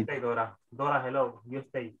 Kevin. stay, Dora. Dora, hello. You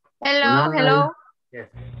stay. Hello, Good night. hello. Yes.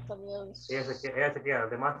 Ella se queda.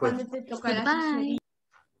 Además, pues. ¿Cuándo te toca la asesoría?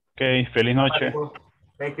 Ok, feliz noche.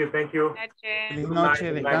 Thank you. Feliz Good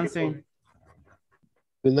noche, night, descansen.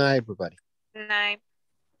 Good night, everybody. Night.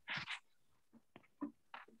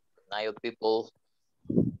 Night, people.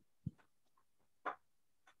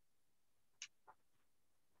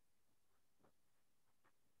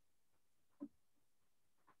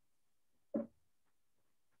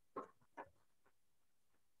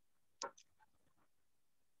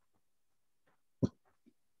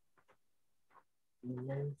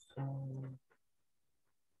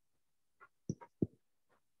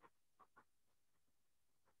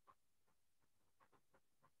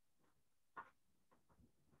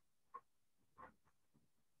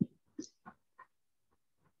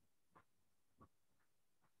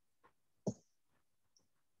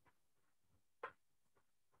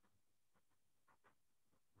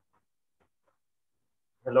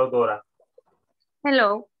 Hello, Dora.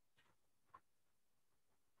 Hello.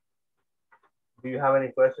 Do you have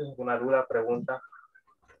any questions? ¿Alguna duda, pregunta?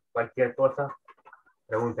 Cualquier cosa,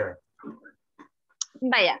 pregúnteme.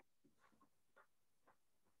 Vaya.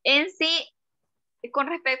 En sí, con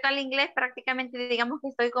respecto al inglés, prácticamente digamos que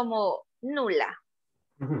estoy como nula.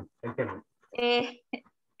 Entiendo.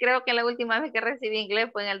 Creo que la última vez que recibí inglés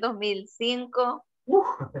fue en el 2005. No,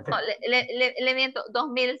 le miento,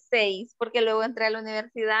 2006, porque luego entré a la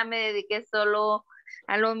universidad, me dediqué solo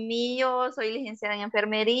a lo mío, soy licenciada en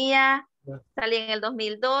enfermería, salí en el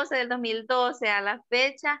 2012, del 2012 a la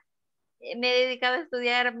fecha, me he dedicado a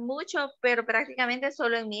estudiar mucho, pero prácticamente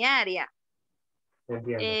solo en mi área.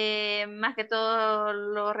 Más que todo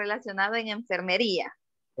lo relacionado en enfermería.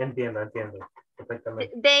 Entiendo.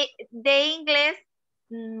 Perfectamente. De inglés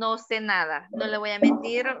no sé nada, no le voy a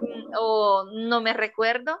mentir, o no me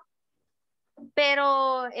recuerdo,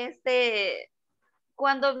 pero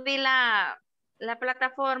cuando vi la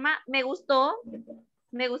plataforma me gusta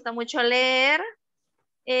mucho leer,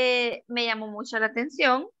 me llamó mucho la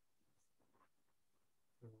atención.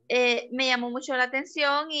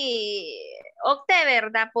 Y opté,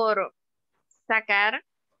 ¿verdad?, por sacar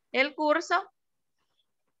el curso.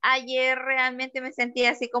 Ayer realmente me sentía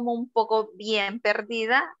así como un poco bien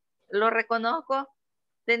perdida, lo reconozco.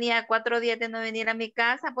 Tenía 4 días de no venir a mi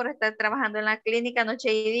casa por estar trabajando en la clínica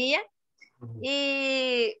noche y día.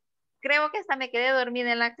 Y creo que hasta me quedé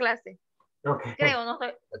dormida en la clase. Okay. Creo,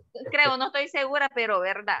 no estoy segura, pero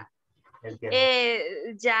verdad.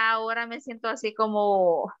 Ya ahora me siento así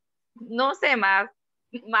como, no sé, más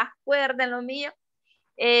cuerda en lo mío.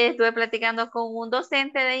 Estuve platicando con un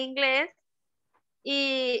docente de inglés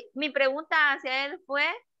y mi pregunta hacia él fue: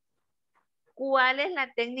 ¿cuál es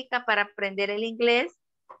la técnica para aprender el inglés?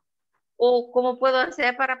 ¿O cómo puedo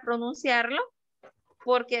hacer para pronunciarlo?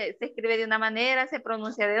 Porque se escribe de una manera, se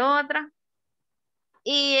pronuncia de otra.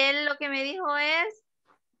 Y él lo que me dijo es: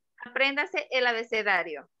 apréndase el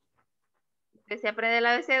abecedario. ¿Usted se aprende el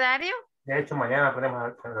abecedario? De hecho, mañana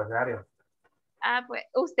aprendemos el abecedario. Pues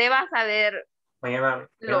usted va a saber. Mañana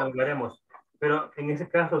lo veremos. Pero en ese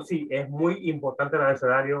caso sí, es muy importante el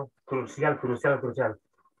abecedario, crucial.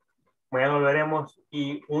 Mañana lo veremos,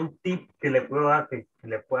 y un tip que le puedo dar que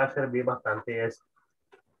le pueda servir bastante es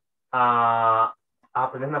a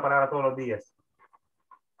aprender una palabra todos los días.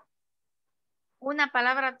 Una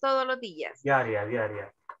palabra todos los días.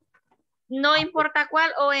 Diaria. No importa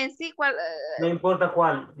cuál, o en sí cuál. No importa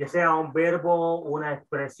cuál, ya sea un verbo, una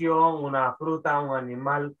expresión, una fruta, un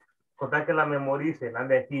animal, con tal que la memorice, la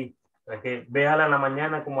de aquí. Que véala en la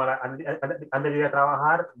mañana como antes de ir a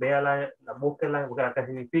trabajar, véala, búsquela qué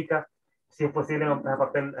significa. Si es posible, en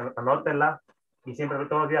papel, anótela, y siempre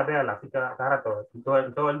todos los días véala, así cada rato,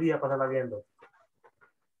 todo el día pasarla viendo.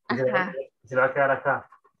 Y se va a quedar acá.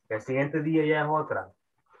 El siguiente día ya es otra.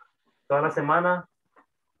 Toda la semana,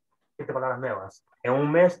 7 palabras nuevas. En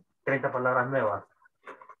un mes, 30 palabras nuevas.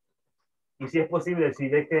 Y si es posible, si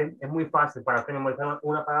ves que es muy fácil para hacer memorizar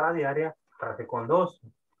una palabra diaria, para que con 2,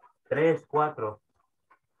 3, 4.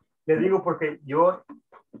 Les digo porque yo,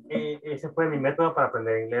 ese fue mi método para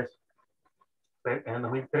aprender inglés. En el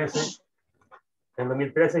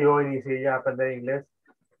 2013 yo inicié ya a aprender inglés.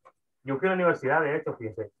 Yo fui a la universidad, de hecho,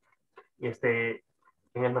 fíjense.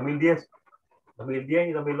 En el 2010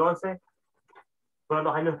 y 2011 fueron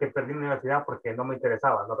 2 años que perdí la universidad porque no me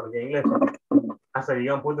interesaba, no aprendía inglés. Hasta llegué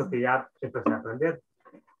a un punto que ya empecé a aprender.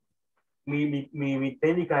 Mi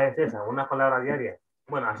técnica es esa, una palabra diaria.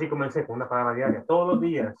 Bueno, así comencé, con una palabra diaria, todos los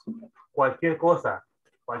días, cualquier cosa.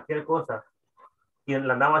 Y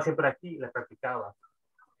la andaba siempre aquí y la practicaba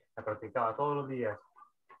todos los días.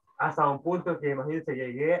 Hasta un punto que, imagínense,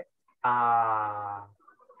 llegué a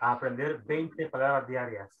aprender 20 palabras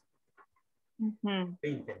diarias.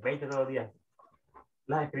 20 todos los días.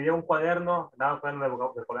 Las escribía en un cuaderno, daba un cuaderno de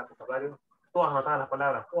vocabulario, todas anotadas las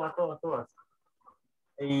palabras, todas.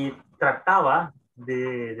 Y trataba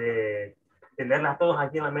de tenerlas todas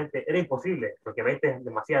aquí en la mente. Era imposible, porque 20 es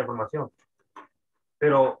demasiada información.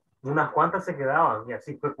 Pero unas cuantas se quedaban, y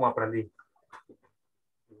así fue como aprendí.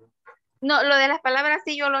 No, lo de las palabras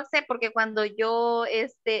sí yo lo sé, porque cuando yo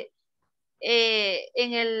en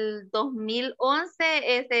el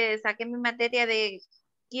 2011 saqué mi materia de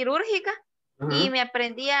quirúrgica y me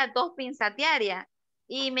aprendía 2 pinzas diarias.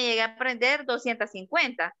 y me llegué a aprender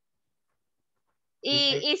 250.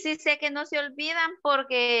 Y sí sé que no se olvidan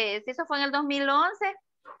porque si eso fue en el 2011,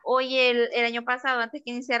 hoy el año pasado, antes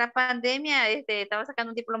que iniciara pandemia, estaba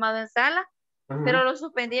sacando un diplomado en sala, pero lo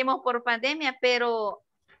suspendimos por pandemia, pero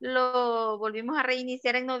lo volvimos a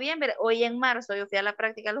reiniciar en noviembre. Hoy en marzo yo fui a la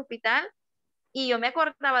práctica al hospital y yo me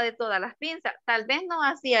acordaba de todas las pinzas. Tal vez no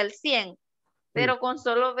hacía el 100, pero con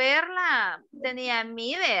solo verla tenía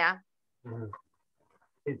mi idea.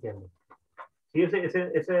 Entiendo. Sí,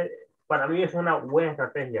 para mí es una buena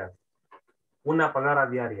estrategia. Una palabra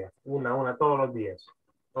diaria, una, todos los días.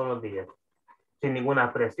 Todos los días. Sin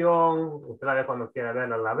ninguna presión. Usted la ve cuando quiera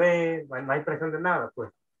verla, la ve. No hay presión de nada,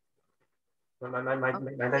 pues. No hay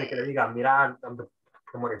nadie que le diga, mira,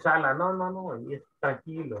 memorizarla. No. Y es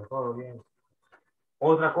tranquilo, todo bien.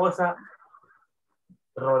 Otra cosa,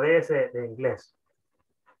 rodéese de inglés.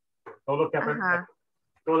 Todo lo que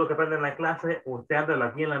aprende en la clase, usted anda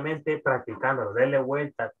aquí en la mente practicándolo, déle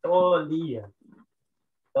vuelta todo el día.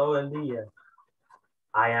 Todo el día.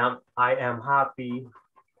 I am happy.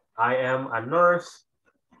 I am a nurse.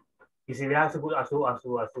 Y si ve a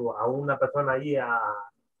una persona ahí,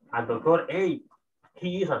 al doctor, hey, he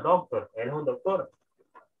is a doctor. Él es un doctor.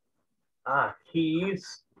 He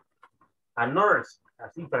is a nurse.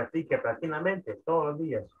 Así practique la mente todos los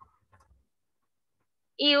días.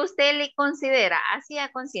 Y usted le considera, así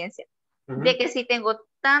a conciencia, de que si tengo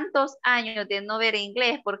tantos años de no ver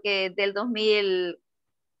inglés, porque del 2007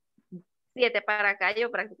 para acá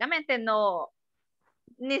yo prácticamente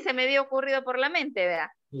ni se me había ocurrido por la mente,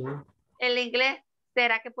 ¿verdad? El inglés,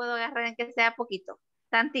 ¿será que puedo agarrar en que sea poquito,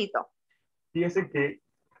 tantito? Fíjese que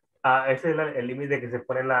ese es el límite que se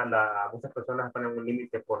pone muchas personas ponen un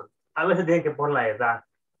límite a veces tienen que por la edad,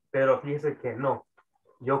 pero fíjese que no.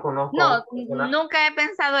 Yo conozco nunca he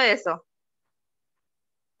pensado eso.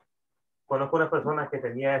 Conozco una persona que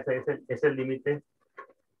tenía ese límite,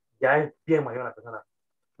 ya es bien mayor la persona,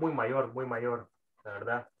 muy mayor, la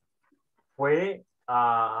verdad. Fue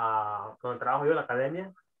cuando trabajo yo en la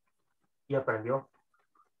academia y aprendió.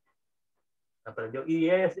 Y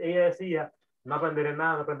ella decía, no aprenderé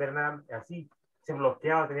nada, así. Se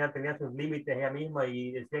bloqueaba, tenía sus límites ella misma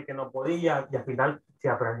y decía que no podía y al final se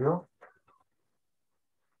aprendió.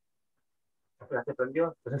 Se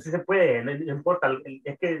aprendió. Entonces sí se puede, no importa,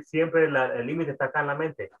 es que siempre el límite está acá en la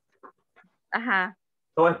mente. Ajá.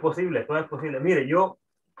 Todo es posible. Mire, yo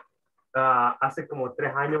hace como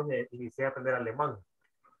 3 años inicié a aprender alemán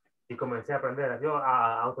y comencé a aprender yo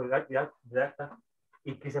a autodidacta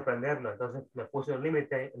y quise aprenderlo. Entonces me puse un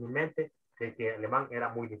límite en mi mente de que alemán era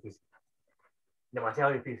muy difícil,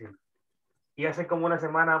 demasiado difícil. Y hace como una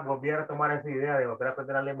semana volví a tomar esa idea de volver a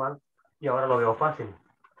aprender alemán y ahora lo veo fácil.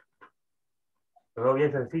 Lo veo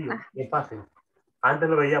bien sencillo, bien fácil. Antes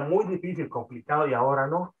lo veía muy difícil, complicado y ahora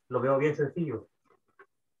no, lo veo bien sencillo.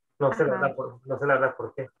 No sé la verdad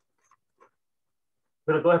por qué.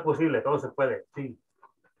 Pero todo es posible, todo se puede, sí.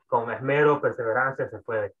 Con esmero, perseverancia se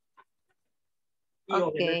puede. Y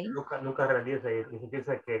obviamente nunca rendirse y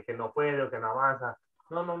sentirse que no puede o que no avanza.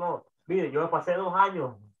 No. Mire, yo pasé 2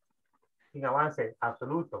 años sin avance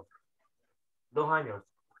absoluto. 2 años.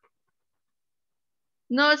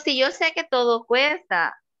 No, sí, yo sé que todo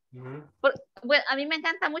cuesta. Bueno, a mí me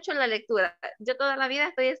encanta mucho la lectura. Yo toda la vida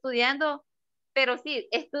estoy estudiando, pero sí,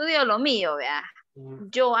 estudio lo mío, ¿verdad?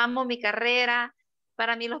 Yo amo mi carrera,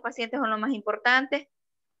 para mí los pacientes son lo más importante,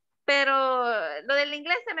 pero lo del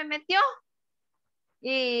inglés se me metió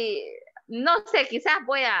y no sé, quizás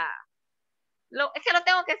es que lo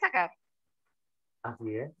tengo que sacar.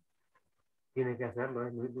 Así es. Tiene que hacerlo,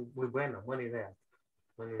 es muy bueno, buena idea.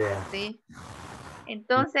 Sí.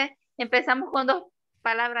 Entonces, empezamos con 2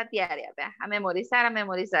 palabras diarias, ¿verdad? A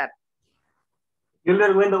memorizar. Yo le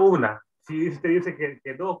recomiendo una. Si usted dice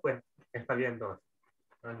que 2, pues está bien 2.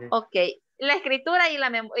 Ok. La escritura y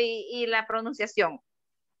la pronunciación.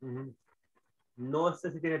 No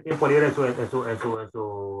sé si tiene tiempo libre en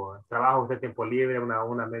su trabajo, usted tiempo libre,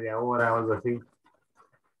 una media hora o algo así.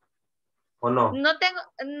 ¿O no? No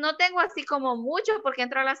tengo así como mucho porque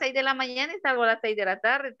entro a las 6 de la mañana y salgo a las 6 de la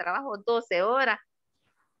tarde, trabajo 12 horas.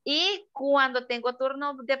 Y cuando tengo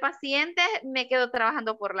turno de pacientes, me quedo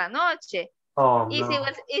trabajando por la noche.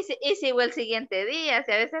 Sigo el siguiente día, a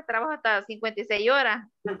veces trabajo hasta 56 horas.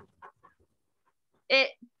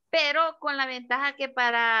 Pero con la ventaja que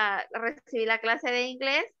para recibir la clase de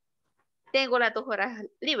inglés, tengo las 2 horas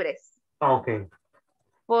libres. Ok.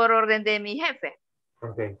 Por orden de mi jefe.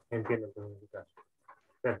 Ok, entiendo.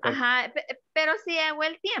 Perfecto. Ajá, pero sí hago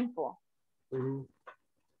el tiempo.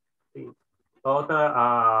 Sí.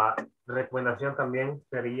 Otra recomendación también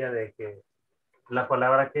sería de que la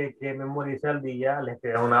palabra que memoricé al día, le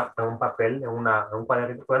escribí en un papel, en un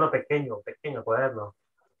cuaderno pequeño cuaderno.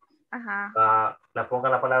 Ajá. La ponga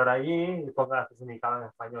la palabra allí y ponga su significado en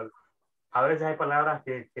español. A veces hay palabras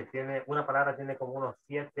que tiene, una palabra tiene como unos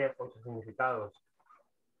 7, 8 significados.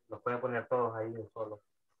 Los pueden poner todos ahí de solo.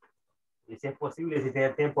 Y si es posible, si tiene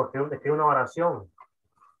tiempo, escribe una oración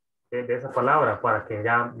de esa palabra para que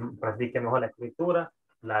ya practique mejor la escritura,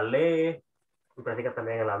 la lee y practica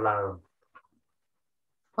también el hablado.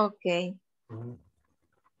 Ok.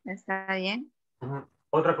 Está bien.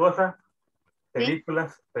 Otra cosa, ¿Sí?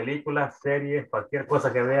 películas, series, cualquier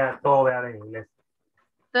cosa que vea, todo vea en inglés.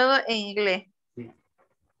 Todo en inglés. Sí.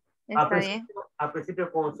 Está bien. Al principio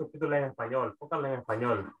con subtítulos en español, pónganlo en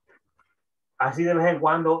español. Así de vez en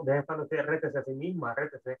cuando usted rétese a sí misma,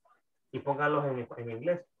 rétese y pónganlos en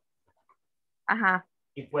inglés. Ajá.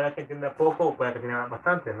 Y pueda que entienda poco o pueda que entienda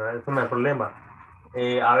bastante, ¿no? Eso no es el problema.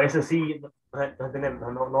 A veces sí,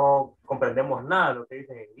 no comprendemos nada de lo que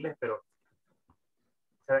dicen en inglés, pero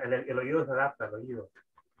o sea, el oído se adapta, el oído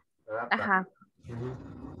se adapta. Ajá.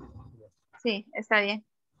 Sí, está bien.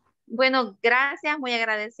 Bueno, gracias, muy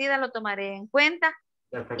agradecida, lo tomaré en cuenta.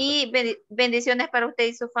 Perfecto. Y bendiciones para usted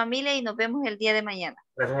y su familia y nos vemos el día de mañana.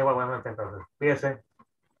 Gracias igual, buenas noches entonces. Cuídese.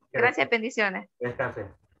 Gracias, bendiciones. Descanse.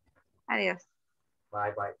 Adiós.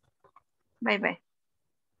 Bye, bye. Bye, bye.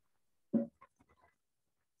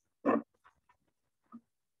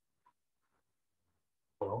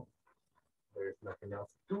 Well, there's nothing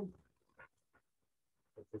else to do.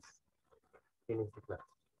 Just finish the class.